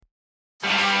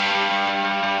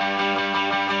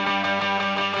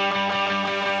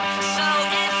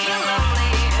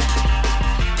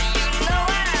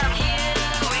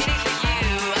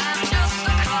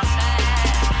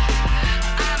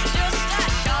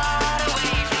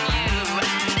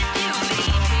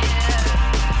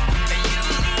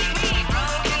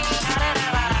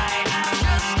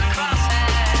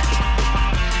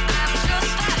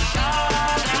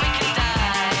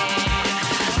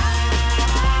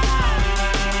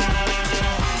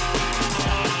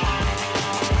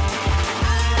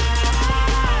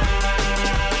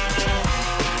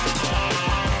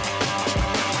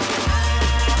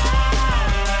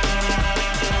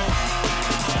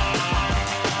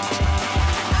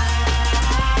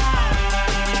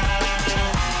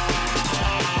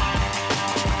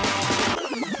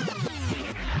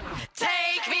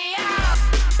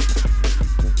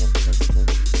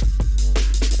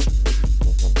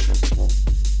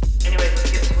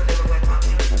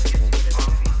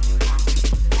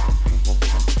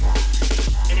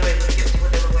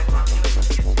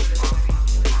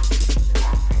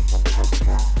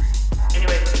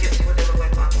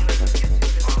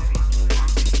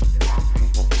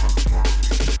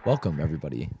Welcome,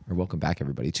 everybody, or welcome back,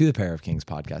 everybody, to the Pair of Kings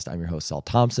podcast. I'm your host, Saul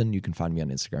Thompson. You can find me on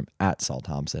Instagram at Saul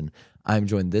Thompson. I'm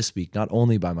joined this week not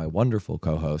only by my wonderful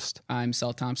co-host. I'm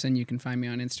Saul Thompson. You can find me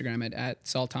on Instagram at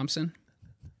Saul Thompson.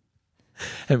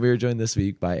 And we are joined this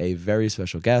week by a very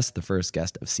special guest, the first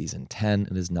guest of season 10.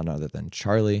 It is none other than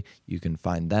Charlie. You can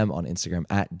find them on Instagram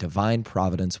at Divine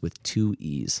Providence with 2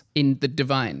 E's. In the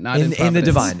divine, not in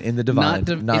Providence. In the divine,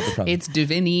 not the Providence. It's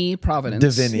Divini Providence,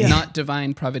 Divini. not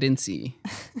Divine Providency.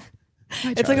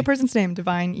 Hi, It's like a person's name,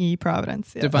 Divine E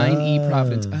Providence. Yeah. Divine E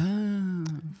Providence. Ah.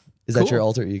 Is Cool. that your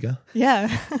alter ego?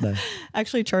 Yeah. Nice.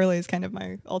 Actually, Charlie is kind of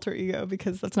my alter ego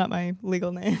because that's not my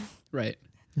legal name. Right.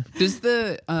 Does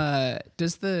the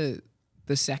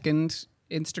second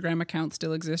Instagram account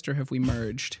still exist, or have we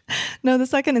merged? No, the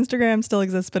second Instagram still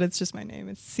exists, but it's just my name.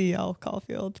 It's CL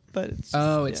Caulfield. But it's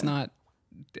just, It's not.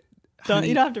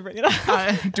 You don't have to bring it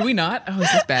up. Do we not? Oh,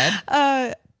 is this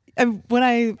bad? When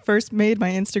I first made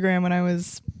my Instagram when I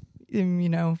was,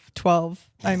 12,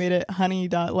 I made it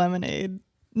honey.lemonade.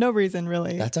 No reason,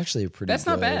 really. That's actually a pretty That's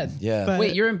not good- bad. Yeah. But-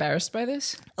 Wait, you're embarrassed by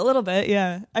this? A little bit,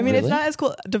 yeah. I mean, Really? it's not as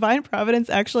cool. Divine Providence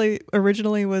actually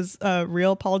originally was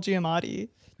real Paul Giamatti.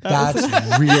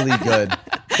 That's really good.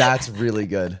 That's really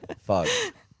good. Fuck.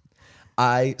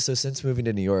 So since moving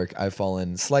to New York, I've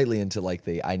fallen slightly into like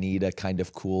I need a kind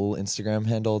of cool Instagram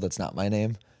handle that's not my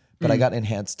name. But I got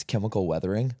enhanced chemical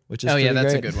weathering, which is Oh, yeah, pretty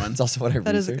that's a great. good one. It's also what I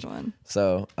That is researched. a good one.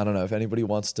 So I don't know if anybody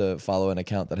wants to follow an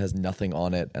account that has nothing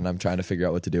on it and I'm trying to figure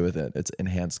out what to do with it. It's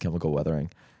enhanced chemical weathering.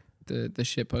 The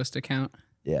shitpost account.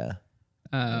 Yeah.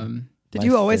 Did My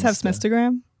you always have Finsta.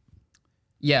 Smithstagram?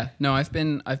 Yeah, no, I've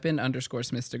been underscore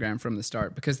Smithstagram from the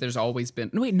start because there's always been.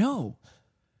 No,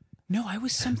 I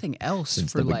was something else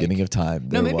Since for the beginning of time,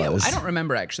 No, there maybe was. I don't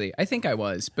remember actually. I think I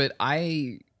was, but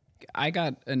I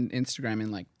got an Instagram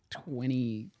in like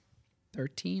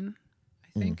 2013, I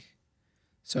think.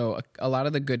 So a lot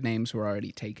of the good names were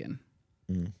already taken.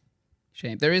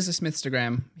 Shame. There is a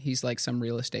Smithstagram. He's like some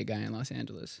real estate guy in Los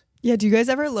Angeles. Yeah, do you guys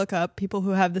ever look up people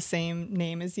who have the same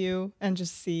name as you and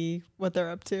just see what they're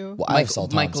up to? Well, I have Saul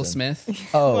Michael Thompson. Smith.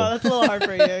 Oh, Well, that's a little hard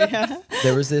for you, yeah.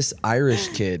 there was this Irish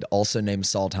kid also named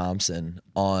Saul Thompson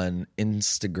on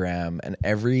Instagram, and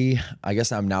I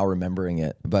guess I'm now remembering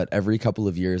it, but every couple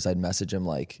of years I'd message him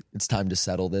like, it's time to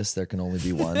settle this. There can only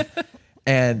be one.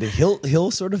 And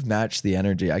he'll sort of match the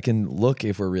energy. I can look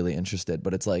if we're really interested,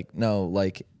 but it's like, no,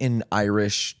 like in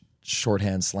Irish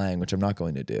shorthand slang, which I'm not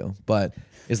going to do, but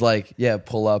is like, yeah,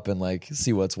 pull up and like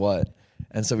see what's what.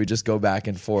 And so we just go back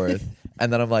and forth.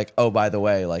 And then I'm like, oh, by the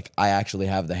way, like I actually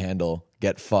have the handle,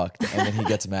 get fucked. And then he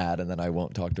gets mad and then I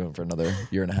won't talk to him for another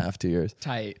 1.5, 2 years.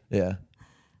 Tight. Yeah.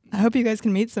 I hope you guys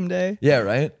can meet someday. Yeah,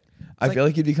 right? I feel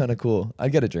like he'd be kind of cool.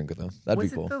 I'd get a drink with him. That'd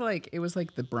Was be cool. it was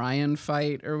like the Brian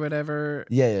fight or whatever.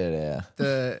 Yeah.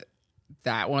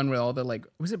 That one with all the like,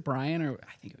 was it Brian or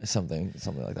I think it was Something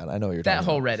like that. I know what you're that talking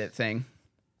whole about. Reddit thing.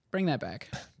 Bring that back.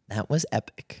 That was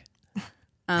epic.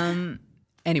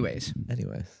 Anyways,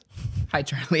 hi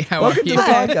Charlie, how Welcome are to you? the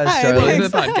podcast, Hi. Charlie. Welcome to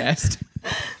the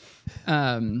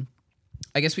podcast.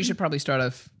 I guess we should probably start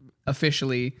off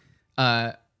officially.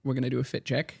 We're gonna do a fit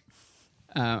check.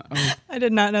 I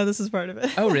did not know this was part of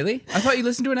it. Oh, really? I thought you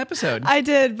listened to an episode. I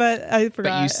did, but I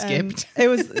forgot. you and skipped? It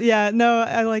was,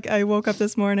 I woke up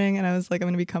this morning and I was like, I'm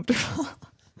going to be comfortable.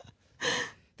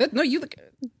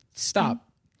 Stop.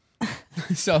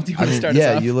 So, do you want to start us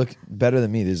yeah, off? you look better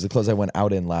than me. These are the clothes I went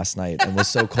out in last night and was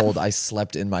so cold I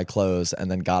slept in my clothes and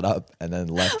then got up and then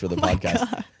left for the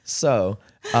podcast. So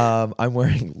I'm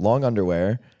wearing long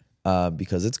underwear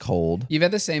because it's cold. You've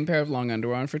had the same pair of long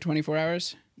underwear on for 24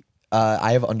 hours?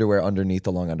 I have underwear underneath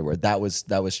the long underwear. That was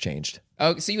changed.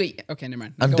 Oh, so you wait. Okay, never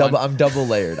mind. I'm Go double. on. I'm double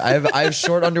layered. I have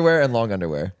short underwear and long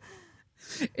underwear.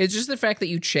 It's just the fact that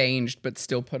you changed but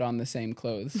still put on the same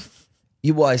clothes.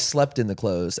 Well, I slept in the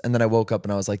clothes and then I woke up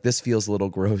and I was like, this feels a little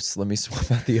gross. Let me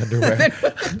swap out the underwear.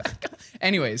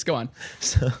 Anyways, go on.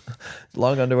 So,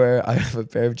 long underwear. I have a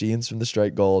pair of jeans from the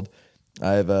Strike Gold.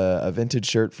 I have a vintage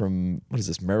shirt from, what is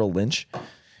this, Merrill Lynch?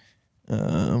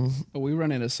 Oh, we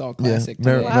run in a Saul Classic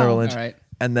Yeah, today. Merrill Lynch. All right.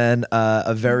 And then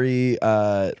a very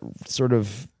sort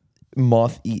of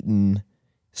moth-eaten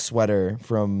sweater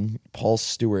from Paul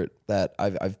Stewart that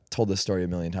I've told this story a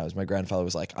million times. My grandfather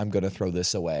was like, I'm going to throw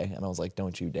this away. And I was like,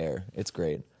 don't you dare. It's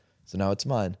great. So now it's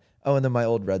mine. Oh, and then my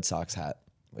old Red Sox hat,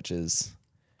 which is...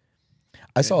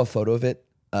 I saw a photo of it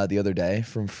the other day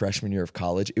from freshman year of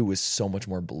college. It was so much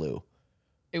more blue.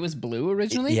 It was blue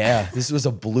originally? Yeah, this was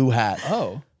a blue hat.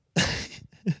 Oh.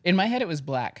 In my head, it was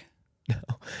black.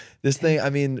 This thing, I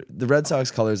mean, the Red Sox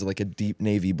colors are like a deep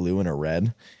navy blue and a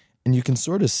red. And you can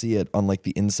sort of see it on like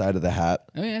the inside of the hat.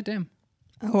 Oh, yeah, damn.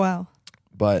 Oh, wow.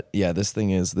 But yeah, this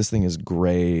thing is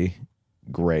gray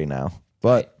now.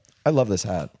 But I love this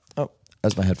hat. Oh,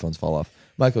 as my headphones fall off.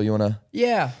 Michael, you wanna?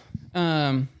 Yeah.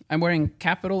 I'm wearing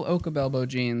Capital Oakabelbo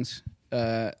jeans,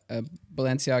 a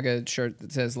Balenciaga shirt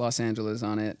that says Los Angeles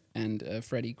on it, and a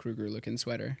Freddy Krueger looking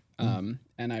sweater. And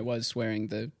I was wearing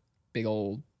the big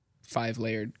old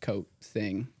 5-layered coat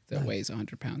thing that weighs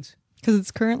 100 pounds. Because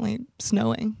it's currently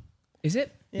snowing. Is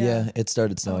it? Yeah, it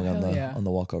started snowing on the yeah. on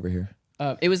the walk over here.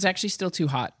 It was actually still too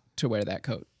hot to wear that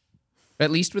coat. At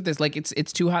least with this, like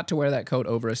it's too hot to wear that coat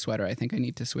over a sweater. I think I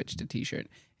need to switch to t-shirt.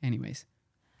 Anyways.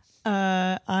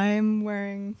 I'm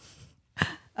wearing,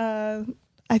 I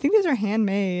think these are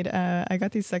handmade. I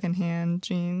got these secondhand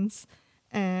jeans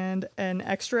and an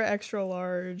extra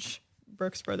large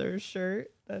Brooks Brothers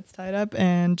shirt that's tied up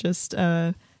and just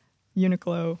a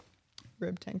Uniqlo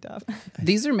rib tank top.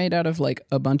 These are made out of like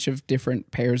a bunch of different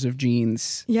pairs of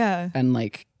jeans. Yeah. And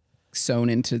like sewn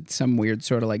into some weird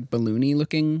sort of like balloony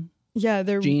looking. Yeah,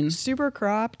 they're jeans. Super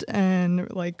cropped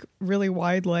and like really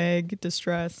wide leg,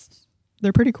 distressed.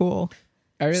 They're pretty cool.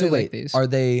 I really like these. Are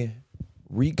they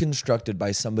reconstructed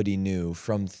by somebody new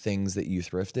from things that you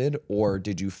thrifted, or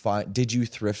did you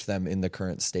thrift them in the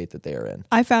current state that they are in?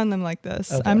 I found them like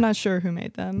this. Okay. I'm not sure who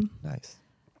made them. Nice.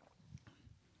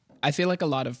 I feel like a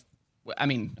lot of, I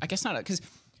mean, I guess not, because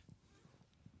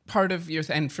part of your,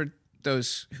 and for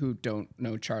those who don't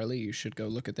know Charlie, you should go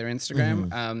look at their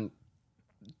Instagram.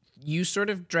 You sort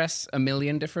of dress a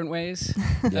million different ways,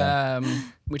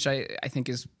 which I think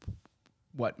is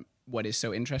what is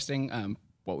so interesting,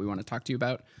 what we want to talk to you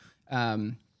about.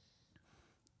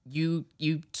 You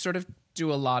sort of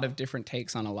do a lot of different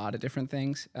takes on a lot of different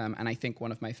things, and I think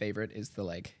one of my favorite is the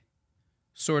like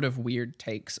sort of weird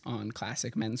takes on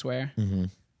classic menswear,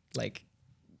 like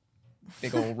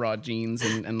big old raw jeans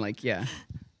and like yeah,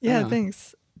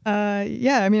 thanks. I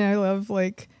mean, I love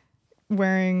like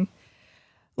wearing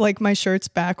like my shirts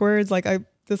backwards. Like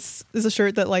this is a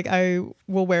shirt that like I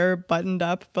will wear buttoned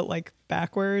up, but like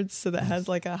backwards, so that has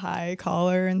like a high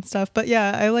collar and stuff. But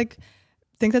yeah, I like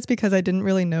think that's because I didn't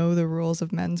really know the rules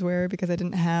of menswear, because I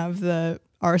didn't have the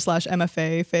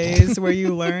r/MFA phase where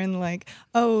you learn like,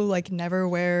 oh, like never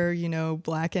wear,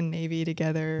 black and navy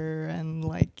together, and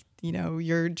like,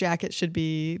 your jacket should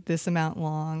be this amount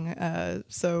long.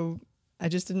 So I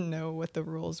just didn't know what the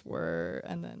rules were,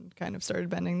 and then kind of started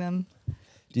bending them.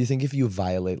 Do you think if you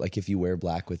violate, like if you wear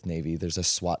black with navy, there's a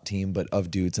SWAT team, but of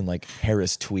dudes in like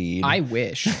Harris tweed? I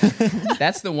wish.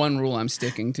 That's the one rule I'm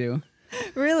sticking to.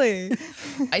 Really?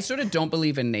 I sort of don't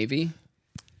believe in navy.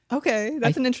 Okay,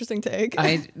 that's an interesting take.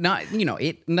 Like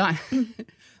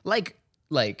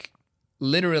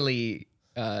literally,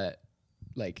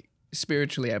 like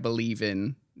spiritually, I believe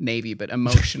in navy, but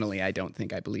emotionally, I don't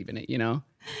think I believe in it.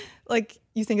 Like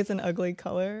you think it's an ugly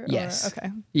color? Yes. Okay.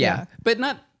 Yeah, but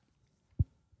not.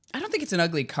 I don't think it's an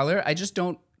ugly color. I just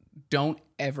don't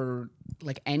ever,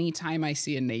 like, anytime I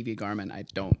see a navy garment, I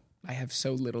have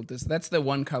so little. That's the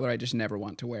one color I just never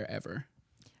want to wear ever.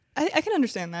 I can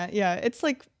understand that. Yeah. It's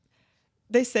like,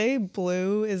 they say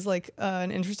blue is like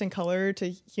an interesting color to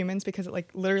humans because it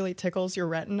like literally tickles your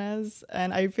retinas.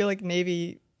 And I feel like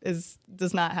navy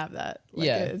does not have that. Like,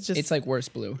 it's like worse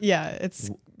blue. Yeah.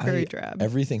 It's very drab.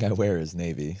 Everything I wear is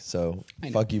navy, so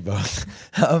fuck you both.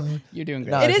 You're doing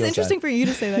great. No, it is interesting for you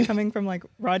to say that coming from like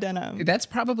raw denim. That's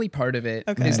probably part of it.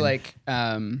 Okay. Is like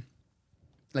I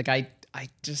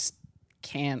just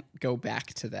can't go back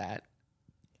to that.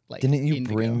 Like, didn't you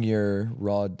bring your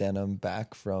raw denim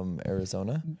back from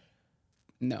Arizona?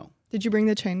 No. Did you bring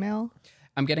the chainmail?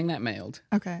 I'm getting that mailed.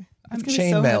 Okay. I'm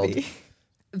chainmailed.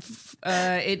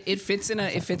 It fits in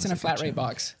a flat rate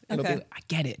box. It'll be. I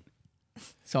get it.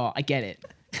 So I get it.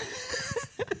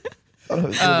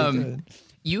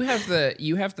 You have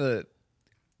the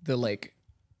like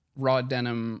raw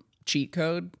denim cheat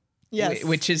code. Yes.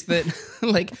 Which is that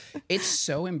like it's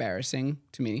so embarrassing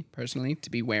to me personally to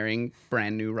be wearing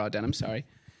brand new raw denim. Sorry.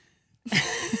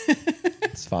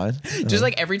 It's fine. Just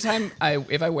like every time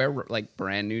if I wear like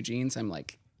brand new jeans, I'm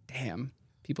like, damn,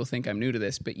 people think I'm new to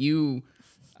this, but you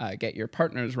get your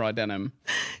partner's raw denim.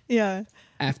 Yeah.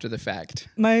 After the fact.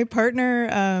 My partner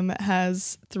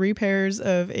has 3 pairs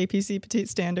of APC Petite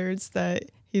Standards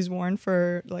that he's worn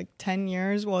for like 10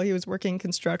 years while he was working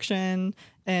construction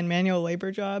and manual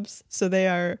labor jobs. So they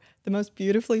are the most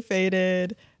beautifully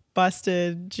faded,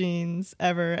 busted jeans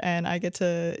ever. And I get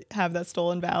to have that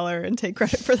stolen valor and take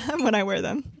credit for them when I wear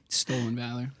them. Stolen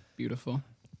valor. Beautiful.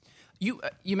 You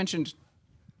mentioned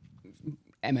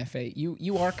MFA.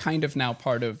 You are kind of now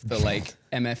part of the like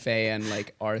MFA and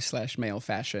like r/male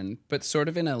fashion, but sort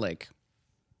of in a like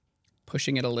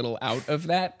pushing it a little out of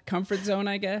that comfort zone,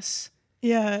 I guess.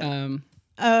 Yeah.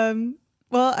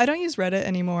 Well, I don't use Reddit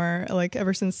anymore. Like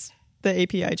ever since the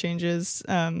API changes,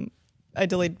 I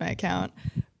deleted my account.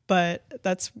 But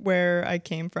that's where I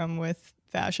came from with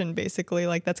fashion, basically.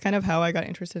 Like that's kind of how I got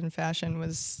interested in fashion,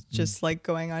 was just like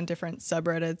going on different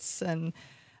subreddits and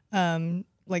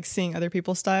like seeing other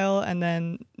people's style. And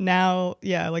then now,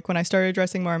 yeah, like when I started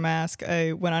dressing more mask,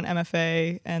 I went on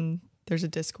MFA, and there's a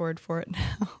Discord for it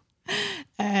now.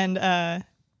 And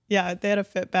yeah, they had a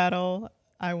fit battle.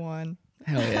 I won.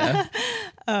 Hell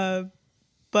yeah.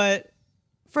 But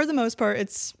for the most part,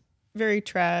 it's very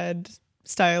trad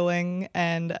styling,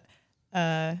 and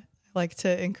I like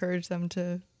to encourage them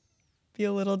to be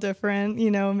a little different, you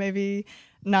know, maybe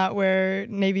not wear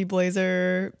navy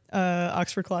blazer,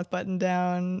 Oxford cloth button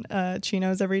down,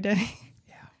 chinos every day.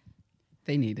 Yeah.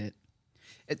 They need it.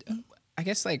 I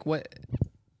guess like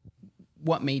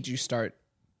what made you start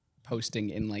posting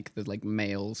in like the like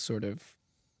male sort of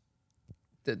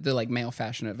the like male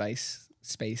fashion advice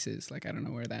spaces? Like I don't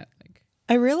know where that like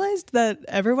I realized that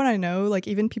everyone I know, like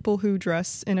even people who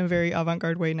dress in a very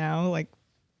avant-garde way now, like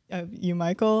you,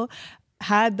 Michael,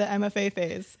 had the MFA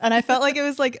phase. And I felt like it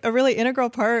was like a really integral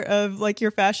part of like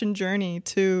your fashion journey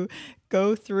to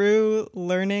go through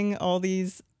learning all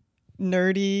these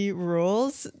nerdy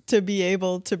rules to be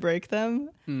able to break them.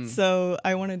 So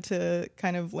I wanted to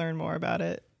kind of learn more about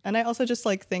it. And I also just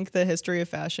like think the history of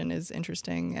fashion is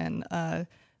interesting, and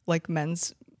like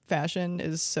men's fashion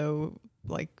is so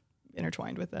like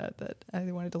intertwined with that I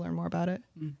wanted to learn more about it.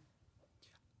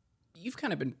 You've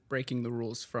kind of been breaking the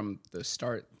rules from the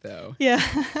start, though. Yeah.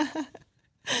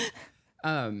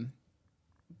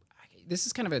 This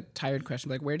is kind of a tired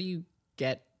question. Like, where do you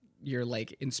get your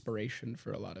like inspiration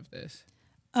for a lot of this?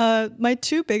 My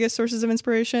two biggest sources of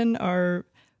inspiration are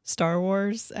Star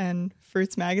Wars and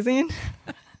Fruits Magazine.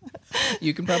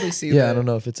 You can probably see. Yeah, I don't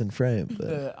know if it's in frame, but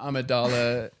the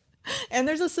Amidala. And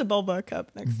there's a Sebulba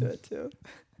cup next to it too.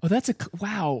 Oh, that's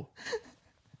wow.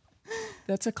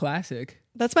 That's a classic.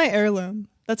 That's my heirloom.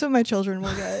 That's what my children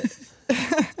will get.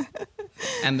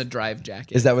 And the drive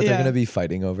jacket. is that what Yeah. they're going to be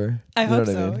fighting over? I You know hope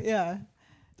what so. mean? Yeah.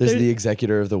 There's There- the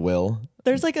executor of the will.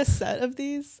 There's like a set of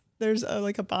these. There's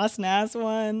like a Boss Nass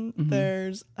one.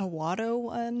 There's a Watto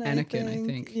one. Anakin, I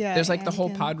think. Yeah. There's like the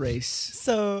whole Anakin. pod race.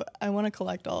 So I want to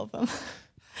collect all of them.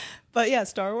 But yeah,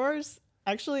 Star Wars,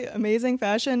 actually amazing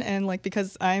fashion. And like,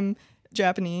 because I'm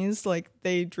Japanese, like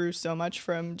they drew so much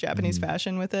from Japanese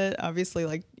fashion with it. Obviously,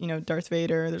 like, you know, Darth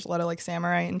Vader, there's a lot of like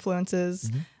samurai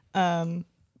influences.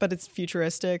 But it's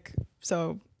futuristic.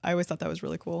 So I always thought that was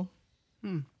really cool.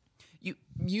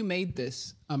 You made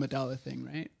this Amidala thing,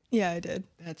 right? Yeah, I did.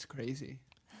 That's crazy.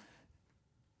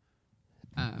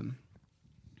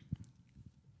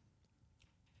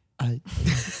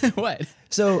 What?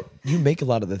 So you make a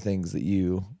lot of the things that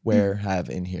you wear have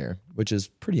in here, which is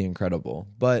pretty incredible.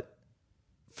 But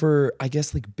for, I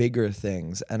guess, like bigger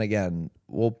things, and again,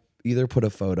 we'll either put a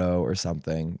photo or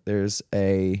something. There's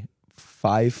a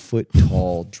 5 foot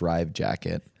tall drive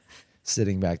jacket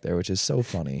sitting back there, which is so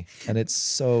funny, and it's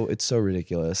so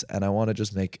ridiculous. And I want to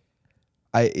just make.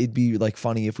 It'd be like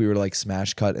funny if we were like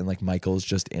smash cut and like Michael's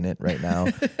just in it right now.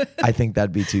 I think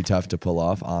that'd be too tough to pull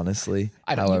off, honestly.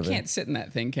 You However, can't sit in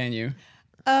that thing, can you?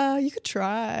 You could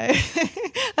try.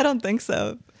 I don't think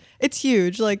so. It's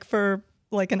huge. Like for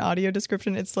like an audio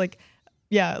description, it's like,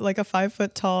 yeah, like a 5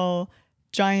 foot tall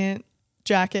giant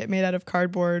jacket made out of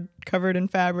cardboard covered in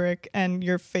fabric, and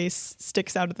your face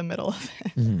sticks out of the middle of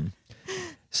it.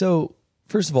 So,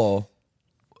 first of all,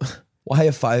 why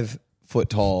a 5 foot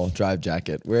tall drive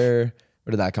jacket? Where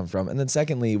did that come from? And then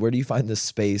secondly, where do you find the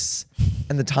space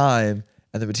and the time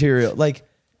and the material? Like,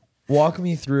 walk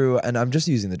me through, and I'm just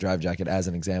using the drive jacket as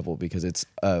an example because it's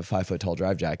a 5 foot tall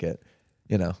drive jacket,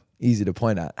 you know, easy to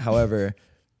point at. However,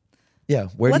 yeah,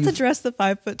 Let's address the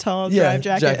 5 foot tall drive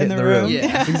jacket in the room.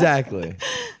 Yeah. Exactly.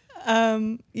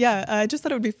 Yeah, I just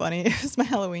thought it would be funny. It was my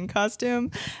Halloween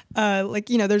costume. Like,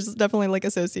 you know, there's definitely like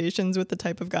associations with the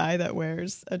type of guy that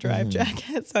wears a drive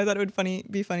jacket. So I thought it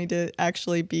would be funny to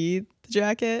actually be the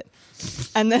jacket.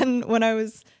 And then when I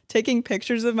was taking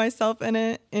pictures of myself in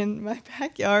it in my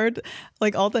backyard,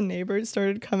 like all the neighbors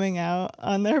started coming out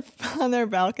on their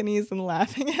balconies and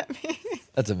laughing at me.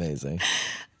 That's amazing.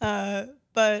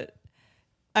 But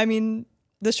I mean,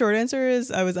 the short answer is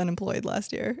I was unemployed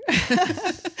last year.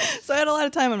 So I had a lot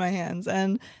of time on my hands,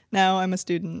 and now I'm a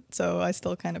student, so I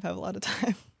still kind of have a lot of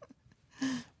time.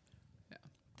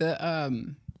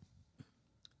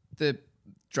 The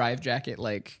drive jacket,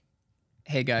 like,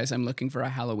 hey guys, I'm looking for a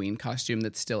Halloween costume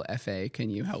that's still FA. Can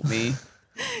you help me?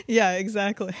 Yeah,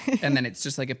 exactly. And then it's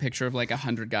just like a picture of like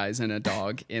 100 guys and a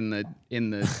dog in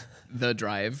the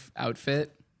drive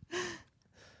outfit.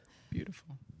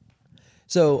 Beautiful.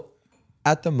 So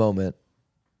at the moment,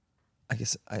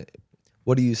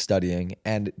 what are you studying?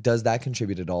 And does that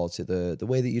contribute at all to the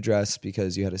way that you dress?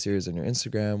 Because you had a series on your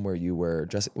Instagram where you were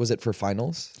dressing. Was it for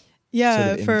finals? Yeah, Sort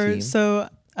of in theme?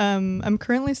 I'm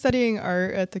currently studying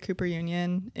art at the Cooper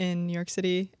Union in New York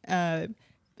City.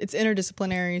 It's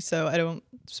interdisciplinary, so I don't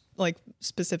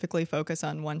specifically focus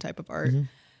on one type of art.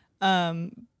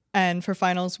 And for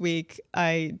finals week,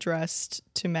 I dressed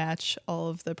to match all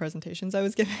of the presentations I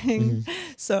was giving.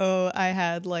 So I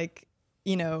had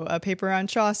a paper on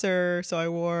Chaucer. So I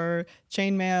wore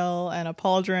chainmail and a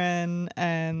pauldron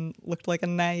and looked like a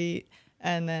knight.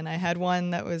 And then I had one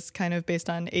that was kind of based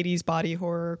on 80s body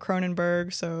horror,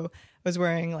 Cronenberg. So I was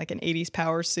wearing like an 80s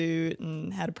power suit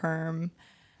and had a perm.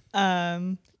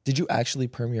 Did you actually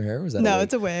perm your hair? Or was that No, a wig?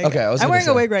 it's a wig. Okay, I'm wearing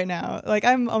a wig right now. Like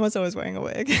I'm almost always wearing a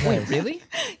wig. Wait, really?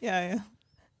 Yeah.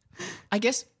 I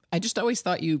guess I just always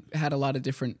thought you had a lot of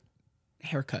different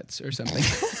haircuts or something.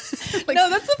 No,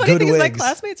 that's the funny Good thing is my wigs.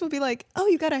 classmates will be like, "Oh,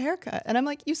 you got a haircut," and I'm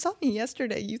like, "You saw me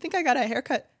yesterday. You think I got a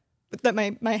haircut with that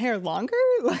my hair longer?"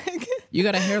 Like, You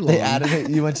got a hair long. They added it.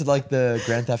 You went to like the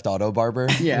Grand Theft Auto barber.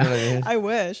 Yeah. You know what I mean?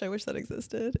 I wish that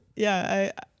existed.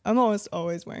 Yeah, I'm almost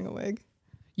always wearing a wig.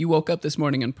 You woke up this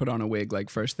morning and put on a wig like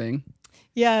first thing.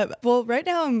 Yeah, well, right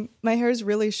now my hair is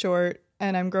really short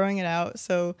and I'm growing it out,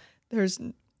 so there's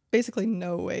basically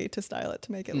no way to style it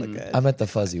to make it look good. I'm at the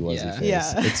fuzzy wuzzy Yeah. phase.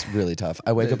 Yeah. It's really tough.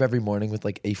 I wake up every morning with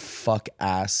like a fuck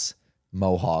ass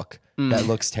mohawk that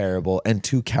looks terrible and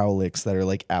 2 cowlicks that are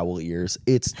like owl ears.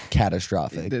 It's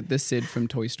catastrophic. The Sid from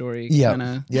Toy Story. Yep.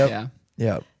 Kinda, Yep. Yeah.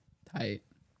 Yep. Tight.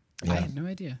 Yeah. I had no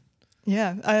idea.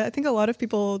 Yeah, I think a lot of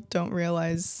people don't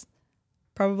realize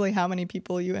probably how many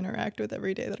people you interact with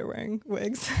every day that are wearing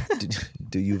wigs.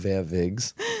 Do you wear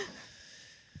wigs?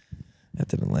 That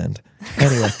didn't land.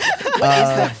 Anyway, What is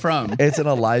that from? it's an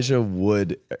Elijah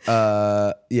Wood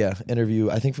interview,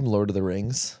 I think from Lord of the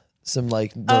Rings. Some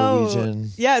like Norwegian.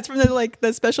 Yeah, it's from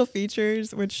the special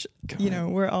features, which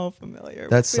we're all familiar.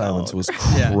 That We silence all- was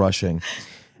Yeah. crushing.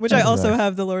 Which I also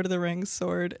have the Lord of the Rings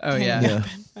sword. Oh, yeah. hanging Yeah. up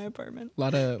in my apartment.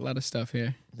 lot of stuff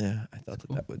here. Yeah, I thought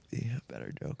that would be a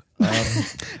better joke.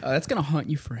 Oh, that's gonna haunt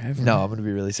you forever. No, I'm gonna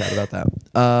be really sad about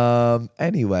that.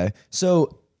 Anyway,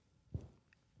 so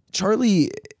Charlie,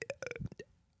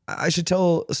 I should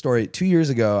tell a story. 2 years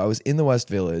ago, I was in the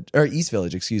East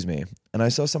Village, excuse me, and I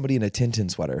saw somebody in a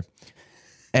Tintin sweater,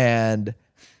 and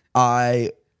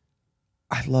I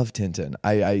love Tintin.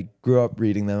 I grew up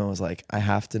reading them. I was like, I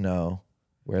have to know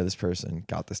where this person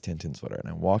got this Tintin sweater, and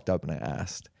I walked up and I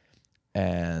asked,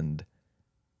 and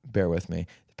bear with me.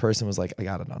 The person was like, I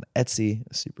got it on Etsy. It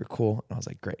was super cool. And I was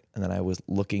like, great. And then I was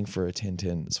looking for a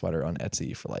Tintin sweater on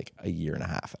Etsy for like a year and a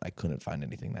half. And I couldn't find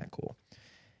anything that cool.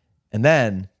 And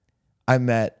then I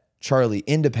met Charlie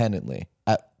independently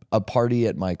at a party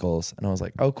at Michael's. And I was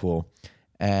like, oh, cool.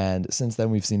 And since then,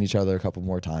 we've seen each other a couple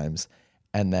more times.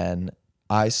 And then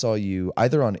I saw you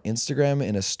either on Instagram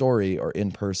in a story or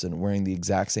in person wearing the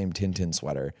exact same Tintin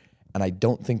sweater. And I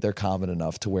don't think they're common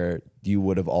enough to where you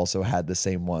would have also had the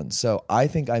same one. So I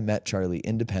think I met Charlie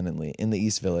independently in the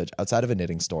East Village outside of a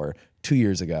knitting store 2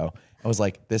 years ago. I was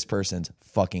like, this person's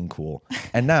fucking cool.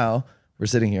 And now we're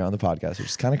sitting here on the podcast, which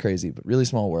is kind of crazy, but really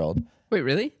small world. Wait,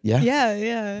 really? Yeah.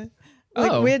 Yeah.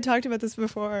 Like Oh. we had talked about this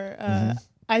before.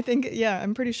 I think,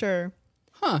 I'm pretty sure.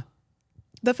 Huh.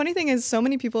 The funny thing is, so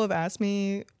many people have asked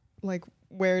me like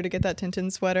where to get that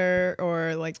Tintin sweater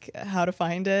or like how to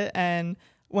find it. And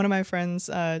one of my friends,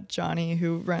 Johnny,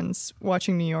 who runs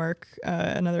Watching New York,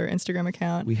 another Instagram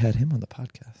account. We had him on the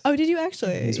podcast. Oh, did you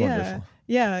actually? He's wonderful.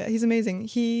 Yeah, he's amazing.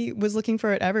 He was looking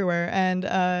for it everywhere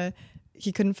and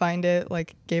he couldn't find it,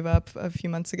 like gave up a few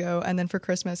months ago. And then for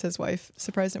Christmas, his wife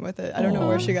surprised him with it. I don't know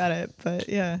where she got it, but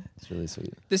yeah. It's really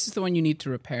sweet. This is the one you need to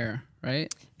repair,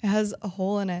 right? It has a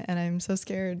hole in it and I'm so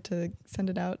scared to send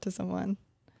it out to someone.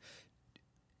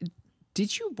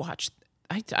 Did you watch?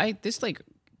 This like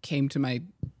came to my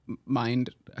mind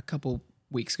a couple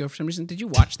weeks ago for some reason. Did you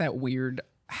watch that weird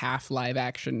half live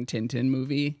action Tintin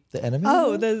movie? The enemy?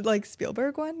 Oh, the like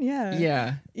Spielberg one? Yeah.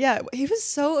 Yeah. Yeah, he was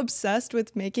so obsessed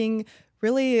with making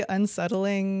really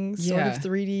unsettling sort Yeah. of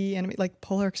 3D anime. Like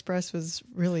Polar Express was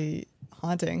really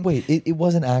haunting. Wait, it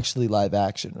wasn't actually live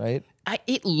action, right?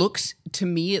 It looks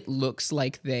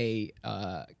like they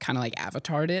kind of like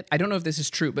avatared it. I don't know if this is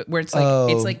true, but where it's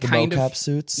like the kind mocap of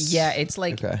suits? Yeah, it's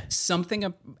like Okay.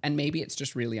 something, and maybe it's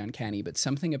just really uncanny, but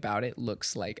something about it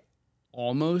looks like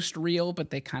almost real, but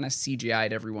they kind of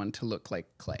CGI'd everyone to look like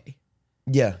clay.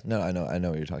 Yeah, no, I know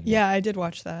what you're talking Yeah, I did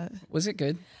watch that. Was it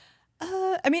good?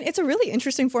 I mean, it's a really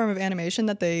interesting form of animation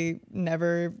that they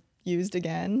never used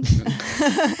again.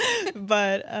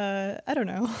 But I don't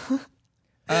know.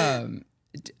 I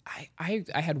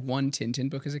had one Tintin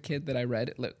book as a kid that I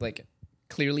read like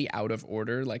clearly out of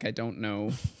order. Like I don't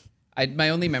know. My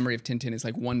only memory of Tintin is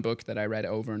like one book that I read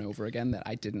over and over again that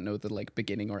I didn't know the like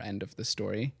beginning or end of the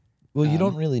story. Well, you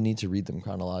don't really need to read them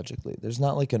chronologically. There's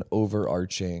not like an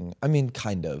overarching, I mean,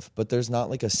 kind of, but there's not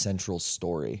like a central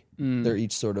story. They're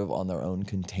each sort of on their own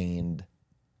contained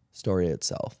story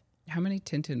itself. How many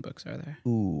Tintin books are there?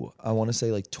 Ooh, I want to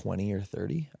say like 20 or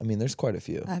 30. I mean, there's quite a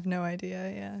few. I have no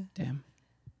idea. Yeah. Damn.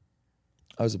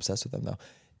 I was obsessed with them though.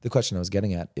 The question I was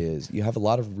getting at is you have a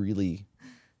lot of really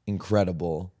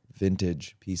incredible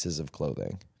vintage pieces of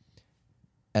clothing.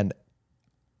 And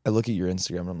I look at your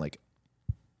Instagram and I'm like,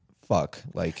 fuck,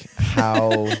 like how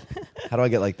do I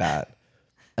get like that?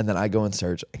 And then I go and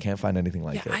search. I can't find anything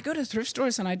like it. I go to thrift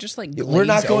stores and I just like We're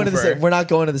not going to the over. same. We're not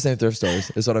going to the same thrift stores.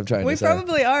 Is what I'm trying We to say.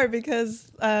 probably are because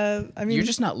I mean You're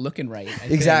just not looking right. I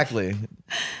think. Exactly.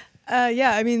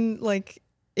 yeah, I mean like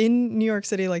in New York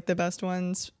City, like the best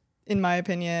ones in my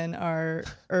opinion are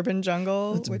Urban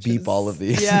Jungle. Let's which beep is, all of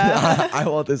these. Yeah. I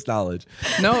want this knowledge.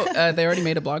 No, they already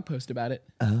made a blog post about it.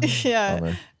 Yeah.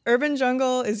 Bummer. Urban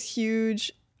Jungle is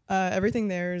huge. Everything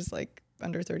there is like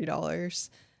under $30.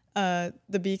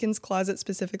 The Beacons Closet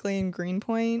specifically in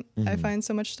Greenpoint, I find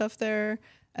so much stuff there.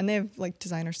 And they have like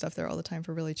designer stuff there all the time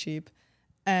for really cheap.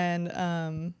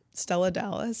 And Stella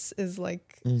Dallas is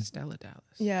like, Stella Dallas.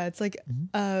 yeah, it's like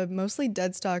mostly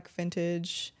dead stock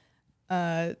vintage.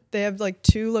 They have like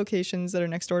 2 locations that are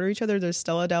next door to each other. There's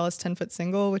Stella Dallas 10-foot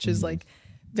single, which is like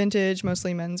vintage,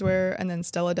 mostly menswear. And then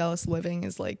Stella Dallas Living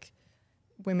is like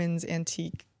women's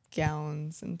antique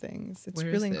gowns and things. It's Where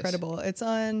is really this? incredible. It's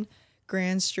on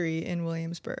Grand Street in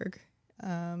Williamsburg.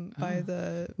 By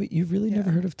the Wait, you've really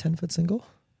never heard of 10-foot single?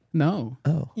 No.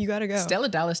 Oh, you gotta go. Stella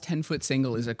Dallas 10-foot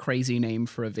single is a crazy name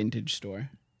for a vintage store.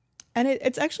 And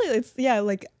it's actually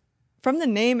like from the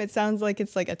name it sounds like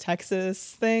it's like a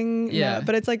Texas thing. Yeah.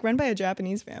 But it's like run by a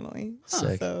Japanese family.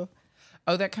 Sick. So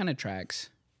Oh, that kind of tracks.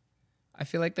 I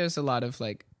feel like there's a lot of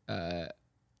like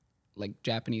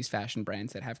Japanese fashion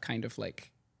brands that have kind of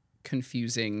like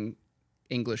confusing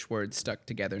English words stuck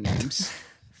together names.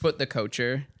 Foot the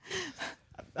Coacher.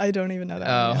 I don't even know that.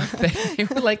 Oh, one. they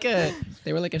were like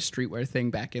a streetwear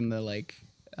thing back in the like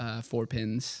 4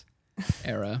 pins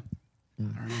era. I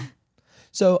don't know.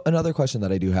 so another question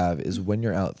that I do have is when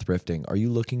you're out thrifting, are you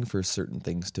looking for certain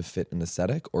things to fit an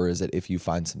aesthetic, or is it if you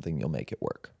find something, you'll make it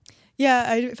work?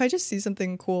 Yeah, if I just see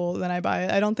something cool, then I buy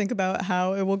it. I don't think about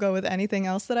how it will go with anything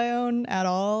else that I own at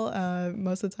all.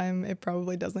 Most of the time, it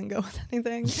probably doesn't go with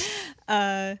anything.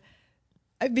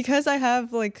 Because I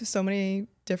have like so many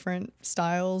different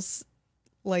styles,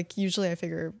 like usually I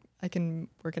figure I can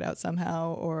work it out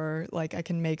somehow, or like I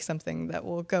can make something that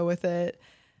will go with it.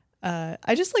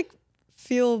 I just like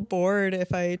feel bored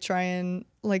if I try and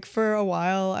like for a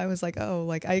while I was like, oh,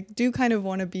 like I do kind of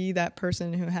want to be that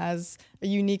person who has a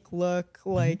unique look,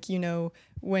 like, you know,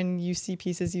 when you see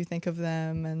pieces you think of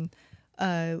them,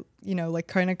 and you know, like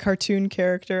kind of cartoon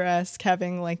character-esque,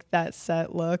 having like that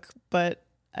set look. But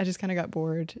I just kind of got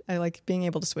bored. I like being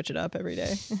able to switch it up every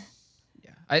day.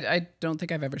 Yeah, I don't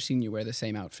think I've ever seen you wear the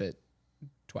same outfit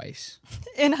twice.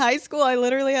 In high school, I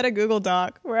literally had a Google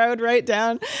Doc where I would write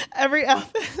down every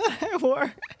outfit that I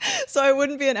wore so I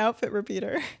wouldn't be an outfit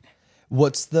repeater.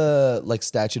 What's the like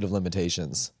statute of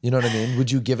limitations? You know what I mean?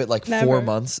 Would you give it like Never. 4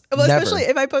 months? Well, Never. especially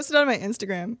if I post it on my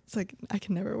Instagram, it's like I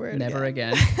can never wear it Never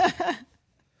again. again.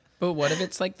 But what if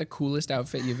it's like the coolest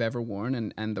outfit you've ever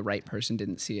worn and the right person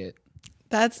didn't see it?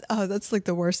 That's like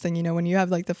the worst thing, you know, when you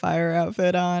have like the fire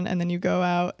outfit on and then you go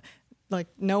out, like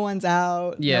no one's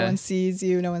out, Yeah. no one sees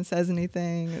you, no one says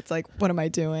anything. It's like, what am I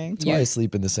doing? That's why I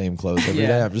sleep in the same clothes every Yeah.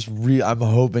 day. I'm just I'm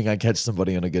hoping I catch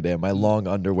somebody on a good day. My long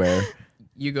underwear.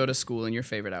 You go to school in your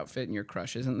favorite outfit and your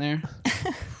crush isn't there.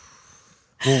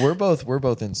 Well, we're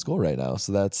both in school right now,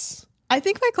 so that's I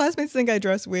think my classmates think I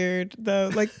dress weird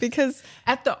though, like because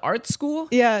At the art school?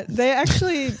 yeah, they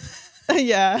actually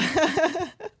yeah.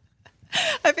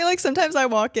 I feel like sometimes I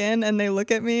walk in and they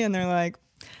look at me and they're like,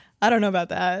 I don't know about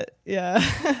that. Yeah.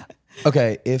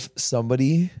 okay. If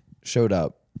somebody showed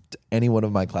up to any one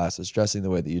of my classes dressing the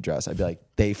way that you dress, I'd be like,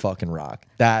 they fucking rock.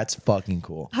 That's fucking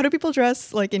cool. How do people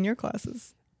dress like in your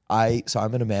classes? So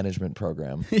I'm in a management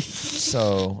program,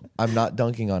 so I'm not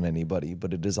dunking on anybody,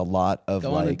 but it is a lot of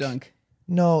Go like on the dunk.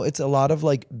 No, it's a lot of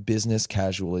like business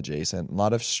casual adjacent, a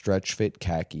lot of stretch fit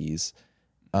khakis.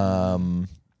 I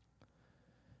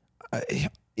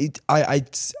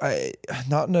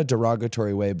not in a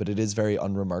derogatory way, but it is very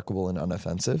unremarkable and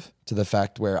unoffensive to the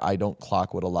fact where I don't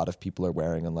clock what a lot of people are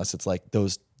wearing unless it's like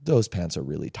those those pants are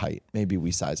really tight. Maybe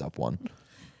we size up one.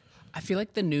 I feel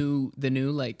like the new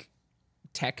like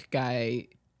tech guy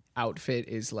outfit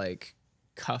is like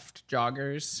cuffed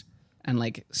joggers and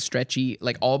like stretchy,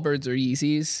 like Allbirds or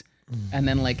Yeezys, and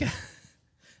then like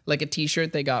like a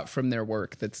t-shirt they got from their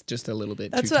work that's just a little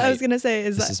bit That's too what tight. I was gonna say.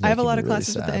 Is I have a making lot me of really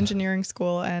classes at the sad. engineering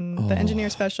school, and the engineer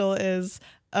special is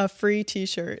a free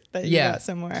T-shirt that you Yeah. got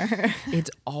somewhere. It's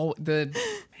all the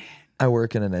I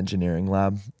work in an engineering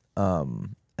lab,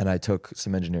 and I took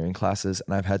some engineering classes,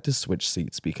 and I've had to switch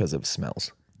seats because of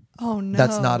smells. Oh no,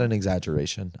 That's not an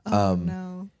exaggeration. Oh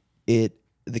no.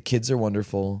 The kids are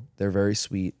wonderful. They're very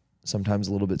sweet, sometimes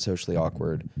a little bit socially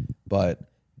awkward, but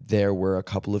there were a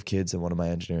couple of kids in one of my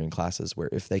engineering classes where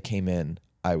if they came in,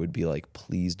 I would be like,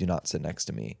 please do not sit next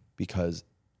to me because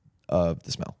of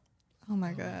the smell. Oh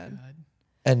my god.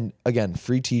 And again,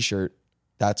 free t-shirt,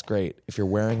 that's great. If you're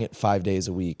wearing it 5 days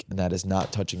a week and that is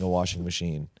not touching a washing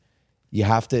machine, you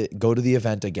have to go to the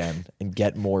event again and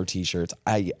get more t-shirts.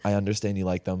 I understand you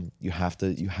like them. You have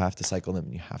to cycle them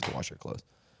and you have to wash your clothes.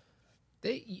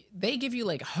 they give you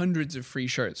like hundreds of free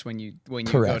shirts when you go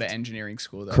Correct. to engineering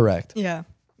school though. Correct. Yeah.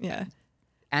 Yeah.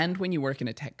 And when you work in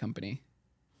a tech company.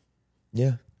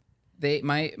 Yeah. They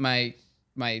my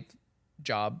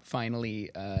job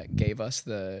finally gave us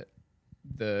the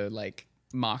like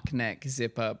mock neck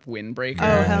zip up windbreaker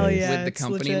Oh hell yeah. with the It's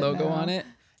company legit logo now. on it.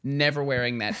 Never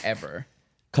wearing that ever.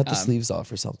 Cut the sleeves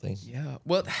off or something. Yeah.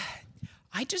 Well,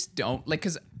 I just don't like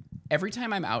because every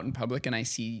time I'm out in public and I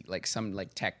see like some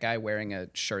like tech guy wearing a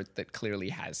shirt that clearly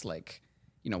has like,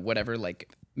 you know, whatever like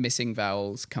missing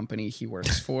vowels company he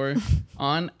works for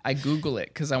on, I Google it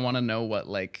because I want to know what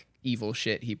like evil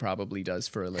shit he probably does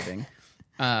for a living.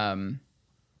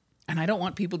 And I don't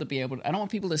want people to be able to, I don't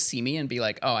want people to see me and be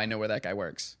like, oh, I know where that guy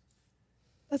works.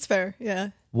 That's fair. Yeah.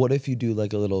 What if you do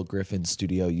like a little Griffin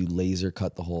studio, you laser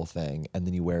cut the whole thing and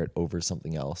then you wear it over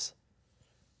something else?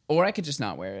 Or I could just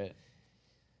not wear it.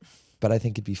 But I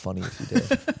think it'd be funny if you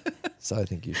did. So I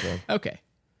think you should. Okay.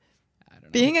 I don't know.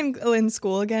 Being in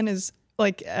school again is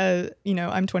like, you know,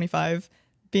 I'm 25.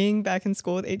 Being back in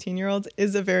school with 18-year-olds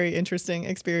is a very interesting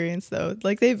experience, though.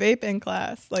 Like, they vape in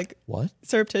class, like, What?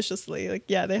 surreptitiously. Like,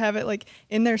 yeah, they have it, like,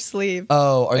 in their sleeve.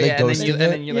 Oh, are they yeah, and then ghosting you- it?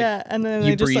 and then you like, yeah, and then you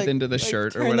they just, breathe like, into the like,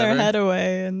 shirt or turn whatever. their head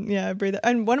away, and yeah, breathe.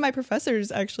 And one of my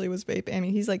professors actually was vaping. I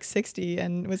mean, he's like 60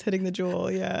 and was hitting the jewel.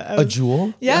 Yeah, I A was-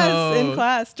 jewel? Yes, in Yo.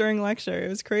 class during lecture. It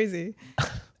was crazy.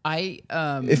 I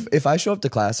If I show up to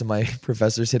class and my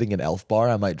professor's hitting an elf bar,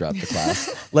 I might drop the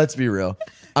class. Let's be real.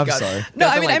 I'm Got- sorry. No,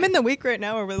 Got I the, mean, like- I'm in the week right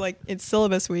now where we're like, it's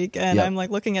syllabus week, and Yep. I'm like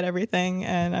looking at everything,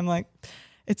 and I'm like,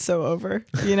 it's so over.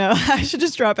 You know, I should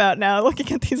just drop out now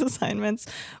looking at these assignments.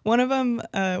 One of them,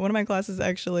 one of my classes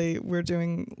actually, we're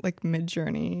doing like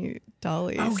Mid-Journey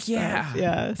dollies. Oh yeah, stuff.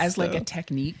 Yeah. as like so- a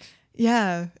technique.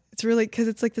 yeah, it's really because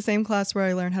it's like the same class where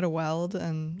I learn how to weld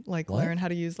and like What? learn how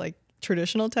to use like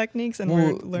traditional techniques, and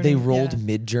Well, we're learning. they rolled yeah.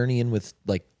 Mid-Journey in with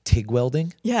like TIG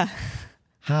welding? Yeah,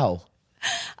 How?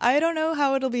 I don't know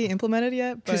how it'll be implemented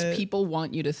yet, Because but people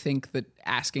want you to think that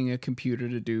asking a computer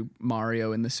to do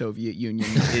Mario in the Soviet Union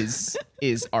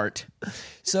is art.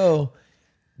 So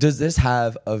does this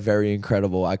have a very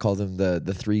incredible, I call them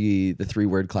the three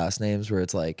word class names where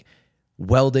it's like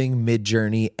welding,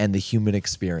 Mid-Journey, and the human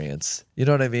experience. You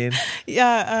know what I mean?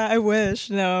 yeah, I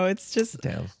wish. No, it's just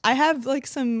Damn. I have like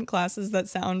some classes that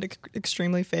sound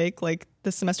extremely fake. Like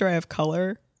this semester, I have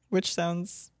color, which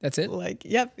sounds That's it. like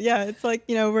yeah. It's like,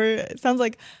 you know, it sounds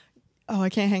like, oh, I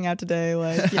can't hang out today.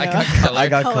 Like, you I know. got color. I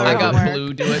got Color color. I got homework.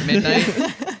 blue due at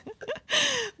midnight.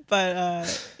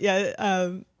 But yeah,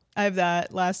 I have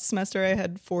that. Last semester, I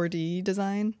had 4D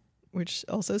design, which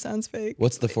also sounds fake.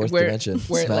 What's the fourth Where- dimension?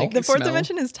 where, Smell? like, The fourth smell?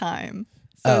 dimension is time.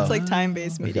 So Oh. it's like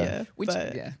time-based media. Which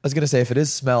but yeah, I was gonna say if it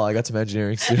is smell, I got some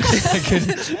engineering students that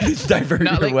could divert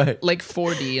not your way. like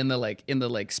 4D in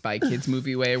the Spy Kids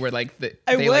movie way where like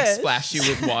I they like wish. splash you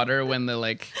with water when the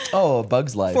like Oh,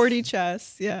 Bug's Life. 4D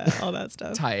chess, yeah, all that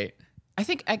stuff. tight. I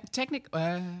think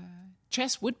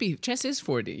chess is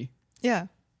 4D. Yeah,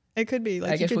 it could be.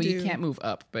 Like I guess you could you do. can't move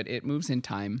up, but it moves in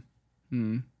time.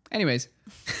 Anyways,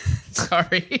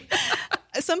 sorry.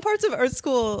 Some parts of art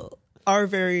school are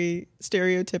very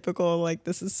stereotypical. Like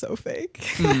this is so fake.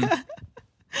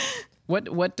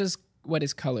 What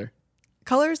is color?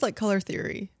 Color is like color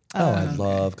theory. Oh, I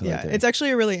love color Yeah, theory. it's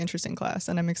actually a really interesting class,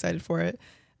 and I'm excited for it.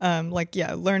 Like,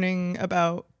 yeah, learning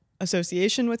about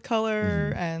association with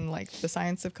color and like the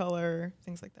science of color,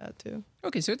 things like that too.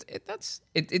 Okay, so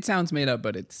it sounds made up,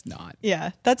 but it's not.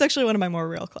 Yeah, that's actually one of my more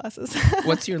real classes.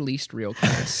 What's your least real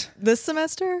class? This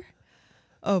semester,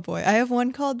 Oh boy, I have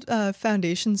one called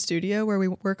Foundation Studio where we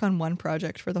work on one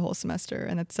project for the whole semester,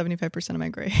 and that's 75% of my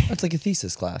grade. That's like a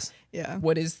thesis class. Yeah,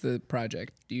 What is the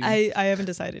project? Do you? I haven't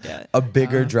decided yet. A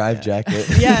bigger drive jacket.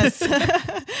 Yes,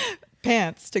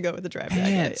 pants to go with the drive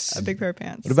Pants. jacket. A big pair of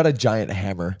pants. What about a giant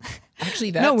hammer?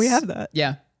 Actually, that's, No, we have that.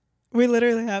 Yeah. We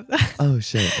literally have that. Oh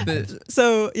shit.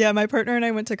 So yeah, my partner and I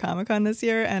went to Comic-Con this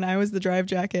year, and I was the drive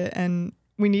jacket, and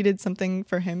we needed something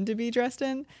for him to be dressed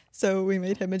in, so we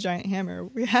made him a giant hammer.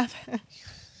 We have it.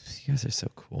 You guys are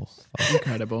so cool.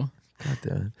 Incredible. God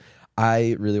damn it.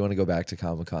 I really want to go back to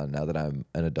Comic-Con now that I'm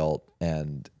an adult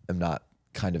and I'm not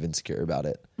kind of insecure about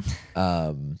it.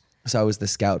 So I was the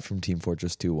scout from Team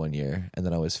Fortress 2 one year, and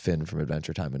then I was Finn from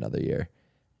Adventure Time another year.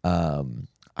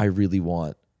 I really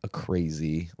want a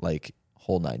crazy, like,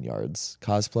 whole 9 yards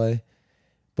cosplay,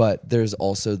 but there's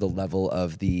also the level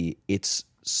of it's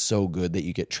so good that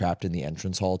you get trapped in the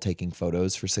entrance hall taking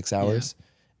photos for 6 hours.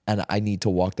 And I need to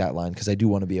walk that line because I do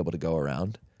want to be able to go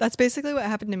around. That's basically what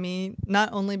happened to me,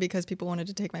 not only because people wanted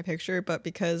to take my picture, but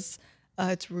because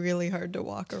it's really hard to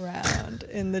walk around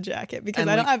in the jacket because And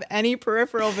I don't have any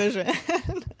peripheral vision.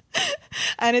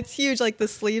 And it's huge. Like the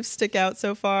sleeves stick out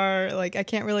so far. Like I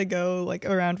can't really go like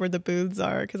around where the booths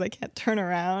are because I can't turn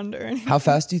around or anything. How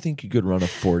fast do you think you could run a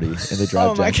 40 in the drive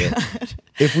Oh my jacket? God.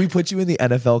 If we put you in the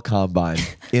NFL Combine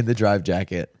in the drive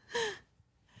jacket,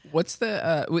 What's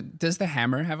the? Does the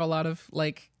hammer have a lot of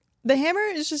like? The hammer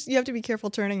is just, you have to be careful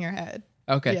turning your head.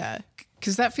 Okay. Yeah.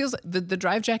 Because that feels the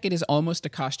drive jacket is almost a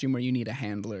costume where you need a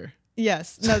handler.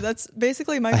 Yes. No, that's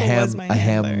basically Michael was my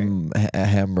handler. a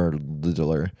hammer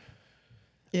diddler.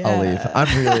 Yeah. I'll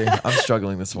leave. I'm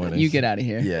struggling this morning. You get out of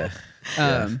here.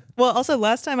 Yeah. Well, also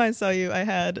last time I saw you,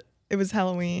 it was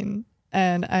Halloween,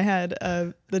 and I had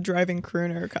the driving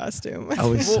crooner costume. That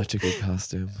was such a good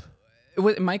costume.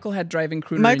 Michael had driving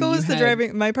crooner. Michael and you was the had-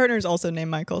 driving. My partner is also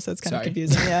named Michael, so it's kind of Sorry.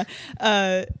 confusing.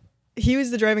 Yeah. He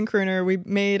was the driving crooner. We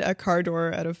made a car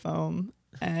door out of foam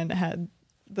and had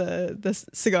the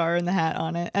cigar and the hat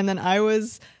on it, and then I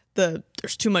was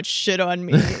there's too much shit on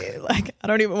me. Like I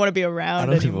don't even want to be around I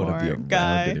don't even anymore, want to be around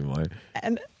guy. anymore.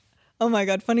 And oh my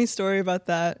God, funny story about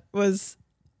that was,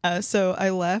 so I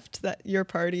left your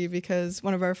party because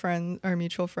one of our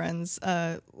mutual friends,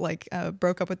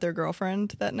 broke up with their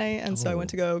girlfriend that night. And so I went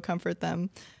to go comfort them.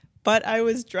 But I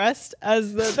was dressed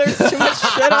as there's too much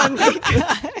shit on me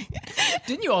guy.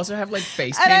 Didn't you also have like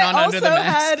face And paint I on also under the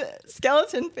mask? had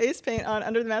skeleton face paint on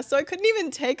under the mask. So I couldn't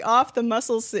even take off the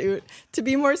muscle suit to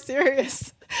be more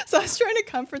serious. So I was trying to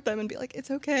comfort them and be like, it's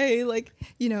okay. Like,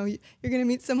 you're going to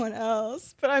meet someone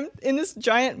else. But I'm in this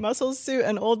giant muscle suit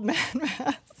and old man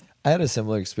mask. I had a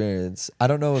similar experience. I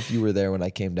don't know if you were there when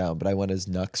I came down, but I went as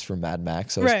Nux from Mad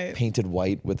Max. So I was Right. painted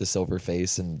white with a silver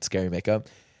face and scary makeup.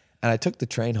 And I took the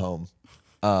train home.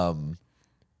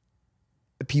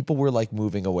 People were like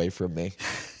moving away from me.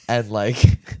 And like,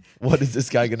 what is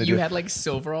this guy going to do? You had like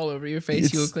silver all over your face. You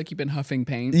It's- look like you've been huffing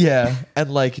paint. Yeah,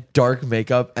 and like dark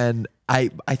makeup, and I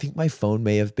think my phone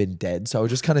may have been dead, so I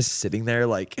was just kind of sitting there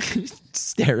like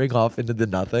staring off into the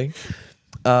nothing.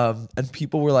 And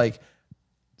people were like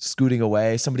scooting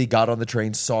away. Somebody got on the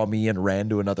train, saw me, and ran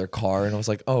to another car, and I was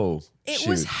like, "Oh, It shoot."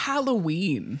 was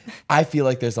Halloween, I feel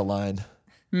like there's a line.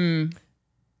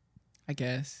 I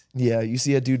guess. Yeah, you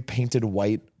see a dude painted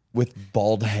white with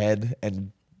bald head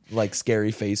and like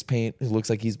scary face paint who looks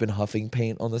like he's been huffing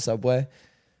paint on the subway.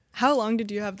 How long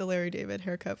did you have the Larry David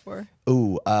haircut for?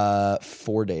 Ooh,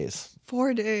 4 days.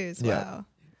 4 days. Yeah. Wow.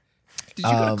 Did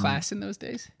you go to class in those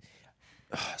days?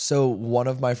 So one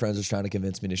of my friends was trying to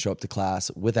convince me to show up to class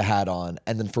with a hat on,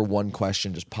 and then for one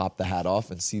question, just pop the hat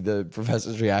off and see the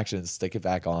professor's reaction and stick it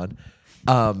back on.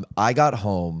 I got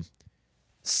home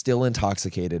still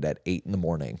intoxicated at 8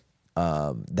 a.m.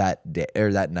 That day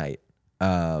or that night.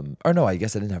 Or no, I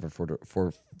guess I didn't have it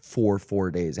for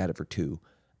 4 days. I had it for 2.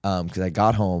 Because I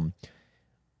got home,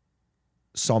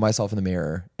 saw myself in the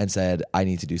mirror, and said, I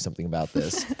need to do something about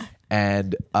this.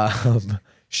 And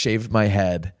shaved my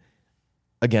head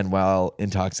again while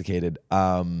intoxicated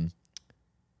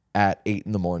at 8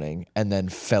 a.m. and then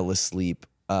fell asleep.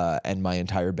 And my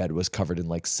entire bed was covered in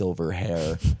like silver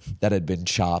hair that had been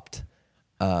chopped.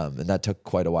 And that took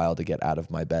quite a while to get out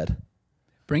of my bed.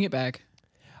 Bring it back.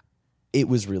 It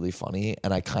was really funny,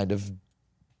 and I kind of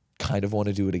want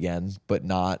to do it again, but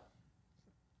not.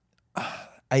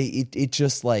 It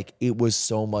just like it was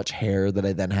so much hair that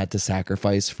I then had to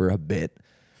sacrifice for a bit,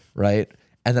 right?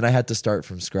 And then I had to start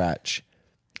from scratch.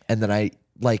 And then I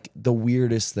like the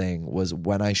weirdest thing was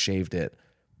when I shaved it,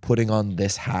 putting on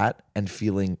this hat and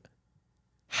feeling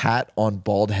hat on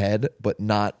bald head, but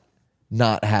not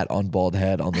hat on bald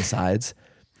head on the sides.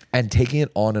 And taking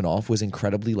it on and off was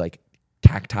incredibly like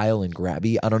tactile and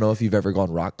grabby. I don't know if you've ever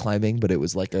gone rock climbing, but it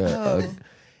was like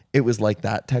it was like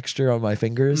that texture on my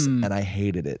fingers, and I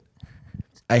hated it.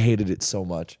 I hated it so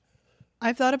much.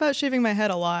 I've thought about shaving my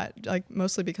head a lot, like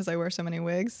mostly because I wear so many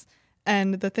wigs.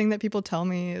 And the thing that people tell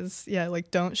me is,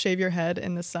 like don't shave your head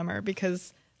in the summer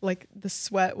because like the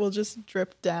sweat will just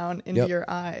drip down into your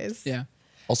eyes. Yeah.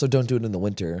 Also, don't do it in the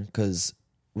winter because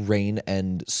rain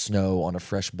and snow on a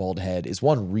fresh bald head is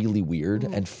one really weird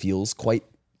and feels quite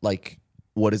like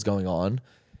what is going on,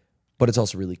 but it's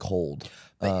also really cold.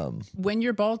 When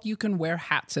you're bald, you can wear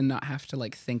hats and not have to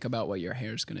like think about what your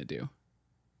hair is going to do.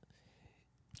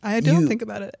 I don't think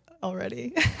about it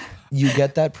already. You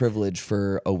get that privilege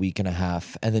for a week and a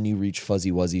half, and then you reach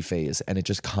fuzzy wuzzy phase, and it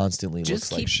just constantly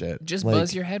looks like shit. Just like,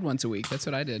 buzz your head once a week. That's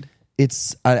what I did.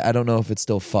 It's I don't know if it's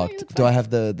still fucked. Do I have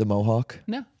the mohawk?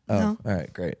 No. Oh, No. all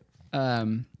right, great.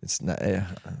 It's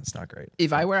not great.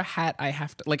 If I wear a hat, I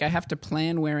have to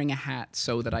plan wearing a hat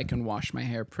so that I can wash my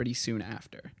hair pretty soon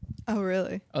after. Oh,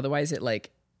 really? Otherwise, it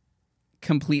like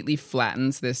completely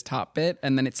flattens this top bit,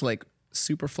 and then it's like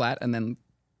super flat, and then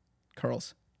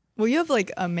curls. Well, you have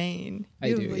like a mane.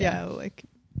 I do, yeah. Like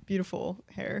beautiful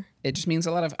hair. It just means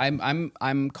a lot of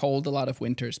I'm cold a lot of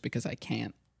winters because I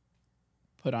can't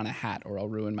put on a hat or I'll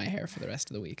ruin my hair for the rest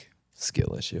of the week.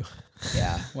 Skill issue.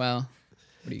 Yeah. Well,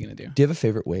 what are you gonna do? Do you have a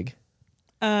favorite wig?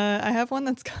 I have one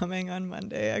that's coming on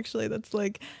Monday. Actually, that's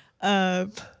like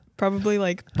probably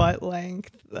like butt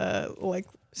length, like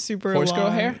super Horse girl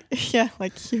long hair? Yeah,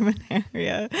 like human hair.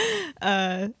 Yeah.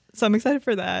 So I'm excited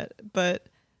for that, but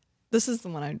this is the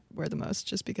one I wear the most,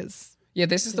 just because. Yeah,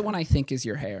 this is the one I think is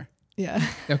your hair. Yeah.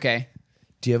 Okay.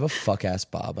 Do you have a fuck ass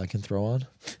bob I can throw on?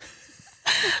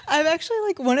 I've actually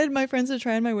like wanted my friends to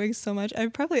try on my wigs so much. I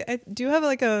do have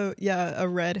like a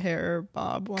red hair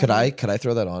bob one. Could I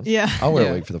throw that on? Yeah. I'll wear Yeah.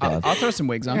 a wig for the pod. I'll throw some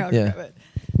wigs on. Here, I'll Yeah. grab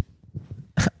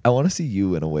it. I want to see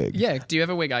you in a wig. Yeah. Do you have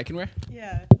a wig I can wear?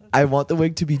 Yeah. I want the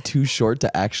wig to be too short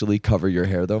to actually cover your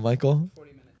hair, though, Michael.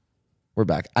 40 minutes. We're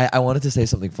back. I wanted to say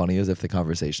something funny as if the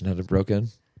conversation hadn't broken.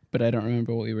 But I don't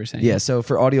remember what we were saying. Yeah, so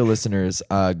for audio listeners,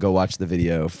 go watch the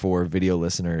video. For video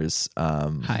listeners,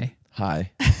 Hi.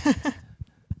 Hi.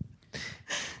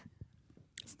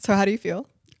 So how do you feel?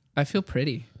 I feel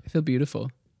pretty. I feel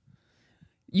beautiful.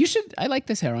 You should. I like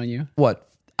this hair on you. What?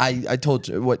 I told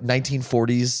you, what,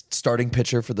 1940s starting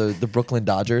pitcher for the Brooklyn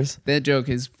Dodgers? That joke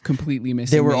is completely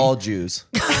missing. They were me. all Jews.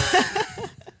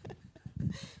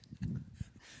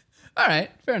 All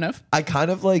right. Fair enough. I kind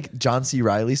of like John C.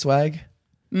 Reilly swag,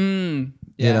 Yeah.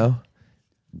 you know?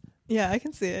 Yeah, I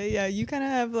can see it. Yeah, you kind of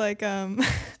have like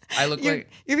I look you're, like.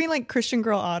 you're being like Christian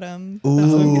Girl Autumn. That's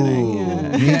what I'm getting. Yeah.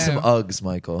 You need Yeah. some Uggs,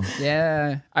 Michael.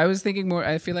 Yeah. I was thinking more.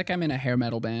 I feel like I'm in a hair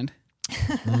metal band.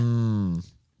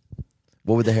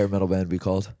 What would the hair metal band be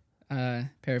called? Pair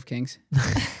of Kings.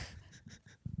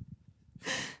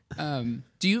 Do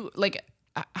you like?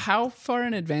 How far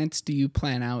in advance do you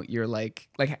plan out your like?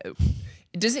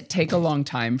 Does it take a long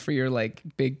time for your like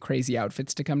big crazy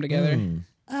outfits to come together?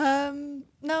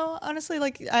 No, honestly,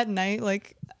 like at night,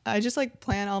 like I just like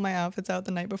plan all my outfits out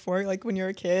the night before, like when you're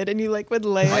a kid and you like would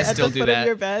lay I at still the do foot that. of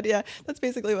your bed. Yeah, that's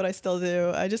basically what I still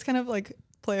do. I just kind of like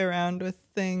play around with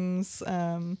things,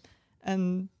 and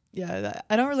yeah,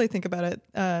 I don't really think about it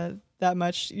that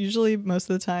much. Usually, most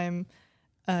of the time,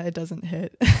 it doesn't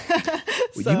hit.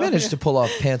 You managed to pull off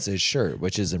Pants' shirt,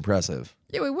 which is impressive.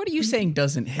 Yeah. Wait. What are you saying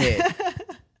doesn't hit?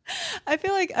 I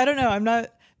feel like I don't know. I'm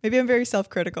not. Maybe I'm very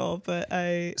self-critical, but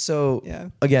So, Yeah.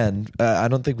 again, I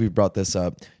don't think we've brought this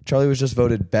up. Charlie was just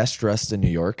voted best dressed in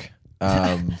New York.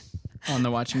 On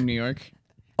the Watching New York.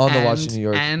 On the And- Watching New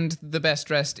York. And the best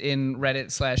dressed in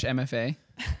Reddit/MFA.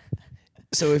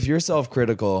 So if you're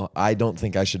self-critical, I don't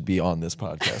think I should be on this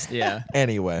podcast. Yeah.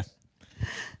 Anyway,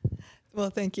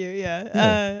 well, thank you.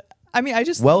 Yeah. I mean, I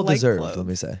just well like deserved, clothes, let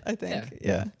me say. I think.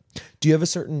 Yeah. Yeah. Do you have a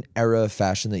certain era of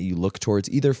fashion that you look towards,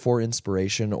 either for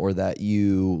inspiration or that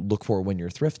you look for when you're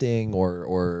thrifting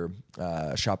or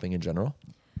shopping in general?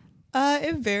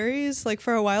 It varies. Like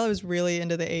for a while, I was really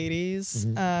into the 80s,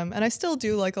 and I still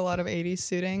do like a lot of 80s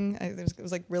suiting. It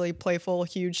was like really playful,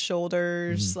 huge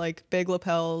shoulders, like big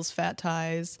lapels, fat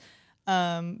ties.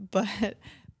 But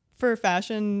for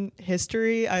fashion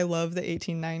history, I love the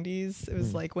 1890s. It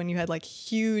was like when you had like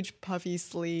huge puffy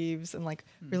sleeves and like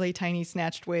really tiny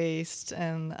snatched waist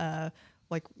and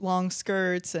like long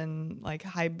skirts and like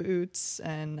high boots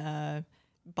and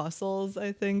bustles,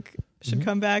 I think should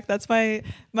come back. That's my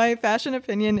fashion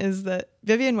opinion, is that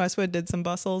Vivienne Westwood did some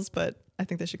bustles, but I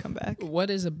think they should come back.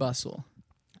 What is a bustle?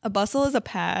 A bustle is a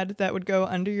pad that would go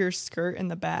under your skirt in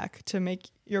the back to make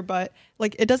your butt,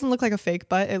 like, it doesn't look like a fake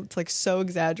butt. It's like so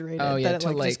exaggerated Oh, yeah, that it to,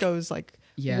 like like- just goes like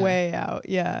Yeah. way out.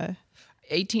 Yeah.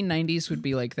 1890s would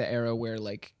be like the era where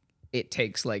like it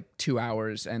takes like 2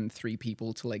 hours and 3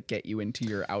 people to like get you into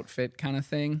your outfit kind of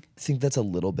thing. I think that's a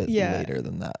little bit Yeah. later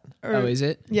than that. Or- Is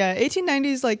it? Yeah,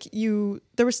 1890s, like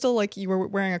there was still like you were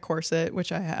wearing a corset,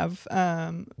 which I have,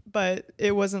 but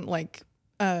it wasn't like,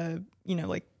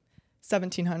 like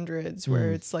 1700s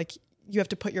where it's like you have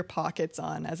to put your pockets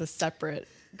on as a separate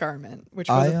garment, which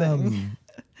was a thing.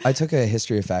 I took a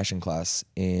history of fashion class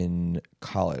in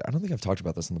college. I don't think I've talked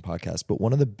about this in the podcast, but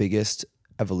one of the biggest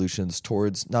evolutions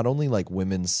towards not only like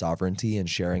women's sovereignty and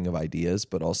sharing of ideas,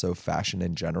 but also fashion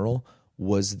in general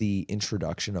was the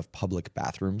introduction of public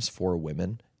bathrooms for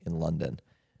women in London.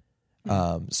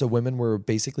 So women were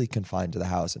basically confined to the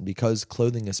house, and because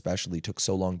clothing especially took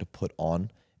so long to put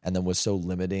on and then was so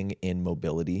limiting in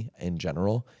mobility in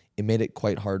general, it made it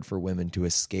quite hard for women to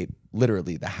escape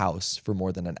literally the house for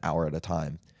more than an hour at a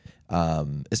time.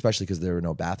 Especially because there were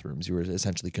no bathrooms. You were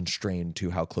essentially constrained to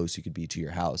how close you could be to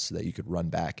your house so that you could run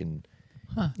back and,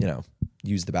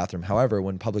 use the bathroom. However,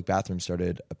 when public bathrooms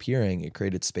started appearing, it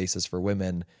created spaces for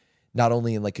women, not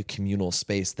only in like a communal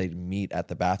space, they'd meet at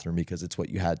the bathroom because it's what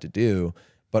you had to do,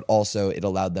 but also it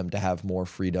allowed them to have more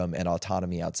freedom and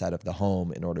autonomy outside of the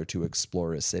home in order to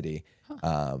explore a city.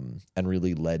 And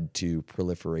really led to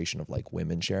proliferation of like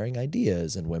women sharing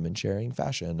ideas and women sharing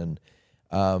fashion.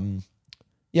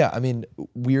 And,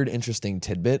 weird, interesting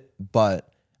tidbit, but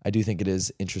I do think it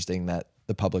is interesting that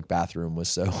the public bathroom was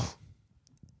so,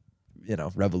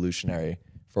 revolutionary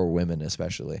for women,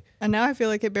 especially. And now I feel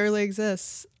like it barely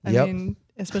exists. I Yep. mean,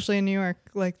 especially in New York,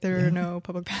 like there are no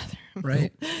public bathrooms.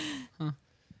 Right.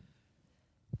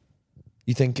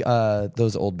 You think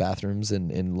those old bathrooms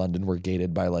in London were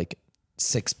gated by like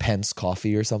 6 pence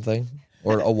coffee or something,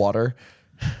 or a water?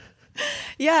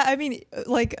 Yeah, I mean,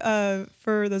 like,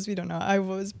 for those of you who don't know, I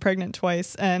was pregnant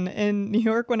twice. And in New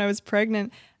York, when I was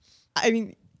pregnant, I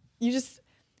mean,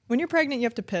 when you're pregnant, you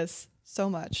have to piss so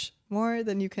much more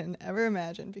than you can ever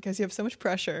imagine because you have so much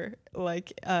pressure,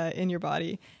 like, in your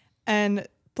body. And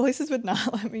places would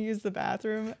not let me use the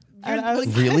bathroom. And I was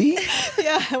Really?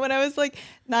 yeah, when I was like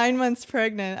 9 months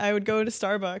pregnant, I would go to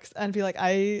Starbucks and be like,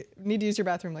 I need to use your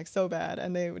bathroom like so bad.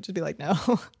 And they would just be like, no.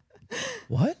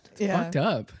 What? Yeah. Fucked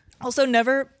up. Also,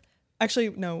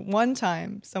 one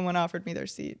time someone offered me their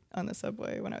seat on the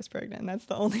subway when I was pregnant. And that's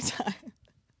the only time.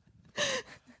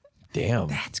 Damn.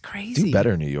 That's crazy. Do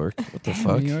better, New York. What the Damn,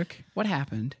 fuck? New York. What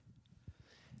happened?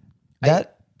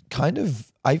 That kind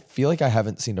of, I feel like I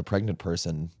haven't seen a pregnant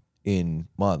person in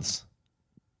months.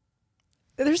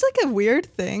 There's like a weird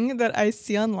thing that I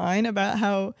see online about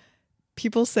how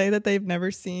people say that they've never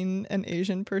seen an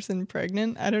Asian person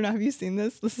pregnant. I don't know. Have you seen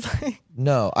this? This is like,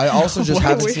 No, I also just What a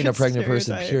haven't seen a weird pregnant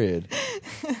person, stereotype.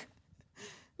 period.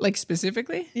 Like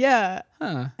specifically? yeah.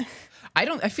 Huh.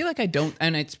 I feel like I don't,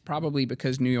 and it's probably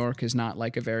because New York is not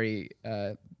like a very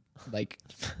like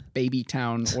baby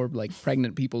town or like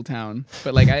pregnant people town.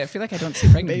 But like I feel like I don't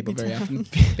see pregnant Baby people very town.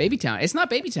 often. Baby town. It's not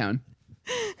baby town.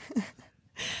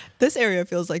 This area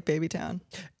feels like baby town.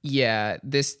 Yeah,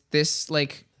 this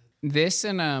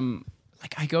and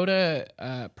like I go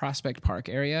to Prospect Park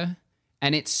area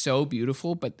and it's so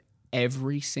beautiful, but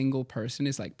every single person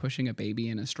is like pushing a baby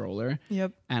in a stroller.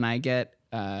 Yep. And I get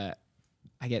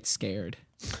scared.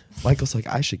 Michael's like,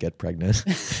 I should get pregnant.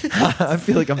 I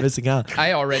feel like I'm missing out.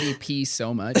 I already pee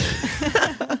so much.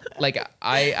 Like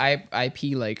I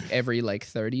pee like every like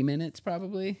 30 minutes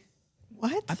probably.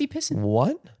 What? I be pissing.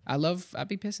 What? I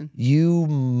be pissing. You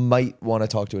might want to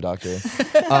talk to a doctor.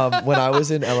 When I was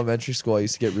in elementary school, I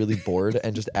used to get really bored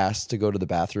and just asked to go to the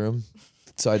bathroom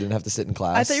so I didn't have to sit in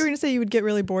class. I thought you were going to say you would get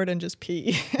really bored and just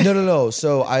pee. No.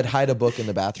 So I'd hide a book in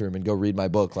the bathroom and go read my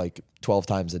book like 12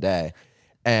 times a day.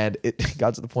 And it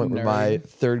got to the point where my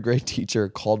third grade teacher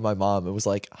called my mom and was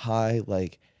like, hi,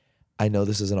 like, I know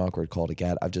this is an awkward call to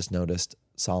get. I've just noticed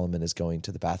Solomon is going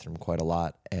to the bathroom quite a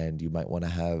lot and you might want to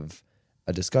have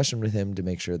a discussion with him to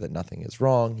make sure that nothing is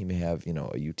wrong. He may have,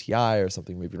 a UTI or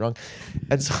something may be wrong.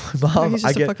 And so my mom, He's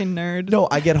just a fucking nerd. No,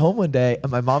 I get home one day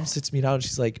and my mom sits me down and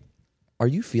she's like, are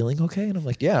you feeling okay? And I'm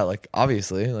like, yeah, like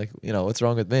obviously, like, what's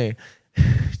wrong with me?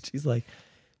 She's like,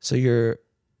 so your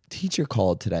teacher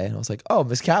called today. And I was like, oh,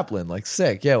 Miss Kaplan, like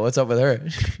sick. Yeah, what's up with her?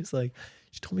 She's like,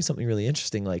 she told me something really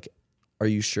interesting. Like, are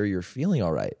you sure you're feeling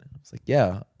all right? I was like,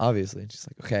 yeah, obviously. And she's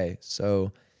like, okay,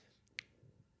 so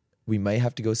we may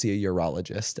have to go see a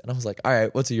urologist. And I was like, all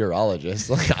right, what's a urologist?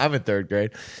 Like, I'm in third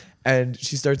grade. And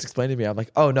she starts explaining to me. I'm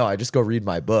like, oh no, I just go read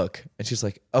my book. And she's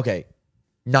like, okay,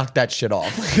 knock that shit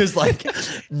off. Because like,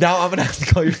 now I'm going to have to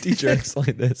call your teacher and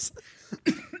explain this.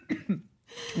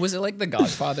 Was it like The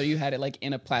Godfather? You had it like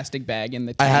in a plastic bag in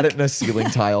the I tank? had it in a ceiling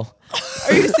tile.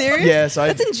 Are you serious? Yeah, so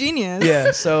That's ingenious.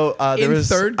 Yeah, so there In was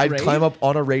third I'd grade? climb up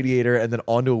on a radiator and then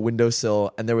onto a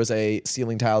windowsill, and there was a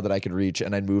ceiling tile that I could reach,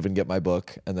 and I'd move and get my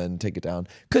book and then take it down.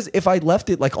 Because if I left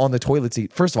it like on the toilet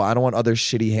seat, first of all, I don't want other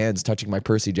shitty hands touching my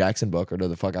Percy Jackson book or whatever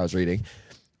the fuck I was reading.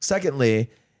 Secondly,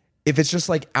 if it's just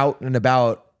like out and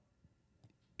about,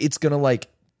 it's gonna like,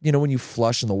 you know, when you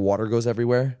flush and the water goes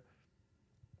everywhere.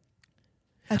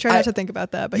 I try not to think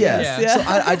about that, but Yeah. yes. Yeah.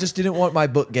 Yeah. So I just didn't want my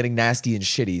book getting nasty and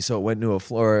shitty, so it went into a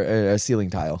floor, a ceiling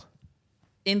tile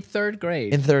In third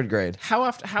grade. in third grade. How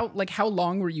often? How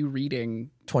long were you reading?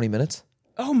 20 minutes.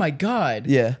 Oh my god!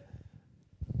 Yeah.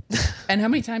 And how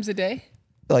many times a day?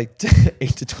 Like 8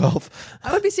 to 12.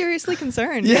 I would be seriously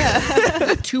concerned.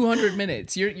 Yeah. 200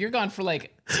 minutes. You're gone for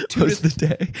like Most of the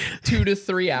day. 2 to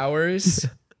 3 hours.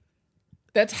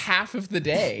 That's half of the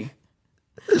day.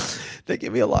 They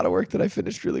gave me a lot of work that I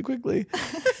finished really quickly.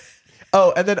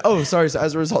 Sorry. So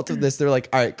as a result of this, they're like,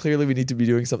 all right, clearly we need to be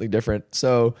doing something different.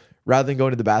 So rather than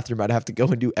going to the bathroom, I'd have to go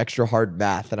and do extra hard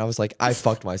math. And I was like, I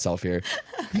fucked myself here.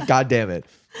 God damn it.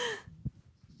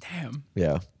 Damn.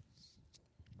 Yeah.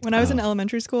 When I was in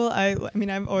elementary school, I mean,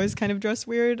 I've always kind of dressed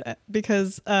weird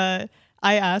because I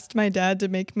asked my dad to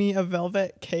make me a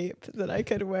velvet cape that I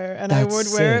could wear, and I That's would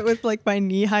wear it sick. with like my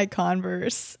knee-high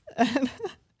Converse.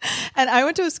 And I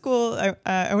went to a school.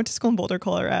 I went to school in Boulder,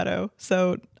 Colorado,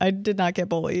 so I did not get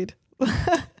bullied.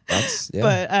 That's,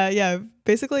 yeah. But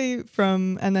basically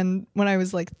and then when I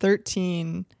was like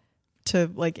 13 to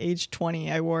like age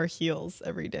 20, I wore heels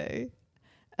every day.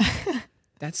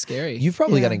 That's scary. You've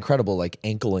probably got Yeah. incredible like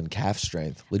ankle and calf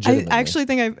strength. I Legitimately. actually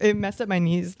think it messed up my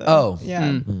knees though. Oh.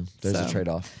 Yeah. There's a So. trade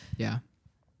off. yeah.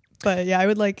 But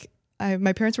yeah,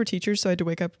 my parents were teachers, so I had to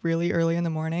wake up really early in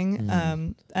the morning.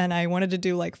 And I wanted to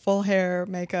do like full hair,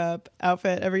 makeup,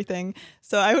 outfit, everything.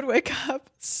 So I would wake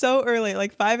up so early,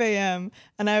 like 5 a.m.,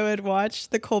 and I would watch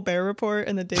the Colbert Report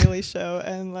and the Daily Show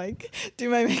and like do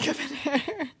my makeup and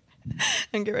hair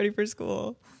and get ready for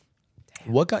school.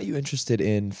 What got you interested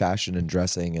in fashion and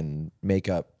dressing and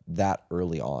makeup that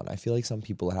early on? I feel like some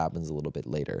people it happens a little bit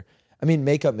later. I mean,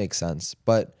 makeup makes sense,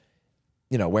 but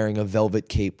you know, wearing a velvet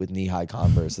cape with knee-high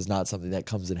Converse is not something that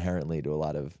comes inherently to a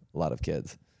lot of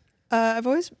kids. I've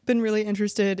always been really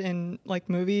interested in like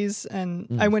movies, and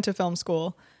I went to film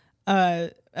school.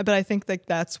 But I think like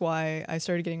that's why I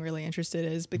started getting really interested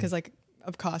is because like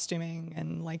of costuming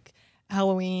and like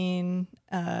Halloween,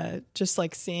 just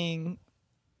like seeing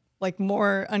like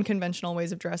more unconventional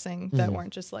ways of dressing that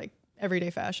weren't just like everyday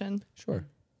fashion. Sure.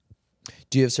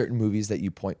 Do you have certain movies that you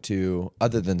point to,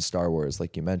 other than Star Wars,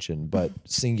 like you mentioned, but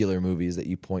singular movies that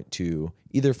you point to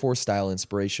either for style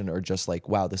inspiration or just like,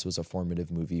 wow, this was a formative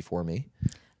movie for me?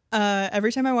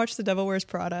 Every time I watch The Devil Wears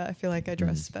Prada, I feel like I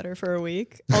dress better for a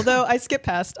week. Although I skip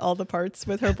past all the parts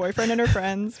with her boyfriend and her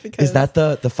friends because Is that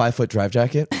the 5-foot drive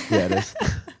jacket? Yeah, it is.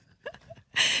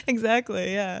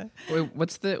 exactly, yeah. Wait,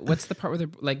 what's the part where they're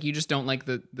like you just don't like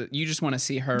the you just want to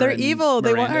see her? They're and evil.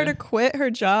 They want her Miranda? to quit her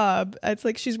job. It's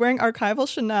like she's wearing archival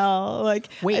Chanel. Like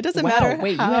Wait, it doesn't wow, matter.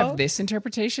 Wait, how. you have this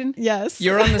interpretation? Yes.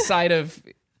 You're on the side of.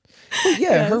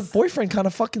 Yeah, her Yes. boyfriend kind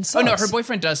of fucking Oh sucks. no, her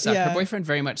boyfriend does suck. Her Yeah. boyfriend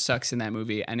very much sucks in that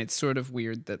movie, and it's sort of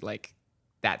weird that like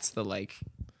that's the like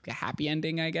a happy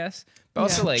ending, I guess. But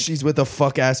also Yeah. like She's with a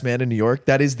fuck ass man in New York.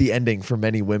 That is the ending for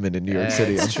many women in New York Yeah,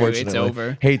 City. it's true. It's Unfortunately,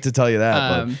 over. Hate to tell you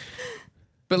that,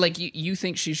 but like you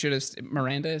think she should have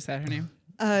Miranda, is that her name?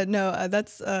 No,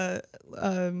 that's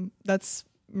Meryl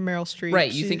Streep. Right,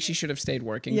 you think she should have stayed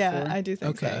working Yeah, for? I do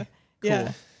think okay. so.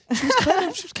 Yeah.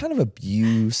 but she was kind of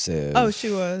abusive. Oh, she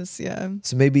was. Yeah.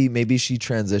 So maybe she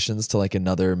transitions to like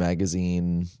another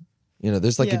magazine. You know,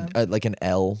 there's like Yeah. like an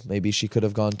L. Maybe she could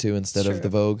have gone to instead of True. the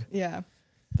Vogue. Yeah.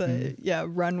 The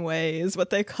runway is what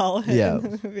they call it Yeah. in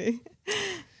the movie.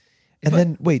 And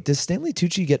then wait, does Stanley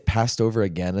Tucci get passed over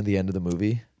again at the end of the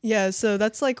movie? Yeah, so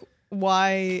that's like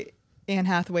why Anne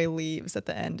Hathaway leaves at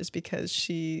the end is because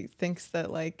she thinks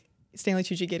that like Stanley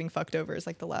Tucci getting fucked over is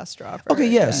like the last straw for Okay,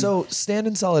 her. yeah. So stand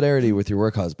in solidarity with your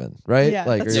work husband, right? Yeah,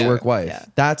 like or that's your true. work wife. Yeah.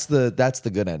 That's the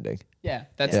good ending. Yeah,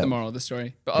 that's Yeah. the moral of the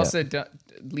story. But also don't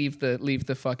leave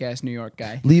the fuck ass New York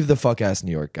guy. Leave the fuck ass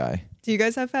New York guy. Do you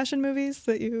guys have fashion movies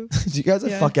that you Do you guys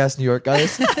have Yeah. fuck ass New York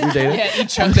guys? You're dating? Yeah,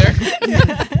 each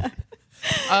other.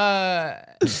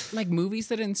 Like movies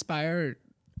that inspire.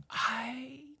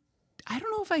 I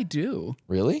don't know if I do.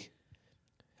 Really?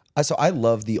 So I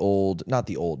love not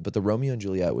the old, but the Romeo and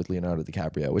Juliet with Leonardo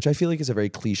DiCaprio, which I feel like is a very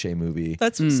cliche movie.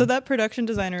 That's so that production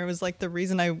designer was like the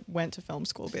reason I went to film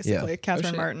school basically. Yeah.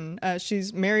 Catherine shit. Martin.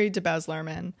 She's married to Baz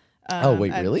Luhrmann. Oh,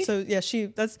 wait, and really? So yeah,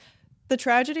 The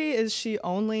tragedy is she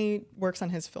only works on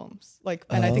his films. Like,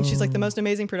 and I think she's like the most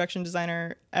amazing production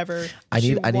designer ever. I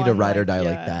need a won, ride or die yeah.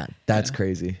 like that. That's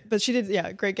crazy. But she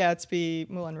did, Great Gatsby,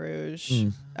 Moulin Rouge,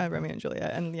 Romeo and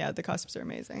Juliet, and the costumes are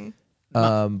amazing.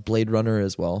 Blade Runner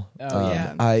as well.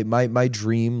 yeah. My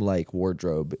dream like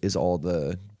wardrobe is all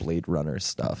the Blade Runner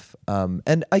stuff.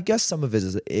 And I guess some of it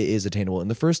is attainable. In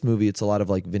the first movie, it's a lot of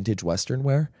like vintage Western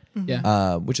wear,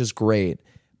 which is great.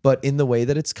 But in the way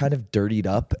that it's kind of dirtied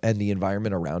up and the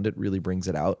environment around it really brings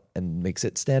it out and makes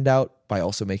it stand out by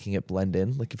also making it blend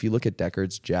in. Like if you look at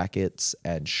Deckard's jackets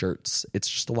and shirts, it's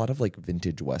just a lot of like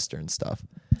vintage Western stuff.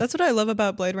 That's what I love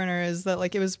about Blade Runner is that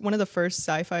like it was one of the first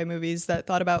sci-fi movies that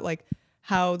thought about like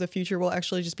how the future will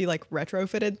actually just be like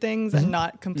retrofitted things and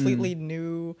not completely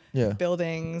new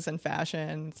buildings and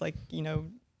fashion. It's like, you know,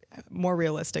 more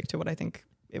realistic to what I think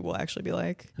it will actually be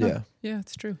like. Yeah. Yeah,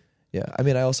 it's true. Yeah. I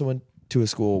mean, I also went to a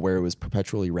school where it was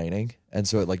perpetually raining. And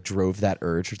so it like drove that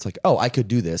urge. It's like, oh, I could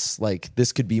do this. Like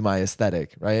this could be my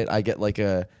aesthetic, right? I get like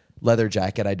a leather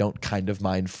jacket. I don't kind of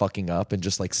mind fucking up and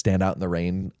just like stand out in the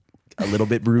rain a little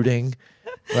bit brooding,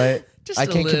 right? Just I a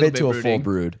can't little commit bit to a brooding. full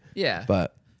brood. Yeah.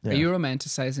 But yeah. Are you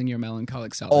romanticizing your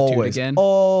melancholic solitude Always, again?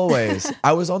 always.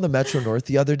 I was on the Metro North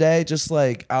the other day, just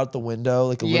like out the window,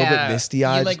 like a little bit misty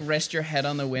eyed. You like rest your head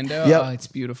on the window. Yep. Oh, it's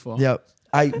beautiful. Yep.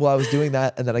 I was doing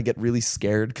that, and then I get really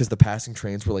scared because the passing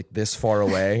trains were like this far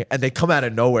away, and they come out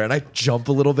of nowhere, and I jump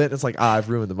a little bit. And it's like, I've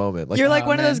ruined the moment. Like You're like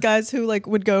one man. of those guys who like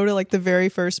would go to like the very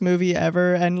first movie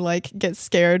ever and like get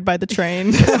scared by the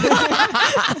train.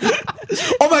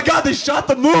 oh my god, they shot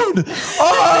the moon!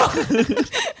 Oh!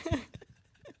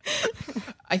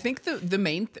 I think the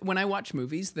main when I watch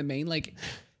movies, the main like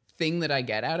thing that I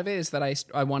get out of it is that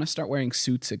I want to start wearing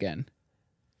suits again.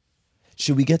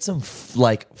 Should we get some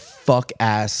like fuck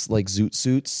ass like zoot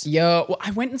suits? Yo, well,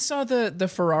 I went and saw the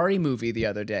Ferrari movie the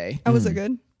other day. Oh, was it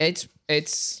good? It's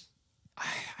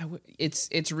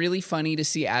really funny to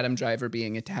see Adam Driver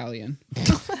being Italian.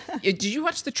 Did you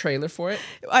watch the trailer for it?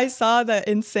 I saw that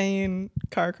insane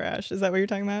car crash. Is that what you're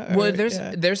talking about? Well,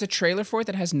 Or- there's a trailer for it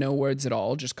that has no words at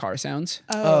all, just car sounds.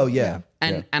 Oh yeah.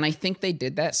 And I think they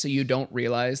did that so you don't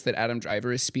realize that Adam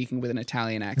Driver is speaking with an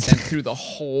Italian accent through the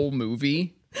whole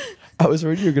movie. I was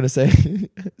worried you were gonna say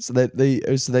so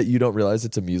that you don't realize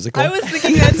it's a musical. I was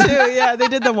thinking that too. Yeah, they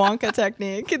did the Wonka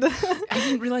technique. I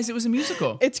didn't realize it was a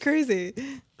musical. It's crazy.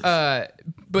 But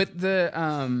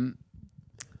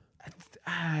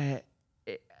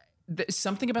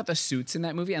something about the suits in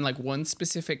that movie and like one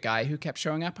specific guy who kept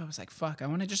showing up, I was like, fuck, I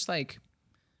want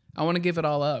to give it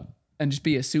all up and just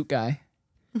be a suit guy.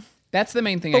 That's the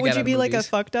main thing. But would you be like a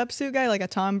fucked up suit guy, like a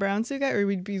Tom Brown suit guy, or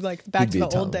would you be like back You'd to be a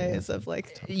the old Tom, days of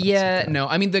like? Yeah, no.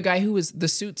 I mean, the guy who was the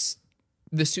suit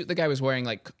the guy was wearing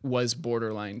like was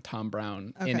borderline Tom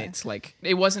Brown in Okay. its like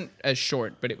it wasn't as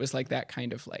short, but it was like that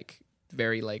kind of like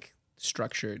very like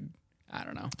structured. I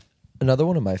don't know. Another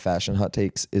one of my fashion hot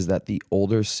takes is that the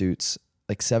older suits,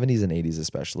 like 70s and 80s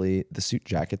especially, the suit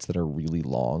jackets that are really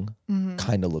long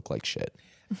kind of look like shit.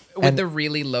 With the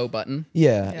really low button.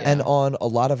 Yeah. And on a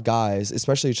lot of guys,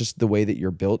 especially it's just the way that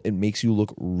you're built, it makes you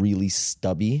look really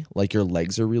stubby, like your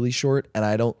legs are really short. And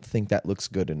I don't think that looks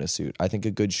good in a suit. I think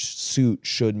a good suit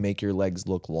should make your legs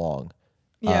look long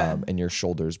and your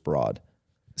shoulders broad.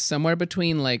 Somewhere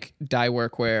between like dye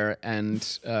workwear and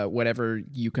whatever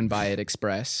you can buy at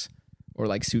Express or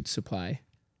like Suit Supply.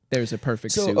 There's a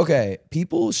perfect So, suit. okay,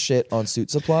 people shit on Suit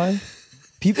Supply.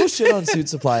 People shit on Suit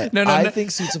Supply. I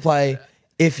think Suit Supply,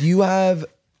 if you have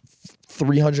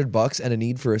 $300 and a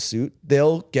need for a suit,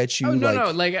 they'll get you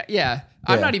Yeah.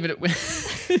 I'm not even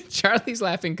Charlie's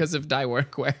laughing because of dye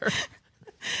workwear.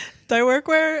 Dye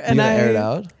workwear, You and gonna air it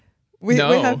out? we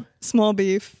No. have small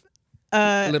beef.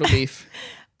 Little beef.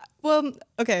 Well,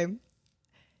 okay.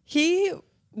 He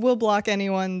will block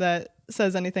anyone that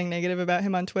says anything negative about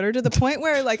him on Twitter to the point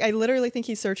where like I literally think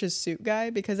he searches suit guy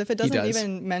because if it doesn't does.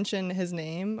 even mention his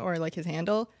name or like his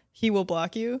handle, he will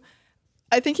block you.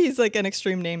 I think he's like an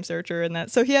extreme name searcher in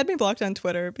that. So he had me blocked on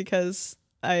Twitter because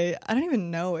I don't even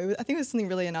know. I think it was something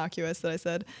really innocuous that I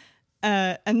said.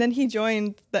 And then he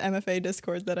joined the MFA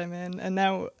Discord that I'm in, and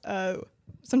now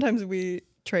sometimes we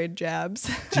trade jabs.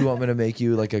 Do you want me to make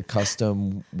you like a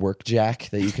custom work jack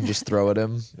that you can just throw at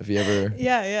him if you ever?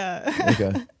 Yeah.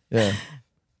 Okay. Yeah.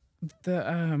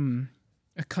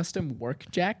 A custom work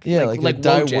jack? Yeah, like a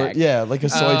dye wool jack. like a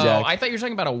soy jack. I thought you were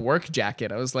talking about a work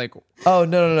jacket. I was like, Oh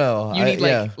no. you need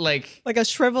yeah. like Like a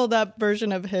shriveled up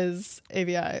version of his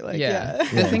AVI. Like yeah.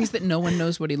 The thing is that no one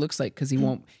knows what he looks like because he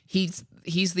won't. He's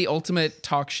the ultimate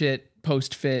talk shit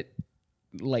post fit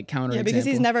like counter. Yeah, because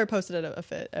he's example. never posted a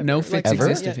fit. Ever. No Like, fits Ever?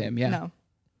 exist of him. Yeah. No.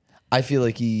 I feel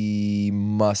like he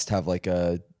must have like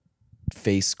a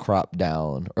face cropped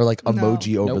down or like No.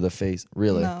 emoji over Nope. the face.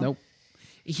 Really? No. Nope.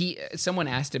 Someone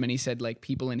asked him and he said like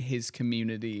people in his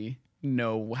community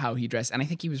know how he dressed, and I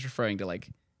think he was referring to like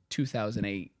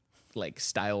 2008 like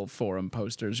style forum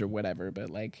posters or whatever. But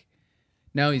like,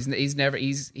 no,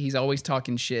 he's always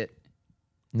talking shit,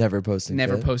 Never posting.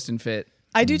 never fit? posting fit.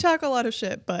 I do talk a lot of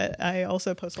shit, but I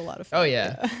also post a lot of. Oh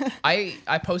yeah,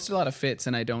 I post a lot of fits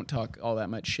and I don't talk all that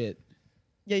much shit.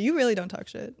 Yeah, you really don't talk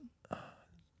shit.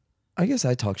 I guess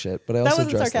I talk shit, but I That also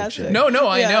wasn't dress like sarcastic. shit. No,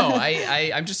 I Yeah.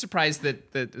 know. I'm just surprised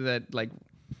that like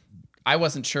I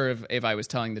wasn't sure if I was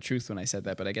telling the truth when I said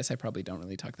that, but I guess I probably don't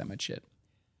really talk that much shit.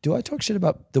 Do I talk shit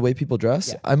about the way people dress?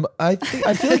 Yeah. I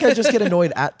feel like I just get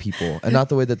annoyed at people and not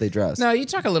the way that they dress. No, you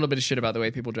talk a little bit of shit about the way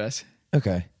people dress.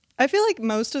 Okay. I feel like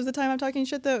most of the time I'm talking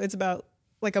shit though, it's about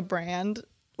like a brand.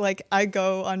 Like I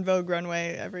go on Vogue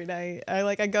runway every day.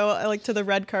 I go to the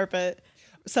red carpet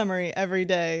summary every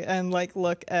day and like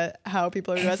look at how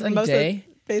people are dressed. And Every day?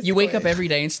 Basically, You wake up every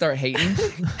day and start hating.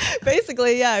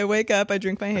 basically, yeah. I wake up, I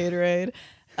drink my Haterade.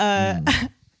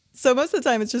 So most of the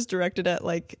time it's just directed at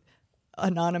like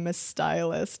anonymous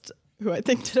stylist who I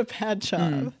think did a bad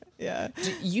job. Yeah.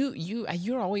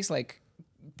 You're always like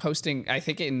posting, I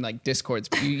think in like Discords,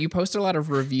 but you post a lot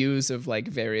of reviews of like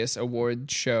various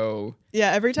award show,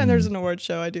 Yeah, every time there's an award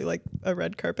show, I do like a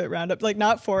red carpet roundup. Like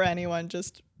not for anyone,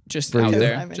 just just For out you.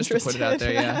 there, I'm just to put it out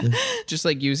there. interested. Yeah, just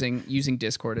like using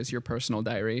Discord as your personal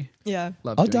diary. yeah.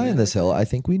 Love I'll doing die on that. this hill. I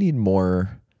think we need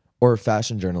more, or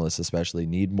fashion journalists especially,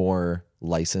 need more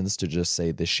license to just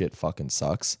say this shit fucking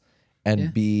sucks and Yeah.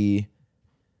 be.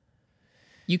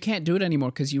 You can't do it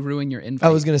anymore because you ruin your invite.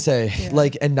 I was going to say,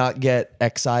 like, and not get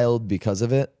exiled because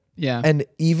of it. yeah, And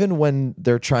even when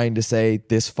they're trying to say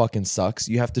this fucking sucks,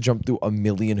 you have to jump through a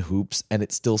million hoops and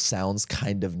it still sounds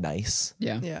kind of nice.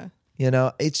 yeah. Yeah. You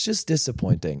know, it's just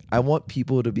disappointing. I want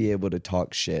people to be able to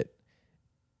talk shit.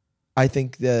 I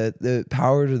think the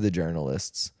power to the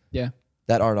journalists Yeah.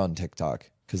 that aren't on TikTok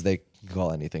because they can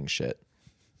call anything shit.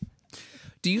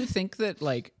 Do you think that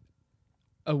like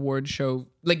award show,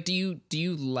 like do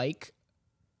you like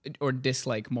or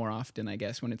dislike more often, I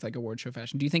guess, when it's like award show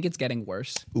fashion? Do you think it's getting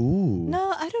worse? Ooh.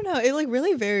 No, I don't know. It like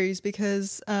really varies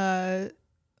because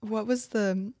what was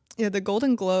the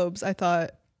Golden Globes? I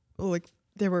thought like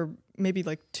there were maybe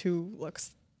like 2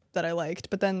 looks that I liked,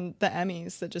 but then the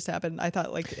Emmys that just happened, I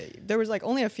thought like there was like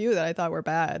only a few that I thought were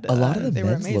bad. A lot of the they were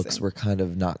men's amazing. looks were kind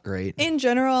of not great. In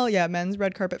general, yeah, men's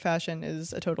red carpet fashion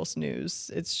is a total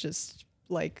snooze. It's just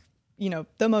like,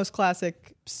 the most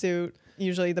classic suit.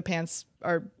 Usually the pants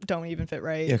don't even fit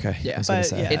right. Okay. Yeah. I was gonna But,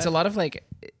 say. yeah. It's a lot of like,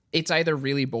 it's either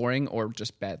really boring or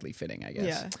just badly fitting, I guess.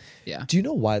 Yeah. Yeah. Do you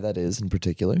know why that is in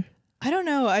particular? I don't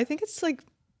know. I think it's like,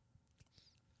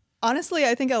 honestly,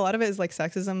 I think a lot of it is like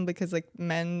sexism because like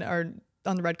men are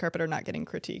on the red carpet are not getting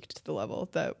critiqued to the level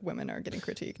that women are getting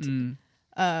critiqued.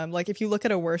 Like if you look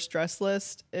at a worst dress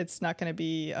list, it's not going to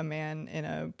be a man in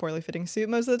a poorly fitting suit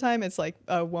most of the time. It's like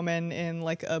a woman in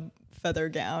like a feather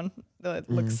gown that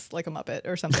looks like a Muppet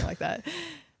or something like that.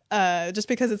 Just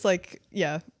because it's like,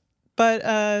 yeah.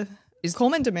 But Is-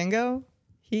 Coleman Domingo,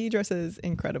 he dresses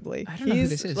incredibly. I don't know who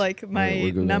this is. Like my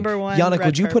We're Googling. number one. Yannick, red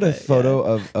would you put a carpet,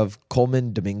 photo yeah. of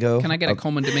Coleman Domingo? Can I get a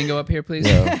Coleman Domingo up here, please?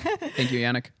 Yeah. Thank you,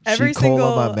 Yannick. Every She call single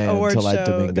on my man award till I show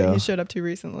Domingo. that he showed up to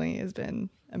recently has been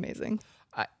amazing.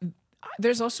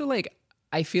 There's also like,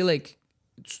 I feel like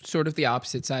sort of the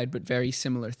opposite side, but very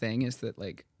similar thing is that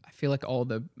like, I feel like all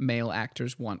the male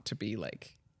actors want to be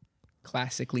like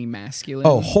classically masculine.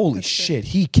 Oh, holy shit.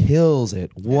 He kills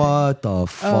it. What the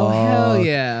fuck? Oh, hell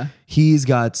yeah. He's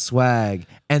got swag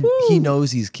and he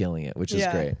knows he's killing it, which is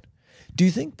Yeah. great. Do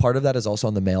you think part of that is also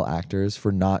on the male actors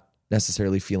for not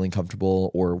necessarily feeling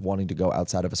comfortable or wanting to go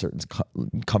outside of a certain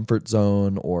comfort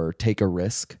zone or take a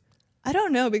risk? I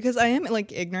don't know because I am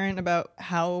like ignorant about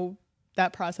how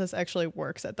that process actually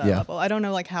works at that Yeah. level. I don't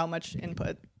know like how much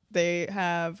input they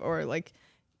have or like,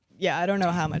 yeah, I don't know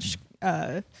how much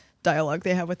dialogue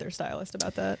they have with their stylist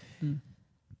about that.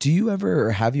 Do you ever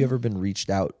or have you ever been reached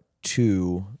out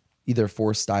to either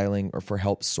for styling or for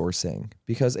help sourcing?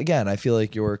 Because again, I feel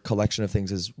like your collection of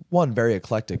things is one, very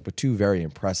eclectic, but two, very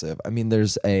impressive. I mean,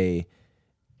 there's a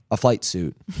flight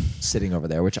suit sitting over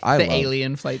there, which I The love.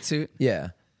 alien flight suit. Yeah.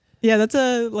 Yeah, that's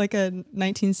a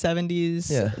 1970s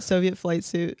Yeah. Soviet flight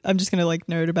suit. I'm just gonna like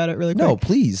nerd about it really quick. No,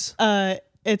 please.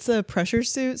 It's a pressure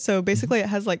suit, so basically it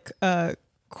has like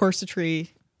corsetry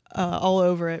all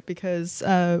over it because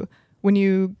when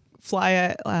you fly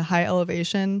at a high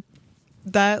elevation,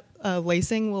 that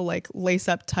lacing will like lace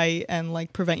up tight and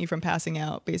like prevent you from passing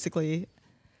out. Basically,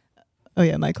 oh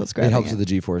yeah, Michael's grabbing It helps with the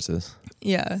G forces.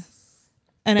 yeah,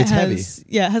 and It's it heavy. has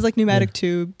it has like pneumatic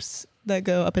tubes that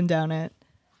go up and down it.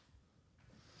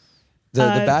 The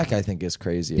back I think is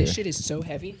crazier. This shit is so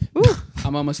heavy.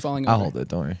 I'm almost falling over. I'll hold it.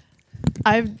 Don't worry.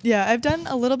 I've done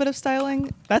a little bit of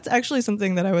styling. That's actually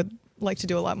something that I would like to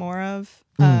do a lot more of.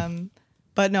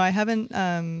 But no, I haven't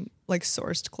like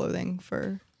sourced clothing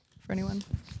for anyone.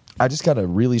 I just got a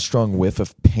really strong whiff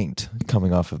of paint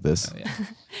coming off of this. Oh, yeah.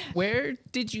 Where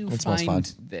did you smells find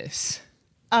fine. this?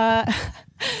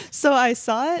 So I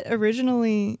saw it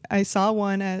originally. I saw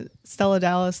one at Stella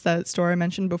Dallas, that store I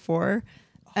mentioned before,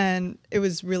 and it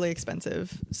was really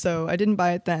expensive. So I didn't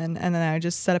buy it then, and then I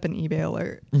just set up an eBay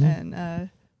alert and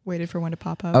waited for one to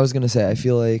pop up. I was gonna say, I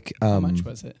feel like How much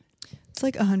was it? It's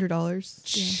like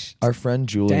 $100. our friend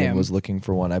Julian Damn. was looking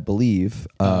for one, I believe,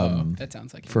 That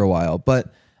sounds like for a while.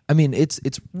 But I mean, it's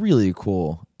really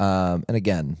cool. And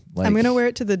again, like I'm gonna wear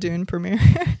it to the Dune premiere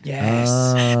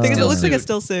yes. because it Still looks like a suit.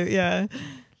 still suit. Yeah.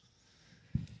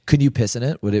 Could you piss in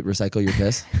it? Would it recycle your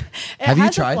piss? It Have you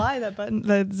has tried? a fly that button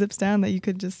that zips down that you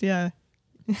could just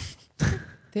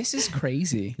This is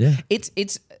crazy. Yeah.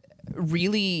 It's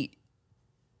really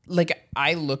like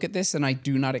I look at this and I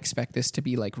do not expect this to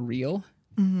be like real.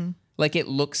 Like it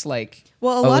looks like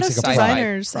Well, a Oh, lot looks of like a prop.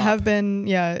 designers Prop. have been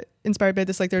inspired by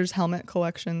this. Like there's helmet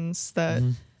collections that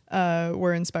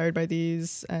were inspired by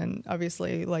these, and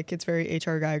obviously like it's very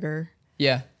H.R. Geiger.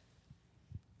 yeah.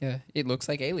 It looks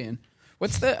like Alien.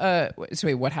 What's the so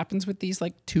wait, what happens with these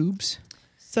like tubes?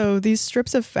 So these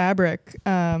strips of fabric,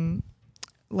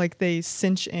 like they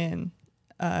cinch in,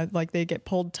 like they get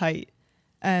pulled tight,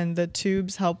 and the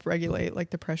tubes help regulate like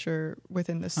the pressure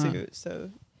within the suit. So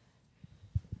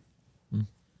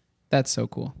That's so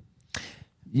cool.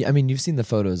 Yeah, I mean, you've seen the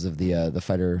photos of the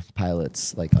fighter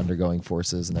pilots like undergoing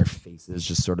forces and their faces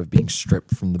just sort of being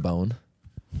stripped from the bone.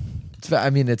 I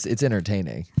mean, it's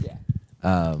entertaining.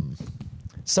 Yeah.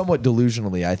 Somewhat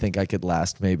delusionally, I think I could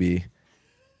last maybe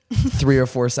 3 or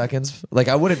 4 seconds. Like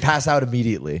I wouldn't pass out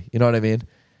immediately. You know what I mean?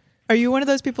 are you one of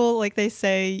those people, like they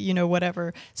say, you know,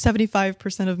 whatever,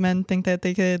 75% of men think that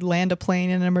they could land a plane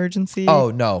in an emergency?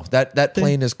 Oh no, that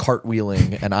plane is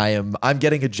cartwheeling, and I'm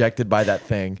getting ejected by that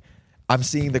thing. I'm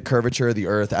seeing the curvature of the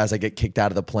earth as I get kicked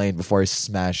out of the plane before I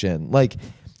smash in. Like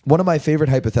one of my favorite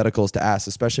hypotheticals to ask,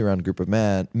 especially around a group of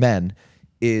men,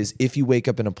 is if you wake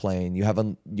up in a plane, you have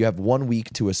 1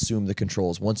 week to assume the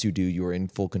controls. Once you do, you are in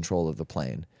full control of the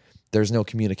plane. There's no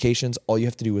communications. All you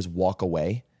have to do is walk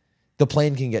away. The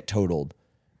plane can get totaled,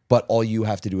 but all you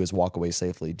have to do is walk away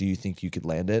safely. Do you think you could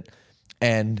land it?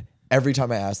 And every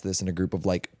time I ask this in a group of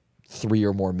like 3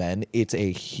 or more men, it's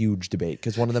a huge debate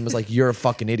because one of them is like, "You're a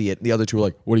fucking idiot." And the other two are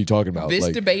like, "What are you talking about?" This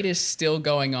Like, debate is still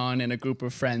going on in a group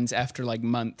of friends after like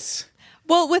months.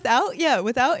 Well, without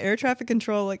air traffic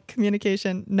control, like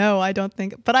communication, no, I don't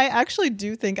think. But I actually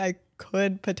do think I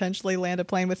could potentially land a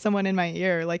plane with someone in my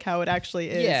ear, like how it actually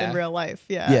is Yeah. in real life.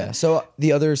 Yeah. Yeah. So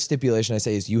the other stipulation I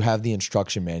say is you have the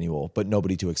instruction manual, but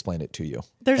nobody to explain it to you.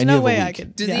 There's And you no have a way I week.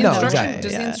 could. Does, yeah, the, No, instruction, exactly.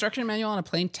 does the yeah. instruction manual on a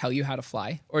plane tell you how to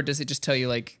fly? Or does it just tell you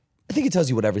like, I think it tells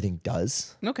you what everything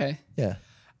does. okay. Yeah.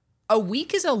 A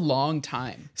week is a long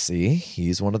time. See,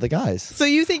 he's one of the guys. So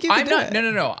you think you could I'm do not,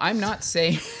 it? no. I'm not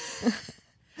saying,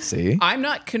 See? I'm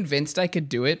not convinced I could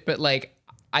do it, but like,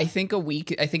 I think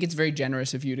it's very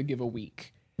generous of you to give a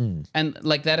week. And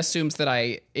like that assumes that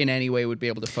I in any way would be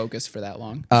able to focus for that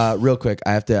long. Real quick,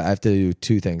 I have to do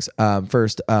 2 things.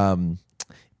 First,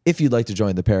 if you'd like to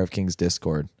join the Pair of Kings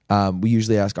Discord, we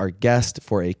usually ask our guest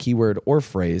for a keyword or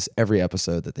phrase every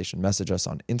episode that they should message us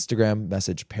on Instagram.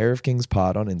 Message Pair of Kings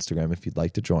Pod on Instagram if you'd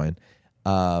like to join.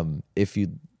 So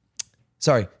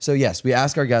yes, we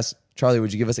ask our guests, Charlie,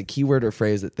 would you give us a keyword or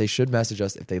phrase that they should message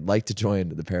us if they'd like to join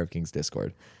the Pair of Kings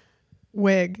Discord?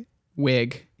 Wig.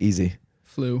 Wig, Easy.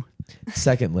 flu.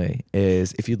 Secondly,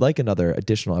 is if you'd like another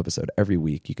additional episode every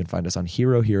week, you can find us on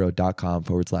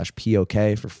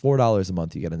herohero.com/POK. For $4 a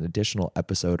month, you get an additional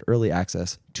episode, early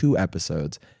access, 2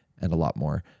 episodes, and a lot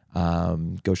more.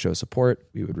 Go show support.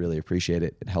 We would really appreciate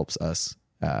it. It helps us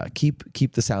keep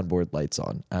the soundboard lights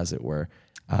on, as it were.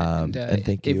 And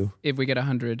thank you. If we get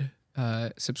 100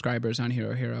 subscribers on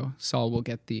Hero Hero, Saul will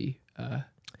get the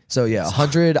So yeah,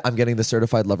 100, I'm getting the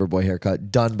certified lover boy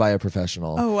haircut done by a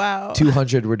professional. Oh wow.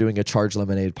 200, we're doing a Charged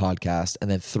Lemonade podcast. And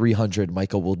then 300,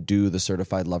 Michael will do the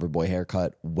certified lover boy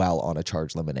haircut while on a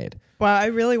Charged Lemonade. Wow, I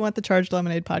really want the Charged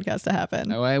Lemonade podcast to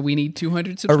happen. we need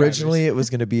 200 subscribers. Originally, it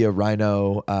was going to be a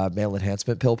Rhino male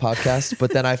enhancement pill podcast, but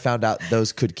then I found out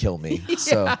those could kill me.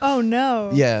 So Oh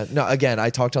no. yeah, no, again, I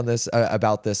talked on this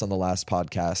about this on the last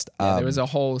podcast. there was a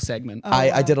whole segment.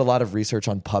 I did a lot of research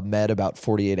on PubMed about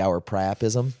 48-hour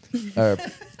priapism.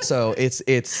 So it's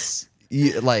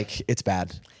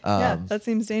bad. Yeah, that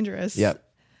seems dangerous. Yep.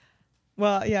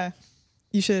 Well, yeah.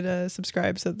 you should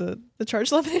subscribe so the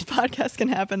Charged Lemonade podcast can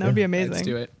happen. That would be amazing. Let's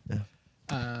do it.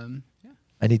 Yeah.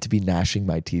 I need to be gnashing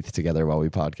my teeth together while we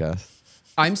podcast.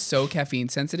 I'm so caffeine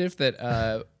sensitive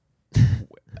that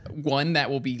one, that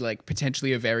will be like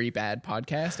potentially a very bad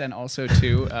podcast, and also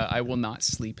two, I will not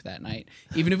sleep that night.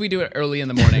 Even if we do it early in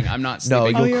the morning, I'm not No,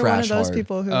 sleeping. Oh, You'll you're one of crash those hard.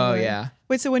 people who. Oh, like- yeah.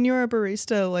 Wait, so when you were a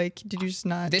barista, like, did you just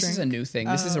not? This is a drink? new thing.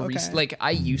 This is a okay. like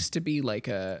I used to be like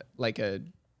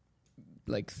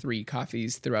 3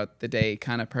 coffees throughout the day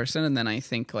kind of person, and then I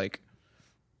think like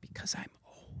because I'm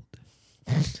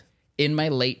old. In my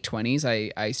late 20s,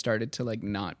 I started to like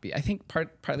not be. I think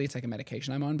partly it's like a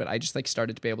medication I'm on, but I just like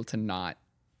started to be able to not.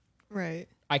 Right.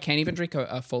 I can't even drink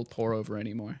a full pour over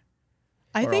anymore.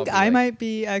 I Or think I'll be I like- might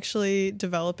be actually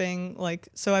developing like,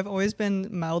 so I've always been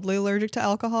mildly allergic to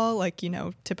alcohol, like, you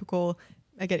know, typical,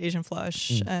 I get Asian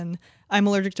flush and I'm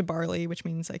allergic to barley, which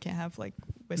means I can't have like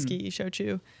whiskey,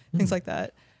 shochu, things like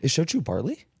that. Is shochu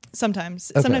barley?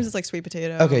 Sometimes Okay. it's like sweet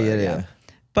potato. Okay, or- yeah.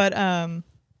 But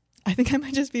I think I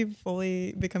might just be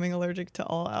fully becoming allergic to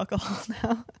all alcohol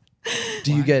now.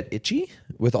 Do you get itchy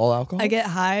with all alcohol? I get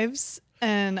hives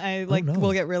and I like no.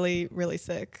 will get really, really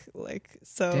sick. Like,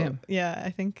 so Damn. yeah, I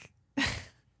think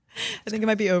it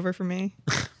might be over for me.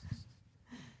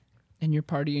 And your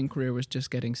partying career was just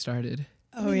getting started.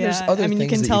 Oh mean, there's yeah, other I mean you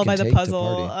things can that tell you by can the take to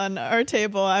puzzle party. on our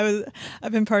table.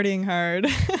 I've been partying hard.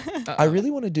 I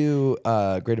really want to do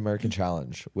Great American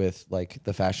Challenge with like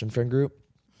the Fashion Friend group.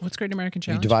 What's Great American You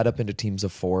Challenge? divide up into teams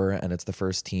of 4, and it's the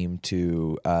first team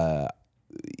to.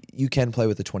 You can play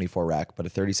with a 24 rack, but a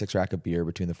 36 rack of beer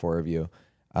between the 4 of you.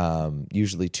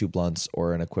 Usually 2 blunts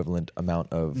or an equivalent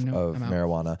amount of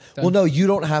marijuana. Done. Well, no, you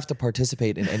don't have to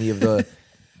participate in any of the.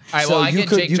 All right, So well, I you get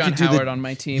could- Jake you John could do the- Howard on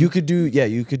my team. You could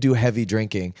do heavy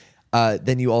drinking.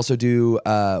 Then you also do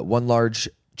 1 large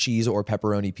cheese or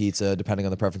pepperoni pizza, depending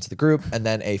on the preference of the group, and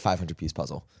then a 500-piece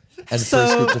puzzle. And first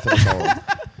So- group to finish all of them.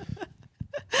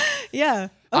 Yeah.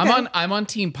 Okay. I'm on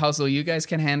team puzzle. You guys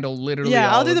can handle literally Yeah,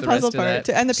 all I'll do of the puzzle rest of part that.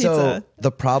 too, and the pizza. So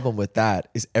the problem with that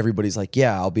is everybody's like,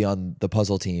 yeah, I'll be on the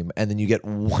puzzle team. And then you get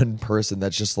one person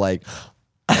that's just like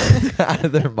out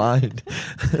of their mind.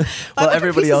 Well, 500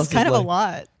 everybody pieces else is kind is of like, a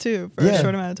lot too for a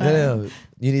short amount of time. Yeah.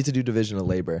 You need to do division of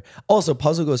labor. Also,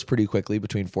 puzzle goes pretty quickly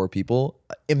between 4 people,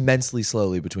 immensely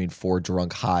slowly between 4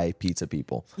 drunk high pizza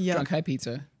people. Yep. Drunk high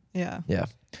pizza. Yeah. Yeah.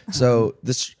 So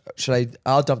this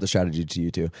I'll dump the strategy to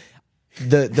you two.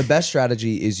 The best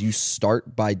strategy is you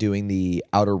start by doing the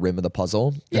outer rim of the puzzle,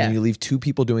 and Yeah. then you leave 2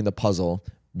 people doing the puzzle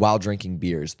while drinking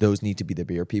beers. Those need to be the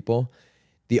beer people.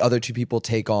 The other 2 people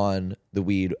take on the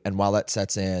weed, and while that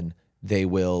sets in, they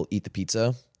will eat the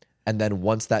pizza. And then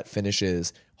once that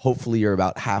finishes, hopefully you're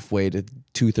about halfway to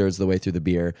 2/3 of the way through the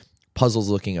beer. Puzzle's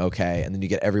looking okay, and then you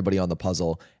get everybody on the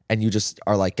puzzle, and you just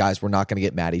are like, guys, we're not going to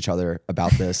get mad at each other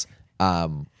about this.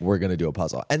 We're going to do a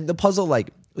puzzle. And the puzzle,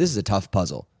 like, this is a tough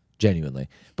puzzle. Genuinely.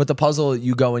 But the puzzle,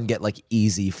 you go and get like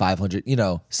easy 500,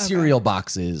 cereal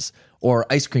boxes or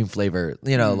ice cream flavor,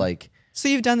 like So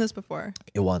you've done this before,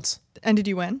 it once. and did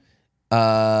you win?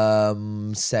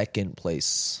 Second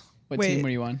place. What Wait. team were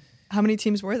you on? How many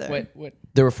teams were there? What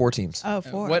There were 4 teams. Oh,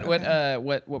 4. what okay.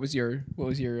 what was your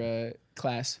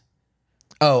class?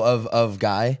 Oh, of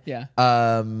guy. Yeah.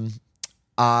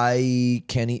 I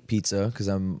can't eat pizza because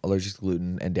I'm allergic to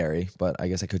gluten and dairy, but I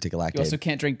guess I could take a You lactate. also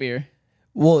can't drink beer.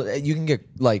 Well, you can get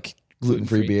like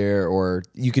gluten-free Gluten-free. beer, or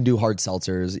you can do hard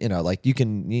seltzers, like you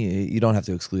don't have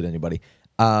to exclude anybody.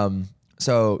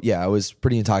 So yeah, I was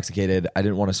pretty intoxicated. I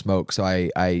didn't want to smoke, so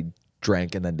I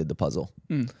drank and then did the puzzle.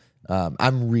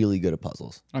 I'm really good at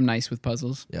puzzles. I'm nice with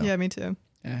puzzles. Yeah. Yeah, me too.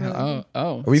 Oh.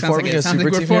 Are we Sounds forming like a sounds super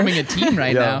like we're team forming here? a team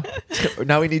right Yeah. now.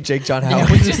 Now we need Jake John Yeah, Howard.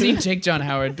 we just need Jake John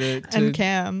Howard to And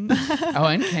Cam. Oh,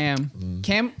 and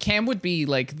Cam. Cam would be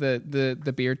like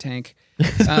the beer tank.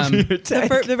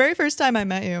 The very first time I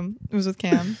met you, it was with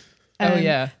Cam. Oh, And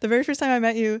yeah. The very first time I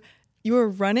met you, you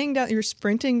were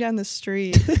sprinting down the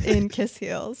street in Kiss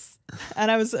Heels.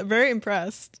 And I was very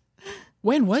impressed.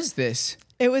 When was this?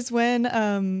 It was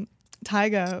when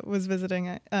Tyga was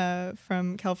visiting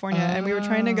from California, and we were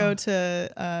trying to go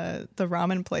to the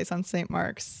ramen place on St.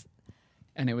 Mark's.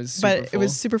 And it was super But it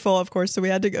was super full, of course, so we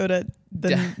had to go to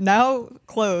the now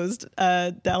closed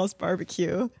Dallas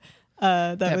Barbecue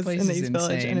that was place in the is East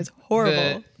Village, insane. and it's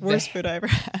horrible. The- Worst food I ever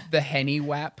had. the Henny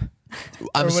Wap. I'm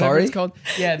or whatever sorry. it's called.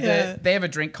 Yeah, Yeah. they have a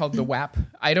drink called the WAP.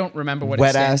 I don't remember what Wet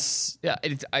it stands. ass. Yeah,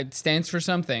 it stands for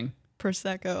something.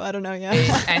 Prosecco. I don't know. Yeah.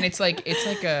 And it's like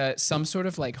some sort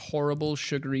of like horrible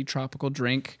sugary tropical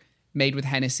drink made with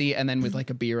Hennessy and then with like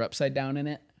a beer upside down in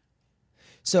it.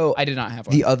 So I did not have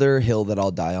one. the other hill that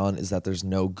I'll die on is that there's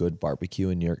no good barbecue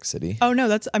in New York City. Oh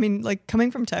no, I mean, like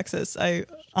coming from Texas, I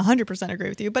 100% agree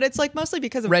with you. But it's like mostly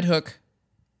because of Red Hook.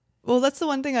 Well, that's the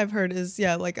one thing I've heard is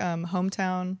like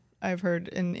hometown. I've heard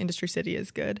in Industry City is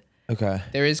good. Okay.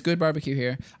 There is good barbecue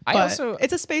here. But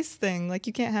it's a space thing. Like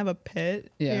you can't have a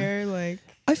pit Yeah. here. Like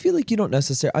I feel like you don't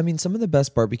necessarily. I mean, some of the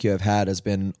best barbecue I've had has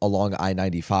been along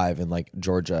I-95 in like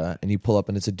Georgia, and you pull up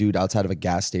and it's a dude outside of a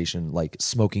gas station like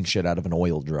smoking shit out of an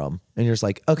oil drum, and you're just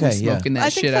like, okay, yeah. Smoking that I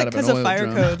think shit out of an because oil of fire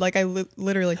drum. code. Like I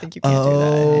literally think you can't do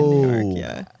that in New York.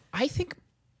 Yeah. I think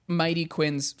Mighty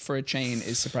Quinn's for a chain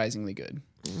is surprisingly good.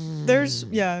 There's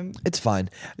It's fine.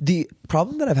 The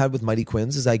problem that I've had with Mighty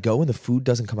Quinn's is I go and the food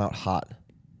doesn't come out hot.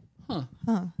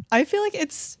 I feel like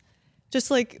it's just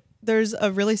like there's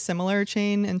a really similar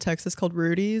chain in Texas called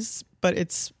Rudy's, but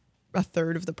it's a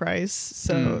third of the price.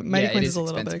 So Mighty Yeah, it Quinn's is is a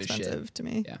little bit expensive as shit. expensive to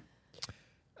me.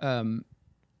 Yeah.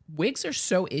 Wigs are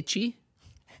so itchy.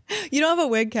 You don't have a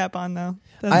wig cap on though.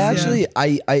 I actually,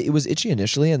 it was itchy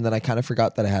initially, and then I kind of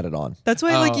forgot that I had it on. That's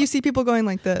why like you see people going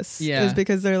like this. Yeah. Is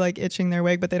because they're like itching their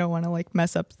wig, but they don't want to like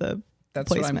mess up the That's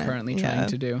placement. what I'm currently trying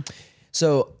to do.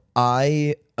 So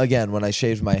when I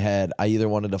shaved my head, I either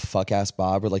wanted a fuck ass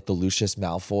bob or like the Lucius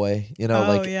Malfoy,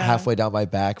 yeah. halfway down my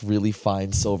back, really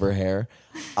fine silver hair.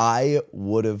 I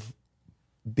would have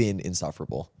been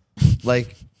insufferable.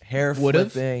 Like hair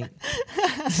Would've? flipping.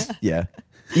 Yeah.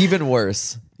 Even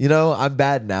worse. I'm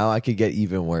bad now. I could get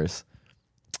even worse.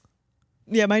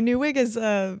 Yeah, my new wig is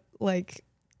like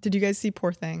did you guys see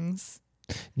Poor Things?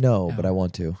 No, but I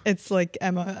want to. It's like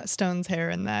Emma Stone's hair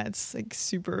in that. It's like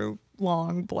super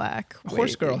long black.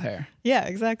 Horse wavy. girl hair. Yeah,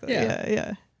 exactly. Yeah.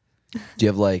 Yeah. Do you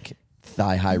have like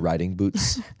thigh high riding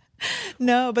boots?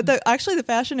 No, but actually the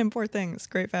fashion in Poor Things,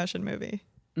 great fashion movie.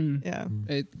 Yeah.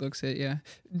 It looks it, yeah.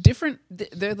 Different.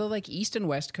 They're the like East and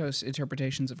West Coast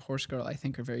interpretations of Horse Girl. I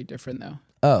think are very different though.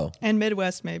 Oh. And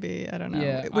Midwest maybe. I don't know.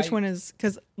 Yeah, Which one is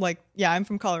because I'm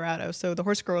from Colorado, so the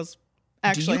Horse Girls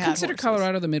actually Do you had consider horses.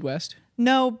 Colorado the Midwest?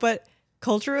 No, but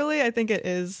culturally I think it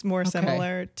is more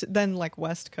similar than like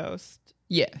West Coast.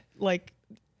 Yeah. Like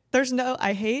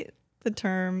I hate the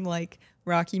term like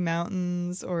Rocky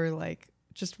Mountains or like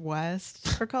just West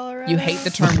for Colorado. You hate the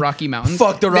term Rocky Mountains.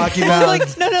 Fuck the Rocky Well,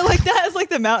 Mountains. like no, like that as like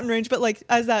the mountain range, but like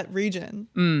as that region.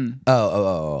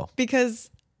 Oh. Because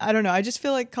I don't know, I just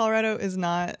feel like Colorado is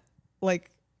not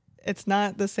like it's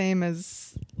not the same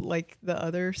as like the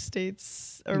other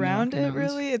states around Rocky it. Mountains?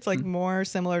 Really, it's like more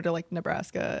similar to like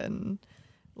Nebraska and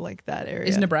like that area.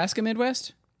 Is Nebraska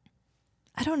Midwest?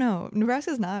 I don't know.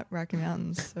 Nebraska's not Rocky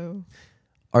Mountains, so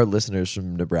Our listeners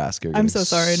from Nebraska are I'm getting so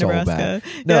sorry, Nebraska. mad.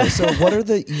 No, Yeah. so what are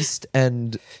the East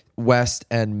and West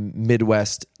and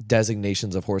Midwest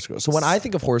designations of horse girl? So when I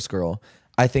think of horse girl,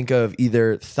 I think of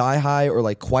either thigh high or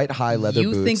like quite high leather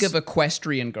boots. You think of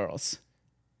equestrian girls.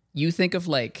 You think of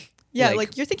like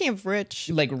like you're thinking of rich,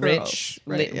 like girls, rich,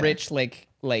 right? Yeah. rich like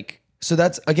So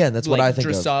that's what I think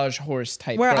of. dressage horse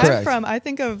type. Where girls. I'm Correct. from, I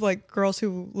think of like girls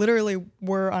who literally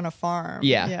were on a farm.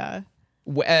 Yeah.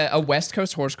 Yeah. A West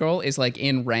Coast horse girl is like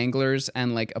in Wranglers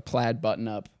and like a plaid button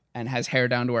up and has hair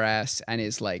down to her ass and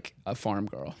is like a farm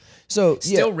girl. So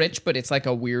Still rich, but it's like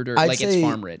a weirder, I'd like say it's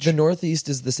farm rich. The Northeast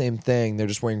is the same thing. They're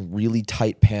just wearing really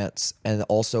tight pants and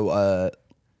also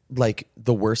like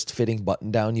the worst fitting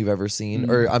button down you've ever seen.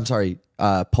 Or I'm sorry,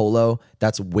 polo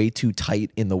that's way too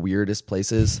tight in the weirdest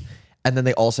places. And then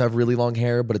they also have really long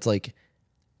hair, but it's like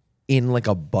in like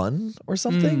a bun or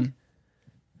something.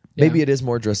 Maybe Yeah. it is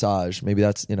more dressage. Maybe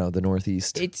that's the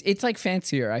Northeast. It's like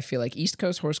fancier. I feel like East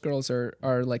Coast horse girls are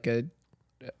like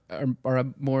are a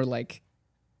more like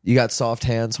You got soft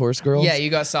hands horse girls. yeah. You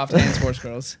got soft hands horse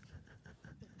girls.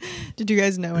 Did you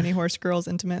guys know any horse girls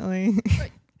intimately?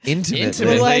 Intimately.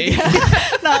 Intimately.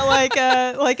 like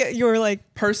not like you were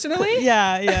like Personally,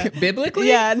 yeah. biblically,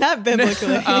 Yeah, not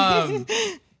biblically.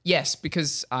 Yes,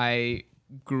 because I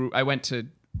went to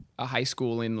a high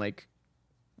school in like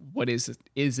what is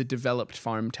a developed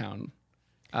farm town.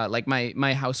 Like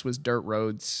my house was dirt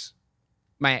roads.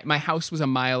 My house was a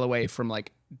mile away from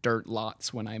like dirt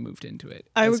lots when I moved into it.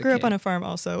 I as a grew up kid. on a farm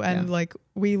also, and Yeah. like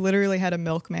we literally had a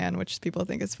milkman, which people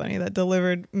think is funny, that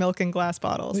delivered milk in glass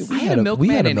bottles. I had a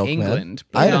milkman in milkman. England,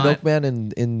 I had a but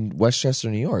milkman in Westchester,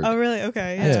 New York. Oh, really?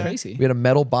 Okay. That's Yeah. crazy. We had a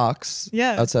metal box.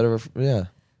 Yeah. Outside of yeah.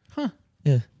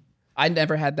 Yeah. I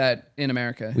never had that in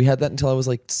America. We had that until I was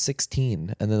like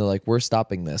 16, and then they're like, "We're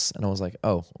stopping this," and I was like,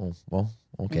 "Oh, well,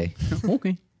 okay."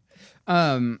 Okay.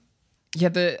 Yeah.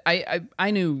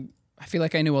 I knew. I feel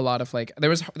like I knew a lot of like there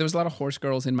was a lot of horse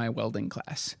girls in my welding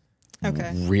class.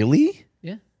 Okay. Really?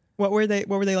 Yeah. What were they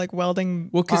like welding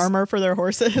Well, 'cause- armor for their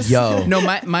horses? Yo. No,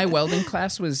 my welding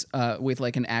class was with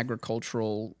like an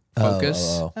agricultural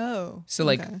focus. Oh. So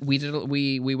like okay.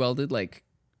 we welded like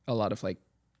a lot of like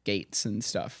gates and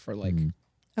stuff for like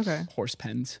Okay. horse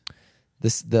pens.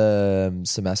 The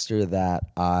semester that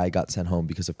I got sent home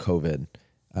because of COVID,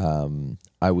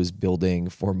 I was building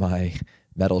for my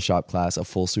metal shop class a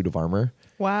full suit of armor.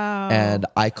 Wow. And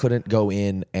I couldn't go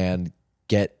in and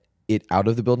get it out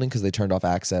of the building because they turned off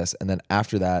access. And then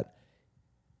after that,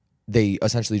 they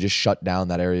essentially just shut down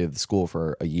that area of the school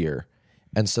for a year.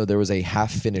 And so there was a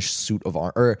half finished suit of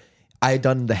armor. Or I had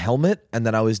done the helmet and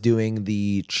then I was doing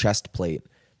the chest plate.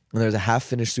 And there was a half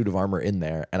finished suit of armor in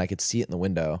there. And I could see it in the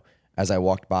window as I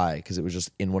walked by because it was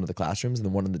just in one of the classrooms. And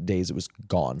then one of the days it was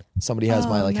gone. Somebody has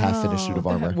my like half finished suit of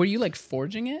armor. Were you like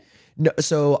forging it? No,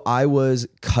 so I was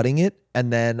cutting it,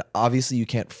 and then obviously you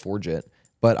can't forge it,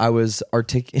 but I was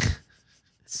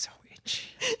So itchy.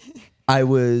 I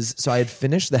had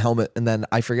finished the helmet, and then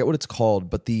I forget what it's called,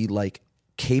 but the like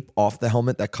cape off the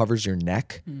helmet that covers your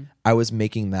neck, I was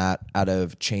making that out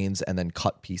of chains and then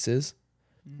cut pieces.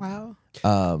 Wow.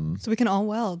 So we can all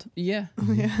weld. Yeah.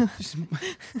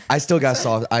 I still got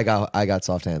soft. I got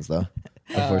soft hands though,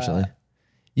 unfortunately.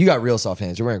 You got real soft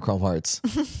hands. You're wearing chrome hearts.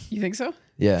 You think so?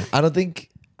 Yeah, I don't think.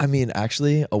 I mean,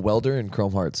 actually, a welder in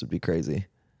chrome hearts would be crazy.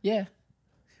 Yeah.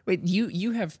 Wait,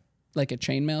 you have like a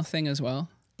chainmail thing as well?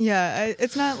 Yeah,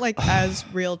 it's not like as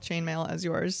real chainmail as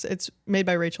yours. It's made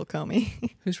by Rachel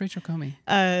Comey. Who's Rachel Comey?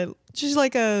 She's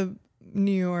like a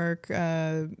New York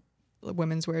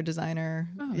women's wear designer.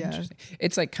 Oh, yeah. interesting.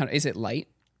 It's like kind of, is it light?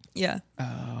 Yeah.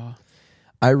 Oh.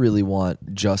 I really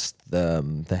want just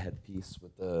the headpiece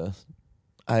with the.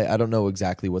 I don't know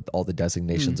exactly what all the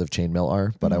designations of chainmail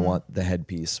are, but I want the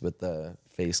headpiece with the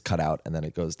face cut out and then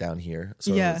it goes down here,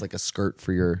 so Yeah. it's like a skirt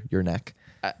for your neck.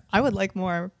 I would like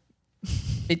more.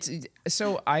 It's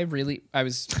so I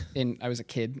was a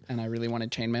kid and I really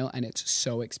wanted chainmail and it's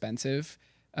so expensive.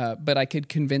 But I could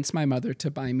convince my mother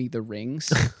to buy me the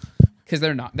rings because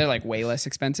they're like way less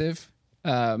expensive.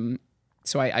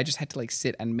 So I just had to like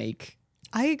sit and make.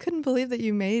 I couldn't believe that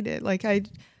you made it. Like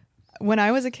when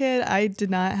I was a kid, I did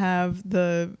not have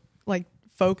the like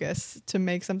focus to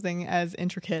make something as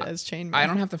intricate as chainmail. I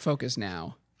don't have the focus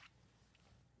now,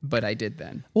 but I did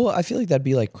then. Well, I feel like that'd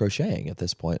be like crocheting at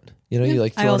this point. You know, you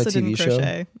like I throw on a also TV didn't show.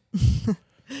 crochet.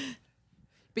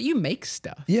 But you make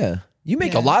stuff. Yeah, you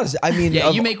make a Yeah. lot of. I mean, Yeah,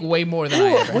 you make way more than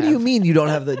I ever What do you have. mean you don't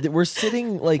have the? We're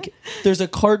sitting like there's a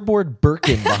cardboard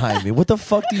Birkin behind me. What the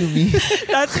fuck do you mean?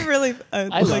 That's really I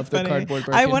like love the funny. cardboard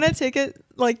I Birkin. want to take it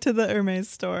like to the Hermes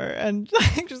store and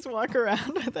like just walk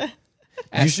around with it.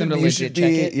 Ask them to legit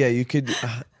check it. Yeah, you could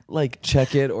like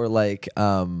check it or like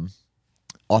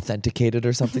authenticate it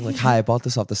or something. Like, hi, I bought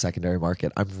this off the secondary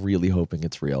market. I'm really hoping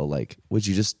it's real. Like, would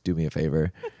you just do me a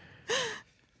favor?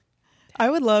 I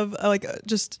would love like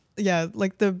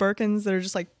like the Birkins that are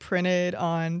just like printed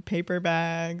on paper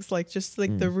bags, like just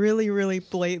like the really really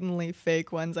blatantly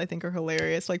fake ones. I think are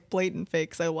hilarious. Like blatant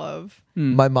fakes, I love.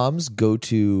 My mom's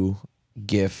go-to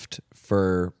gift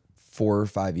for 4 or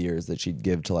 5 years that she'd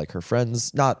give to like her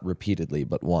friends, not repeatedly,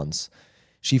 but once.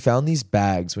 She found these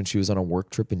bags when she was on a work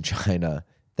trip in China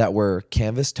that were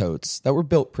canvas totes that were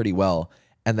built pretty well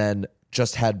and then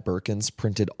just had Birkins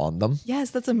printed on them.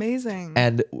 Yes, that's amazing.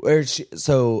 And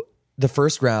so the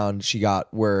first round she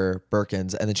got were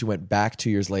Birkins, and then she went back 2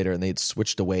 years later and they'd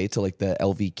switched away to like the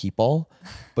LV Keepall.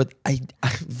 But I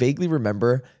vaguely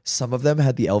remember some of them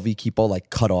had the LV Keepall like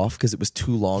cut off because it was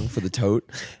too long for the tote.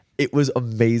 It was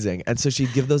amazing. And so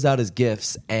she'd give those out as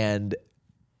gifts, and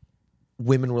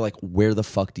women were like, where the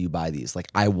fuck do you buy these? Like,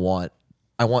 I want,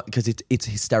 because it's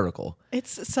hysterical.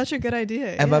 It's such a good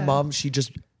idea. And my yeah. mom, she'd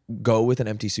just go with an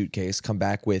empty suitcase, come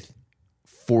back with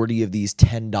 40 of these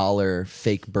 $10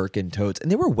 fake Birkin totes,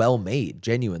 and they were well made,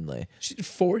 genuinely.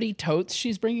 40 totes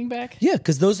she's bringing back? Yeah,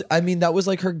 because those, I mean, that was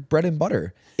like her bread and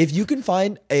butter. If you can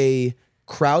find a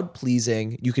crowd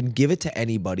pleasing, you can give it to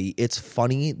anybody, it's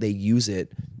funny, they use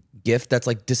it, gift that's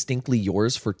like distinctly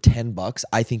yours for $10,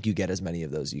 I think you get as many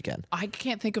of those as you can. I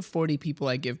can't think of 40 people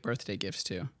I give birthday gifts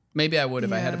to. Maybe I would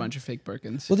if I had a Yeah. bunch of fake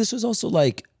Birkins. Well, this was also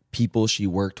like people she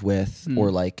worked with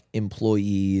or like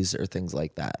employees or things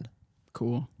like that.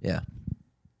 Cool. Yeah.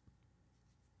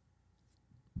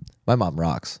 My mom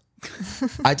rocks.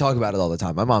 I talk about it all the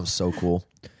time. My mom's so cool.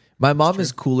 My mom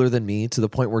is cooler than me to the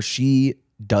point where she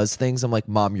does things. I'm like,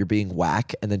 Mom, you're being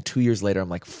whack. And then 2 years later, I'm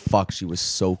like, fuck, she was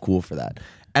so cool for that.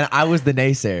 And I was the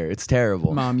naysayer. It's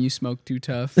terrible. Mom, you smoke too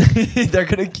tough. They're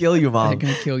gonna kill you, They're Mom.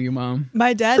 gonna kill you, Mom.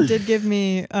 My dad did give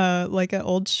me like an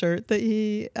old shirt that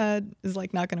he is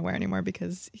like not gonna wear anymore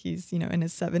because he's in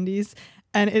his 70s,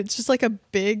 and it's just like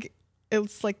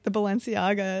it's like the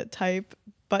Balenciaga type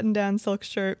button-down silk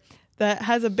shirt that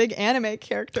has a big anime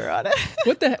character on it.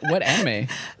 What anime?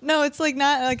 No, it's like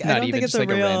not like I Not don't even think it's just a like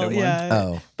a real random one? yeah.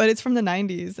 Oh. But it's from the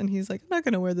 90s, and he's like, I'm not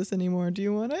gonna wear this anymore. Do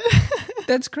you want it?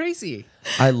 That's crazy.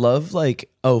 I love like,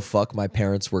 oh fuck, my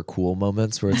parents were cool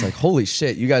moments where it's like, holy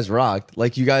shit, you guys rocked.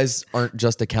 Like you guys aren't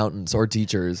just accountants or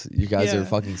teachers. You guys Yeah. are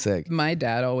fucking sick. My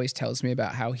dad always tells me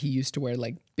about how he used to wear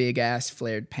like big ass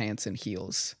flared pants and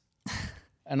heels.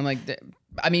 And I'm like,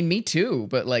 I mean, me too,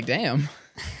 but like, damn.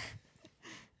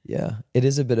 Yeah, it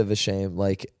is a bit of a shame.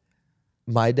 Like,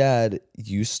 my dad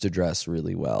used to dress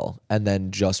really well and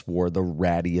then just wore the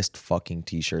rattiest fucking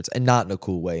t-shirts, and not in a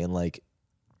cool way. And like,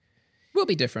 We'll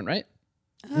be different, right?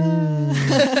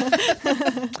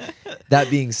 that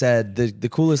being said, the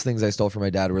coolest things I stole from my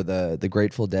dad were the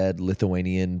Grateful Dead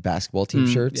Lithuanian basketball team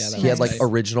shirts. yeah, that He had was like nice.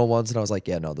 original ones, and I was like,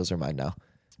 yeah, no, those are mine now.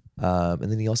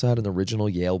 And then he also had an original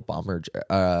Yale Bomber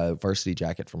varsity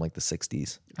jacket from like the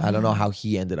 60s. I don't know how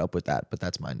he ended up with that, but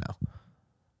that's mine now.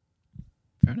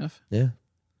 Fair enough. Yeah.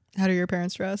 How do your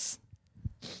parents dress?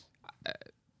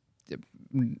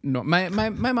 No, my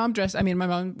mom dressed. I mean, my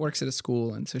mom works at a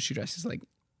school, and so she dresses like.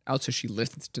 Also, she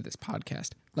listens to this podcast.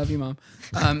 Love you,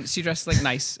 Mom. She dresses like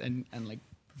nice and like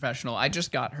professional. I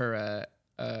just got her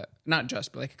not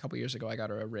just, but like a couple years ago, I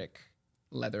got her a Rick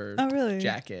leather Oh, really?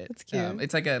 jacket. That's cute.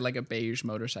 It's like a beige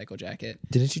motorcycle jacket.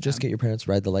 Didn't you just get your parents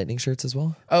Ride the Lightning shirts as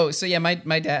well? Oh, so yeah, my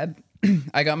dad.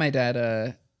 I got my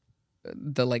dad.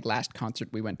 The like last concert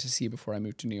we went to see before I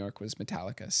moved to New York was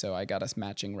Metallica, so I got us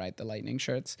matching Ride the Lightning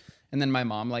shirts. And then my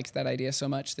mom likes that idea so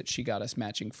much that she got us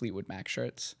matching Fleetwood Mac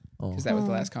shirts because that was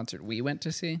the last concert we went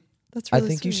to see. That's I really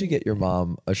think you should sweet. get your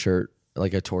mom a shirt,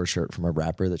 like a tour shirt from a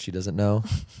rapper that she doesn't know.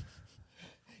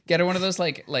 Get her one of those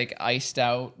like iced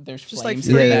out. There's just like flames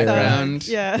in the free thug. background.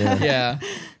 Yeah. Yeah.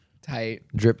 Tight.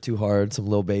 Drip Too Hard, some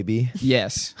Lil Baby,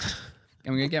 Yes.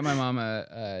 I'm gonna get my mom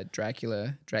a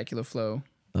Dracula flow.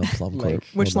 a Plum Like, Corp.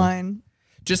 Which Hold on. line?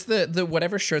 Just the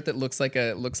whatever shirt that looks like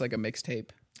a mixtape.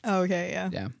 Oh, okay, yeah.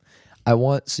 Yeah.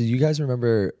 So you guys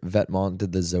remember Vetements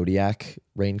did the Zodiac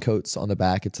raincoats on the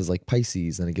back? It says like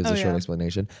Pisces, and it gives Oh, a short yeah.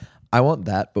 explanation. I want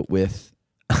that, but with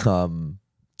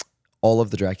all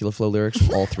of the Dracula Flow lyrics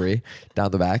from all three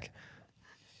down the back.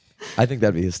 I think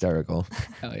that'd be hysterical.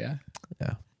 Hell yeah.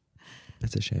 Yeah.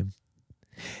 It's a shame.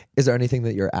 Is there anything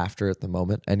that you're after at the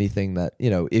moment? Anything that,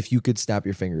 if you could snap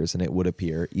your fingers and it would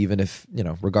appear, even if,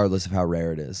 regardless of how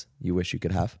rare it is, you wish you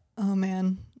could have? Oh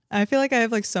man, I feel like I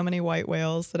have like so many white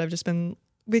whales that I've just been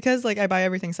because like I buy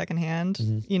everything secondhand.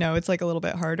 It's like a little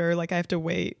bit harder. Like I have to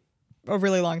wait a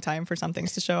really long time for some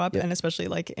things to show up, Yeah. and especially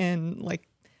like in like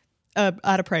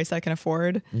at a price I can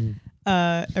afford.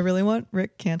 I really want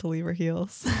Rick Cantilever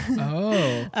heels,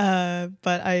 Oh.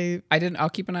 but I didn't. I'll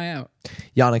keep an eye out.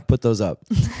 Yannick, put those up.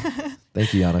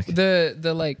 Thank you, Yannick.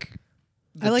 The like.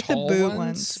 I like the tall boot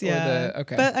ones. or Yeah.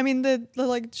 okay. But I mean the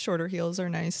like shorter heels are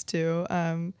nice too.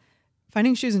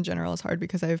 Finding shoes in general is hard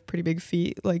because I have pretty big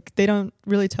feet. Like they don't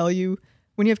really tell you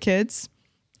when you have kids,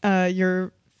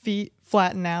 your feet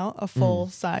flatten out a full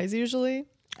size usually.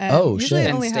 And Oh, usually shit. it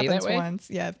And only stay that happens way? once.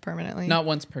 Yeah, permanently. Not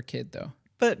once per kid though.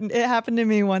 But it happened to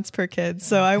me once per kid.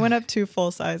 So I went up 2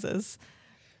 full sizes.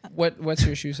 What's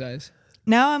your shoe size?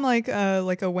 Now I'm like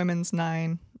a women's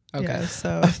 9. Okay. Yeah,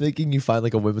 so I'm thinking you find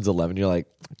like a women's 11, you're like,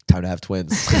 time to have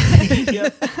twins.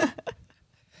 yep.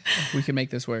 We can make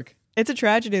this work. It's a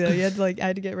tragedy though. I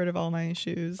had to get rid of all my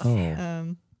shoes.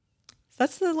 Oh. So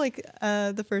that's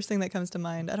the first thing that comes to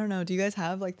mind. I don't know. Do you guys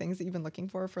have like things that you've been looking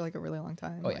for like a really long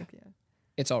time? Oh, yeah. Like,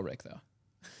 It's all Rick though.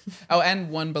 Oh, and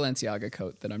one Balenciaga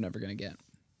coat that I'm never gonna get.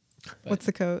 What's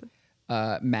the coat?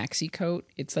 Maxi coat.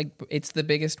 It's the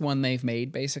biggest one they've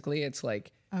made. Basically, it's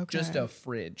like Okay. just a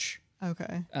fridge.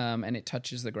 Okay. And it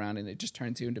touches the ground and it just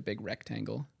turns you into a big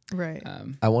rectangle. Right.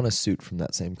 I want a suit from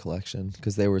that same collection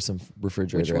because there were some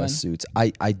refrigerator one? ass suits.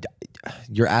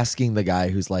 You're asking the guy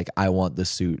who's like, I want the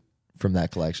suit from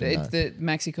that collection. It's the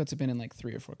maxi coats have been in like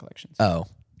 3 or 4 collections. Oh,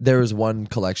 there was one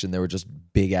collection. There were just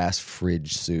big ass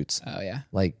fridge suits. Oh yeah.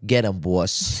 Like, get him,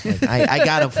 boss. Like, I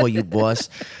got him for you, boss.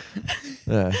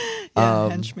 Yeah.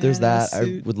 henchman There's in a that. I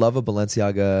suit. would love a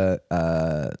Balenciaga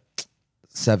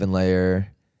 7-layer.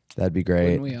 That'd be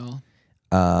great. Wouldn't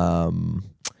we all?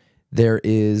 There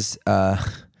is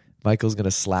Michael's gonna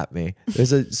slap me.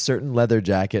 There's a certain leather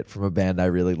jacket from a band I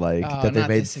really like Oh, that they not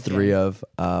made this 3 again.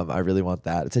 of. I really want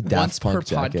that. It's a Daft Once per Punk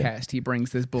jacket. podcast, he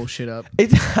brings this bullshit up. I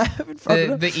haven't brought it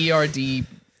up. The ERD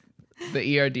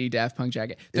The ERD Daft Punk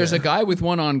jacket. There's a guy with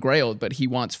one on Grailed, but he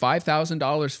wants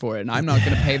 $5,000 for it, and I'm not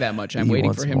going to pay that much. I'm He waiting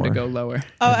wants for him to more. go lower.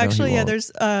 Oh, I know he actually, yeah. won't.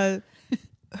 There's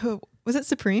who was it?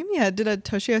 Supreme? Yeah, did a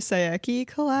Toshio Saeki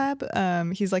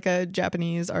collab. He's like a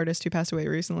Japanese artist who passed away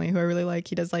recently, who I really like.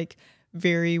 He does like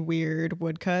very weird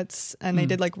woodcuts, and they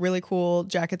did like really cool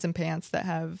jackets and pants that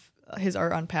have his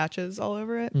art on patches all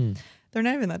over it. They're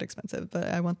not even that expensive, but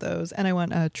I want those, and I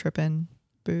want Trippin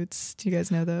boots. Do you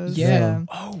guys know those? Yeah.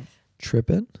 Oh,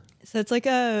 Trippin'? So it's like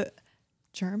a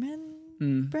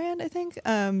German brand, I think,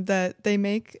 that they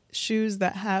make shoes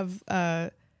that have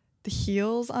the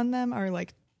heels on them are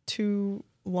like 2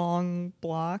 long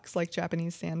blocks, like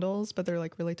Japanese sandals, but they're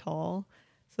like really tall.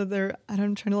 So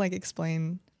I'm trying to like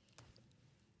explain.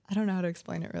 I don't know how to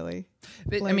explain it really.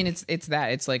 I mean, it's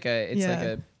that. It's like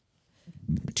a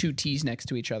 2 T's next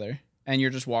to each other, and you're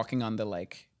just walking on the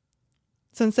like.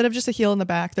 So instead of just a heel in the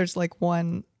back, there's like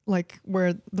one like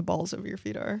where the balls of your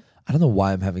feet are. I don't know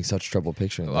why I'm having such trouble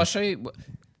picturing I'll this. show you.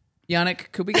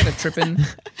 Yannick, could we get a Trippin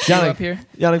Yannick, up here?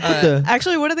 Yannick, put the...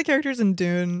 Actually, one of the characters in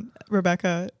Dune,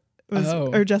 Rebecca,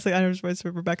 or Jessica. I don't know her voice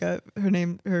for Rebecca.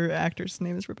 Her actor's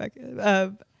name is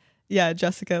Rebecca. Yeah,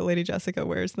 Jessica, Lady Jessica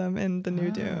wears them in the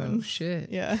new Dune. Oh shit!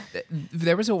 Yeah.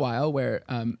 There was a while where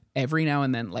every now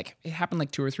and then, like it happened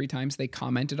like 2 or 3 times, they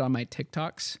commented on my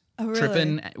TikToks. Oh, really?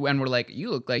 Trippin', and we're like,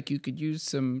 you look like you could use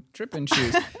some Trippin'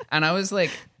 shoes. And I was like,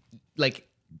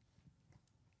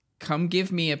 come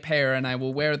give me a pair and I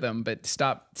will wear them, but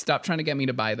stop trying to get me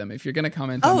to buy them. If you're gonna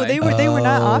comment on my... They were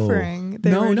not offering.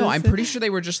 No, I'm pretty sure they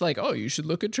were just like, oh, you should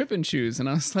look at Trippin' shoes. And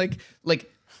I was like,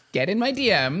 get in my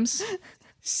DMs,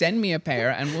 send me a pair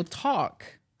and we'll talk.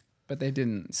 But they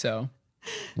didn't, so...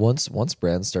 Once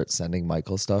brands start sending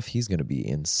Michael stuff, he's gonna be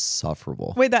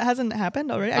insufferable. Wait, that hasn't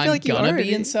happened already? I feel I'm like you gonna already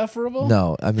be insufferable?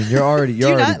 No, I mean you're already Do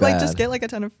you not bad. like just get like a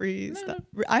ton of free stuff?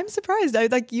 I'm surprised.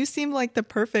 You seem like the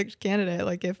perfect candidate.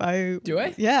 Like if I Do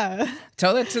I? Yeah.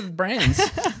 Tell that to the brands.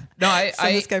 No,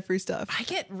 Send this guy free stuff. I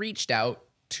get reached out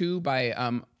to by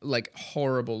like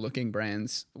horrible looking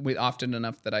brands with often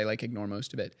enough that I like ignore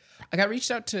most of it. I got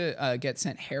reached out to get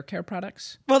sent hair care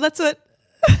products. Well, that's what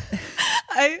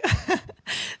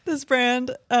this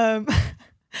brand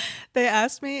they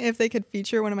asked me if they could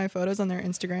feature one of my photos on their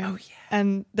Instagram. Oh, yeah.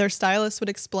 And their stylist would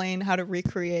explain how to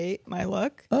recreate my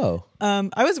look. Oh.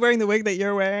 I was wearing the wig that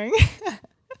you're wearing.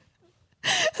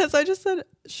 So I just said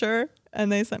sure,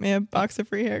 and they sent me a box of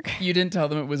free hair care. You didn't tell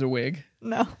them it was a wig.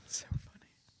 No. So funny.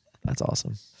 That's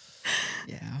awesome.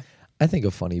 Yeah. I think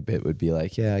a funny bit would be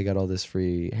like, yeah, I got all this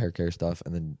free hair care stuff,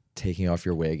 and then taking off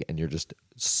your wig and you're just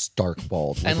stark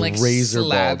bald, And like razor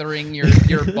bald. slathering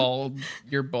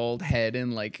your bald head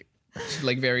in like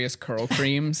various curl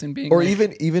creams and being Or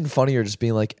like, even funnier, just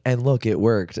being like, and look, it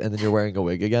worked, and then you're wearing a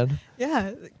wig again.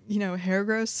 Yeah, hair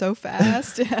grows so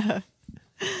fast. Yeah.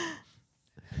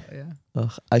 yeah.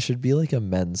 Ugh, I should be like a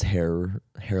men's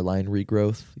hairline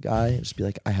regrowth guy. Just be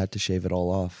like, I had to shave it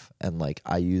all off, and like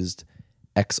I used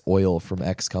X oil from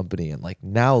X company, and like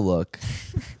now look.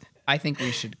 I think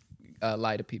we should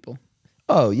lie to people.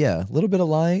 Oh yeah, a little bit of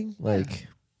lying. Like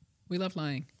We love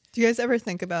lying. Do you guys ever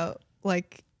think about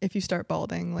like if you start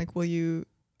balding, like will you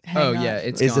hang Oh up? yeah,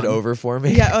 it's is it gone. over for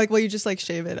me? Yeah, like will you just like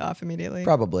shave it off immediately?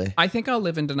 Probably. I think I'll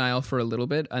live in denial for a little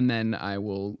bit and then I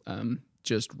will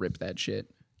just rip that shit.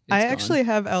 It's I gone. actually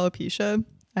have alopecia.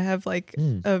 I have like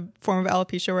a form of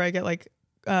alopecia where I get like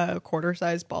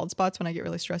quarter-sized bald spots when I get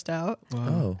really stressed out.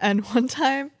 Oh, And one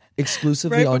time,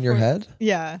 exclusively Right on your before- head?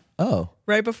 yeah, Oh,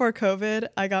 right before COVID,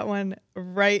 I got one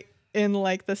right in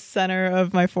like the center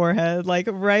of my forehead, like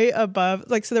right above,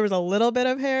 like, so there was a little bit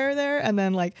of hair there. And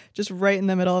then like just right in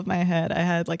the middle of my head, I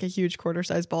had like a huge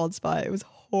quarter-sized bald spot. It was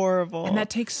horrible. And that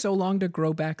takes so long to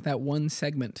grow back that one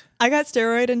segment. I got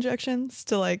steroid injections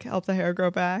to like help the hair grow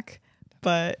back,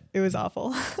 but it was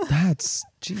awful. that's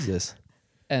Jesus.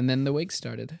 And then the wig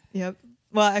started. Yep.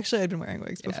 Well, actually, I'd been wearing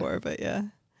wigs before, but yeah.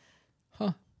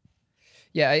 Huh.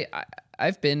 Yeah,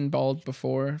 I've been bald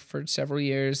before for several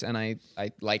years, and I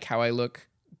like how I look.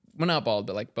 Well, not bald,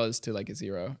 but like buzzed to like a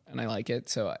 0, and I like it.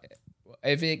 So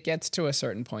if it gets to a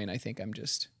certain point, I think I'm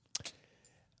just...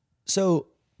 So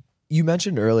you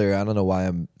mentioned earlier, I don't know why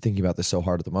I'm thinking about this so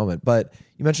hard at the moment, but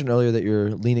you mentioned earlier that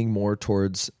you're leaning more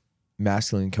towards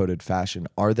masculine coded fashion.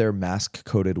 Are there mask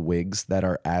coated wigs that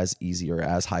are as easy or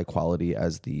as high quality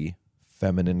as the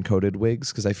feminine coded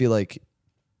wigs? Because I feel like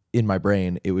in my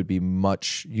brain, it would be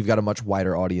you've got a much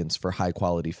wider audience for high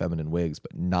quality feminine wigs,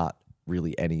 but not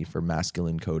really any for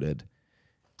masculine coded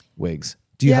wigs.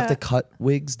 Do you have to cut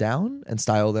wigs down and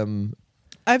style them?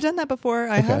 I've done that before.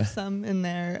 I Okay. have some in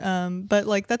there. But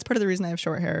like that's part of the reason I have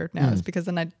short hair now is because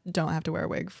then I don't have to wear a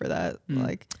wig for that.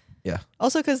 Like Yeah.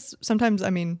 Also, because sometimes, I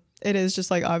mean, it is just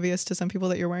like obvious to some people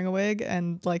that you're wearing a wig,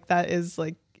 and like that is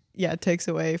like, yeah, it takes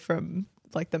away from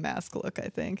like the mask look. I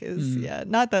think is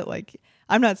not that like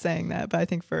I'm not saying that, but I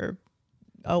think for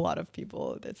a lot of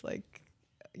people, it's like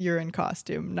you're in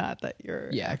costume, not that you're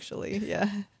actually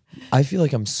I feel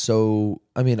like I'm so.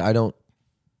 I mean, I don't.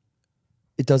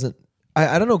 It doesn't.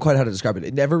 I don't know quite how to describe it.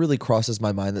 It never really crosses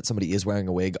my mind that somebody is wearing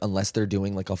a wig unless they're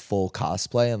doing like a full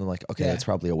cosplay, and I'm like, okay, that's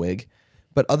probably a wig.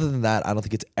 But other than that, I don't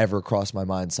think it's ever crossed my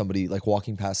mind. Somebody like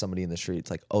walking past somebody in the street,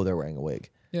 it's like, oh, they're wearing a wig.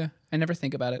 Yeah, I never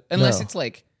think about it unless No. it's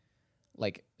like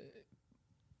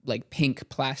pink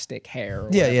plastic hair. Or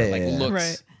Yeah, whatever, yeah, like yeah. looks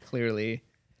Right. clearly.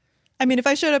 I mean, if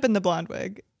I showed up in the blonde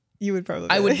wig, you would probably.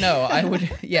 I would know. I would.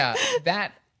 Yeah,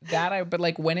 that I. But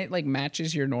like when it like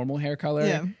matches your normal hair color,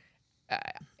 Yeah.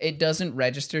 It doesn't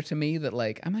register to me that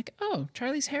like I'm like, oh,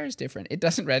 Charlie's hair is different. It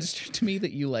doesn't register to me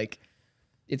that you like,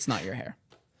 it's not your hair.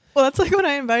 Well, that's like when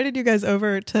I invited you guys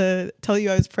over to tell you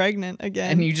I was pregnant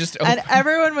again, And you just and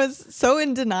everyone was so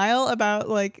in denial about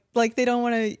like they don't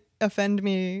want to offend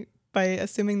me by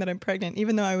assuming that I'm pregnant,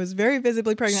 even though I was very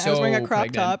visibly pregnant. I was wearing a So crop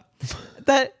pregnant. top.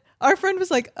 That our friend was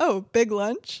like, "Oh, big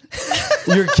lunch."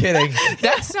 You're kidding.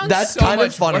 that sounds That's so kind of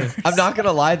much funny. worse. I'm not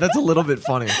gonna lie. That's a little bit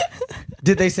funny.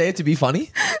 Did they say it to be funny?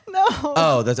 No.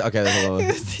 Oh, that's okay. That's a little.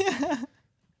 Yeah.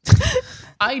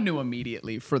 I knew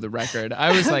immediately for the record.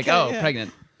 I was like, oh, yeah.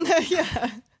 pregnant.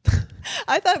 Yeah.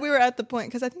 I thought we were at the point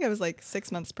because I think I was like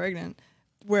 6 months pregnant,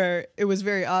 where it was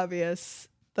very obvious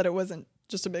that it wasn't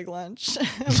just a big lunch.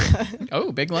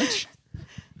 Oh, big lunch.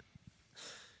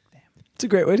 It's a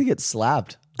great way to get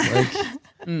slapped. Like,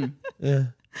 yeah.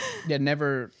 Yeah,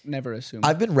 never assume.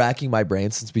 I've been racking my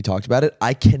brain since we talked about it.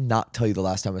 I cannot tell you the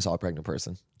last time I saw a pregnant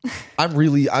person. I'm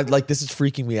like, this is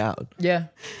freaking me out. Yeah.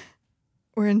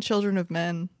 We're in Children of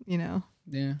Men, you know.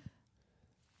 Yeah.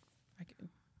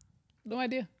 No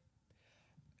idea.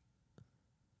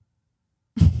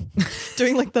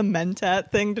 Doing like the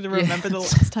Mentat thing to remember the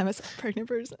last time I saw a pregnant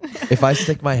person. If I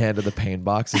stick my hand in the pain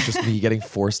box, it's just me getting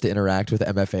forced to interact with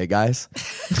MFA guys.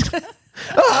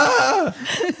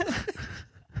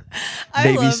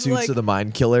 Baby love, suits like, of the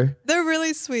mind killer. they're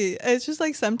really sweet. It's just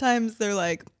like sometimes they're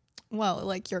like, well,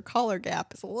 like your collar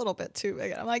gap is a little bit too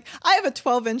big. And I'm like, I have a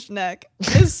 12-inch neck.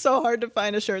 It's so hard to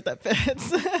find a shirt that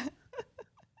fits.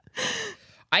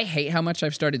 I hate how much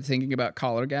I've started thinking about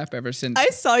collar gap ever since. I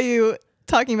saw you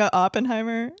talking about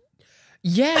Oppenheimer.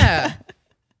 Yeah.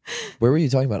 Where were you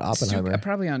talking about Oppenheimer?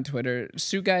 Probably on Twitter.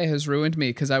 Suit guy has ruined me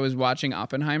because I was watching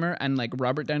Oppenheimer and like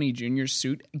Robert Downey Jr.'s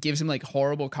suit gives him like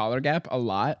horrible collar gap a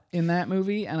lot in that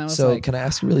movie. And I was So like, can I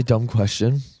ask a really dumb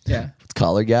question? yeah. What's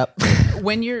collar gap?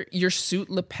 When your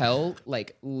suit lapel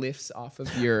like lifts off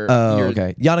of your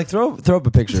Okay. Yannick, throw up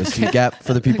a picture of suit gap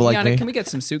for the people like Yannick, me. can we get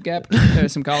some suit gap?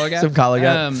 Some collar gap? Some collar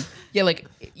gap. Yeah, like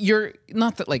you're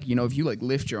not that like, you know, if you like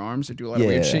lift your arms or do a lot of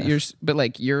weird Yeah. shit, but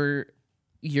like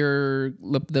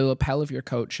the lapel of your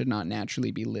coat should not naturally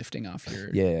be lifting off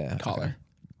your collar. Okay.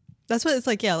 That's what it's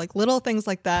like. Yeah, like little things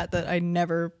like that I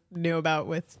never knew about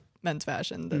with men's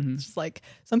fashion. That's just like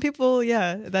some people,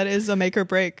 yeah, that is a make or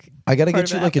break. I gotta part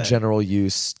get of you the like a outfit. general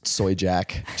use soy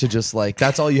jack to just like,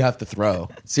 that's all you have to throw.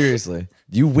 Seriously.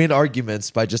 You win arguments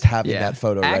by just having that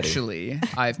photo ready. Actually,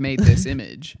 I've made this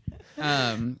image.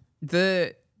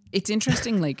 It's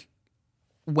interesting, like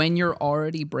when you're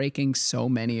already breaking so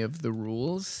many of the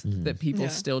rules that people Yeah.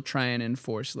 still try and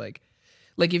enforce, like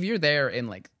if you're there in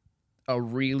like a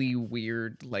really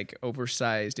weird, like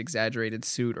oversized, exaggerated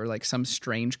suit or like some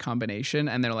strange combination,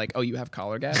 and they're like, "Oh, you have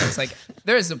collar gap." It's like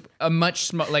there's a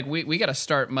much like we got to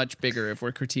start much bigger if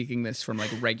we're critiquing this from like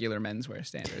regular menswear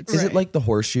standards. Is it Right. like the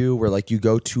horseshoe where like you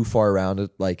go too far around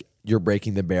it, like you're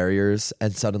breaking the barriers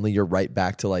and suddenly you're right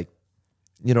back to like,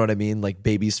 you know what I mean? Like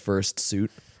baby's first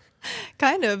suit.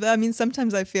 Kind of. I mean,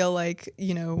 sometimes I feel like,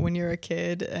 you know, when you're a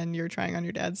kid and you're trying on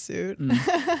your dad's suit.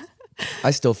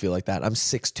 I still feel like that. I'm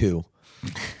 6'2".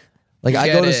 Like You I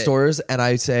get go to it. stores and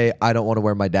I say, I don't want to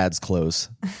wear my dad's clothes.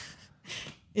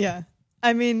 Yeah.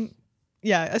 I mean,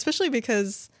 yeah, especially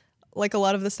because like a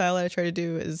lot of the style that I try to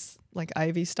do is like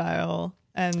Ivy style.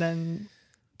 And then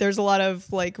there's a lot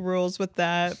of like rules with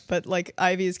that. But like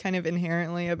Ivy is kind of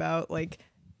inherently about like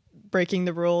breaking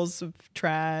the rules of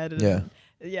trad. And, Yeah.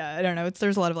 Yeah. I don't know.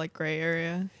 There's a lot of like gray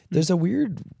area. There's a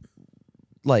weird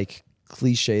like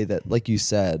cliche that, like you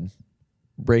said,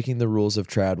 breaking the rules of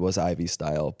trad was Ivy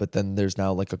style, but then there's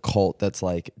now like a cult that's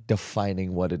like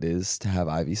defining what it is to have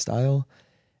Ivy style.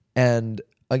 And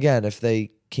again, if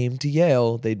they came to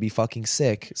Yale, they'd be fucking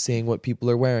sick seeing what people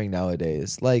are wearing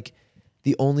nowadays. Like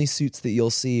the only suits that you'll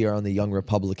see are on the Young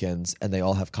Republicans and they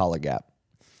all have collar gap.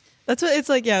 That's what it's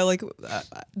like. Yeah. Like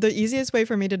the easiest way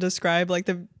for me to describe like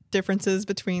the differences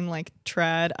between like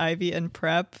trad, Ivy, and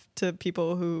prep to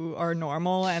people who are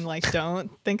normal and like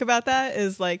don't think about that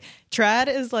is like trad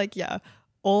is like, yeah,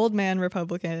 old man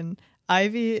Republican.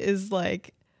 Ivy is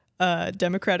like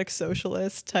Democratic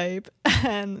Socialist type,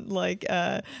 and like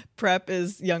prep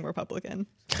is young Republican.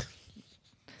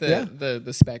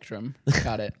 The spectrum.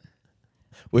 Got it.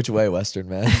 Which way, Western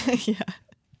man? Yeah.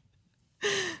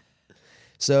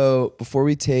 So before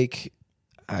we take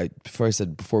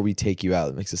you out,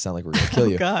 it makes it sound like we're gonna kill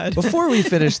you. God. Before we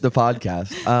finish the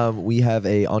podcast, we have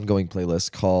a ongoing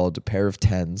playlist called Pair of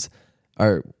Tens.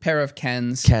 Or Pair of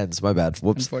Kens. Kens, my bad.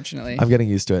 Whoops. Unfortunately. I'm getting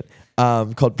used to it.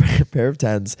 Called Pair of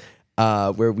Tens,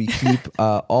 where we keep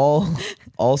all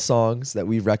songs that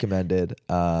we've recommended.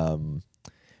 I'm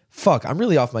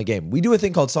really off my game. We do a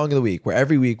thing called Song of the Week, where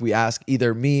every week we ask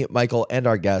either me, Michael, and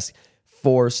our guests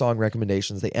for song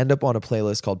recommendations. They end up on a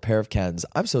playlist called Pair of Kens.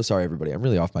 I'm so sorry, everybody. I'm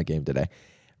really off my game today.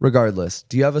 Regardless,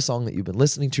 do you have a song that you've been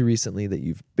listening to recently that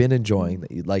you've been enjoying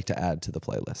that you'd like to add to the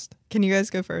playlist? Can you guys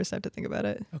go first? I have to think about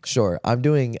it. Okay. Sure. I'm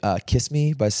doing Kiss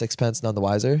Me by Sixpence None the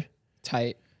Wiser.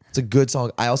 Tight. It's a good song.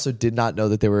 I also did not know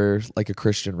that they were like a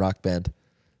Christian rock band.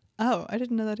 Oh, I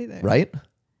didn't know that either. Right?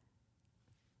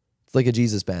 It's like a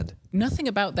Jesus band. Nothing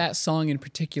about that song in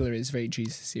particular is very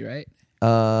Jesus-y, right?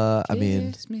 I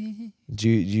mean, Kiss me. do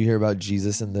you hear about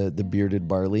Jesus and the bearded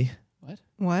barley?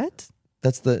 What?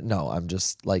 That's the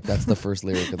first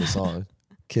lyric of the song.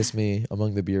 Kiss me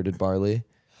among the bearded barley.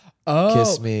 Oh.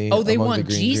 Kiss me. Oh, they among want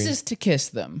the green Jesus to kiss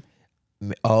them.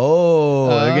 green. Oh,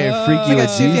 they're getting freaky It's with like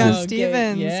a Sufjan Jesus.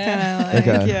 Stevens Yeah. kind of like,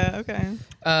 Okay. yeah, okay.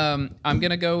 I'm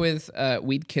gonna go with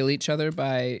 "We'd Kill Each Other"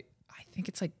 by, I think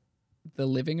it's like the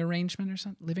Living Arrangement or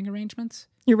something. Living Arrangements.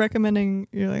 You're recommending,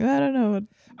 you're like, I don't know.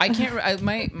 I can't. I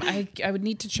would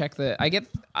need to check the.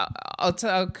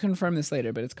 I'll confirm this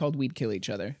later, but it's called "We'd Kill Each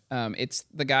Other." It's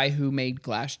the guy who made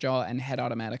Glassjaw and Head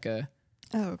Automatica.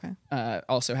 Oh, okay.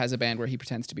 Also has a band where he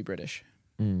pretends to be British.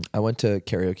 I went to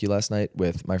karaoke last night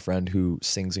with my friend who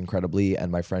sings incredibly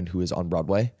and my friend who is on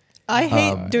Broadway. I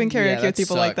hate doing karaoke yeah, with that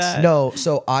people like sucks. that. No,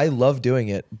 so I love doing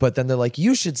it, but then they're like,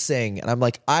 you should sing. And I'm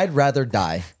like, I'd rather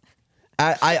die.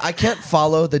 I can't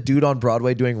follow the dude on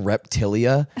Broadway doing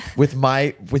Reptilia with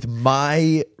my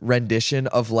rendition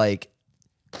of like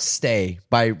Stay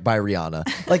by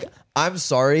Rihanna. Like, I'm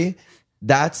sorry.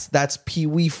 That's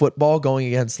Pee-wee football going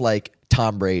against like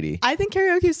Tom Brady. I think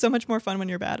karaoke is so much more fun when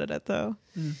you're bad at it, though.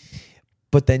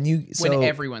 But then When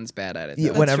everyone's bad at it.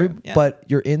 Yeah, though. Yeah. But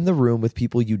you're in the room with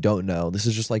people you don't know. This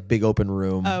is just like big open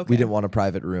room. Oh, okay. We didn't want a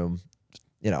private room.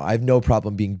 You know, I have no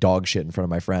problem being dog shit in front of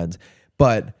my friends.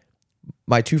 But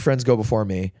my two friends go before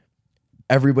me.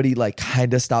 Everybody like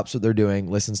kind of stops what they're doing,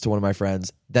 listens to one of my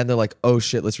friends. Then they're like, oh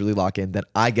shit, let's really lock in. Then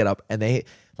I get up and they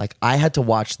like, I had to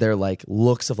watch their like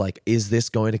looks of like, is this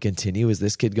going to continue? Is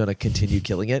this kid going to continue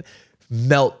killing it?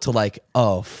 Melt to like,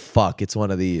 oh fuck, it's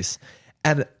one of these.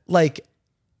 And like,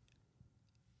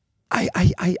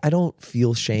 I don't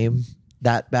feel shame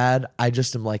that bad. I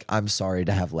just am like, I'm sorry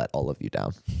to have let all of you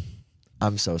down.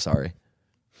 I'm so sorry.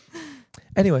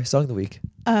 Anyway, song of the week.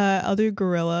 I'll do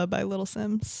Gorilla by Little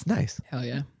Sims. Nice. Hell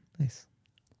yeah. Nice.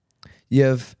 You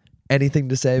have anything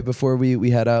to say before we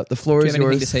head out? The floor Do you is have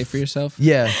anything yours. to say for yourself?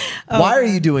 Yeah. Why are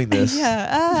you doing this?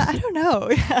 Yeah, I don't know.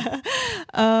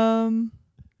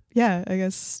 Yeah, I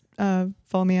guess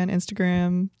follow me on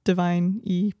Instagram, Divine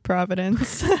E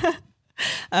Providence.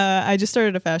 I just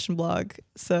started a fashion blog,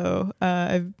 so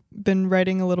I've been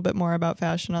writing a little bit more about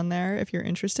fashion on there if you're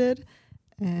interested.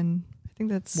 And I think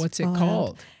that's What's it all I have.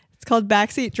 called? It's called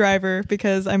Backseat Driver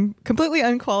because I'm completely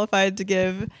unqualified to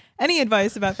give any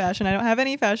advice about fashion. I don't have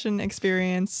any fashion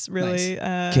experience, really.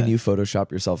 Can you Photoshop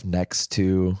yourself next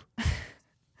to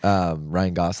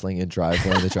Ryan Gosling in Drive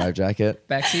wearing the Drive jacket?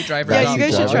 Backseat driver. Yeah, you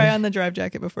guys should Driver? try on the drive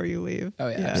jacket before you leave. Oh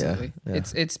yeah, absolutely. Yeah.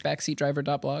 It's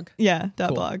backseatdriver.blog. Yeah, Cool.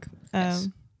 .blog. Nice.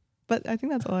 But I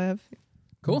think that's all I have.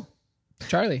 Cool.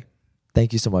 Charlie.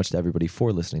 Thank you so much to everybody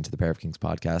for listening to the Pair of Kings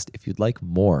podcast. If you'd like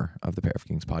more of the Pair of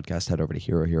Kings podcast, head over to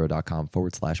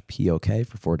herohero.com/POK.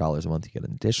 For $4 a month, you get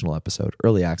an additional episode,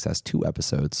 early access, 2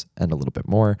 episodes, and a little bit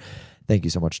more. Thank you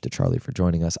so much to Charlie for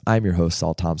joining us. I'm your host,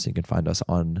 Saul Thompson. You can find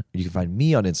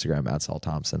me on Instagram at Saul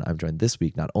Thompson. I'm joined this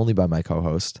week not only by my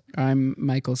co-host. I'm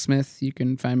Michael Smith. You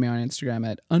can find me on Instagram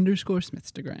at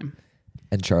 _Smithstagram.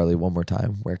 And Charlie, one more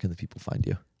time, where can the people find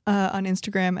you? On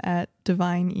Instagram at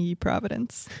Divine E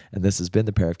Providence. And this has been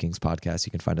the Pair of Kings podcast.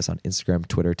 You can find us on Instagram,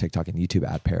 Twitter, TikTok, and YouTube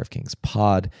at Pair of Kings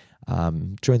Pod.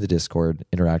 Join the Discord,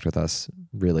 interact with us.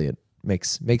 Really, it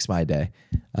makes my day.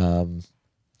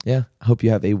 Yeah, I hope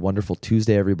you have a wonderful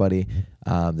Tuesday, everybody.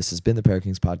 This has been the Pair of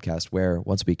Kings podcast, where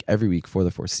once a week, every week for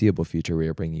the foreseeable future, we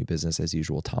are bringing you business as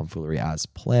usual tomfoolery as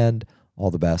planned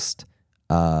All the best.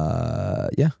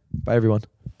 Yeah. Bye, everyone.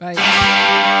 Bye.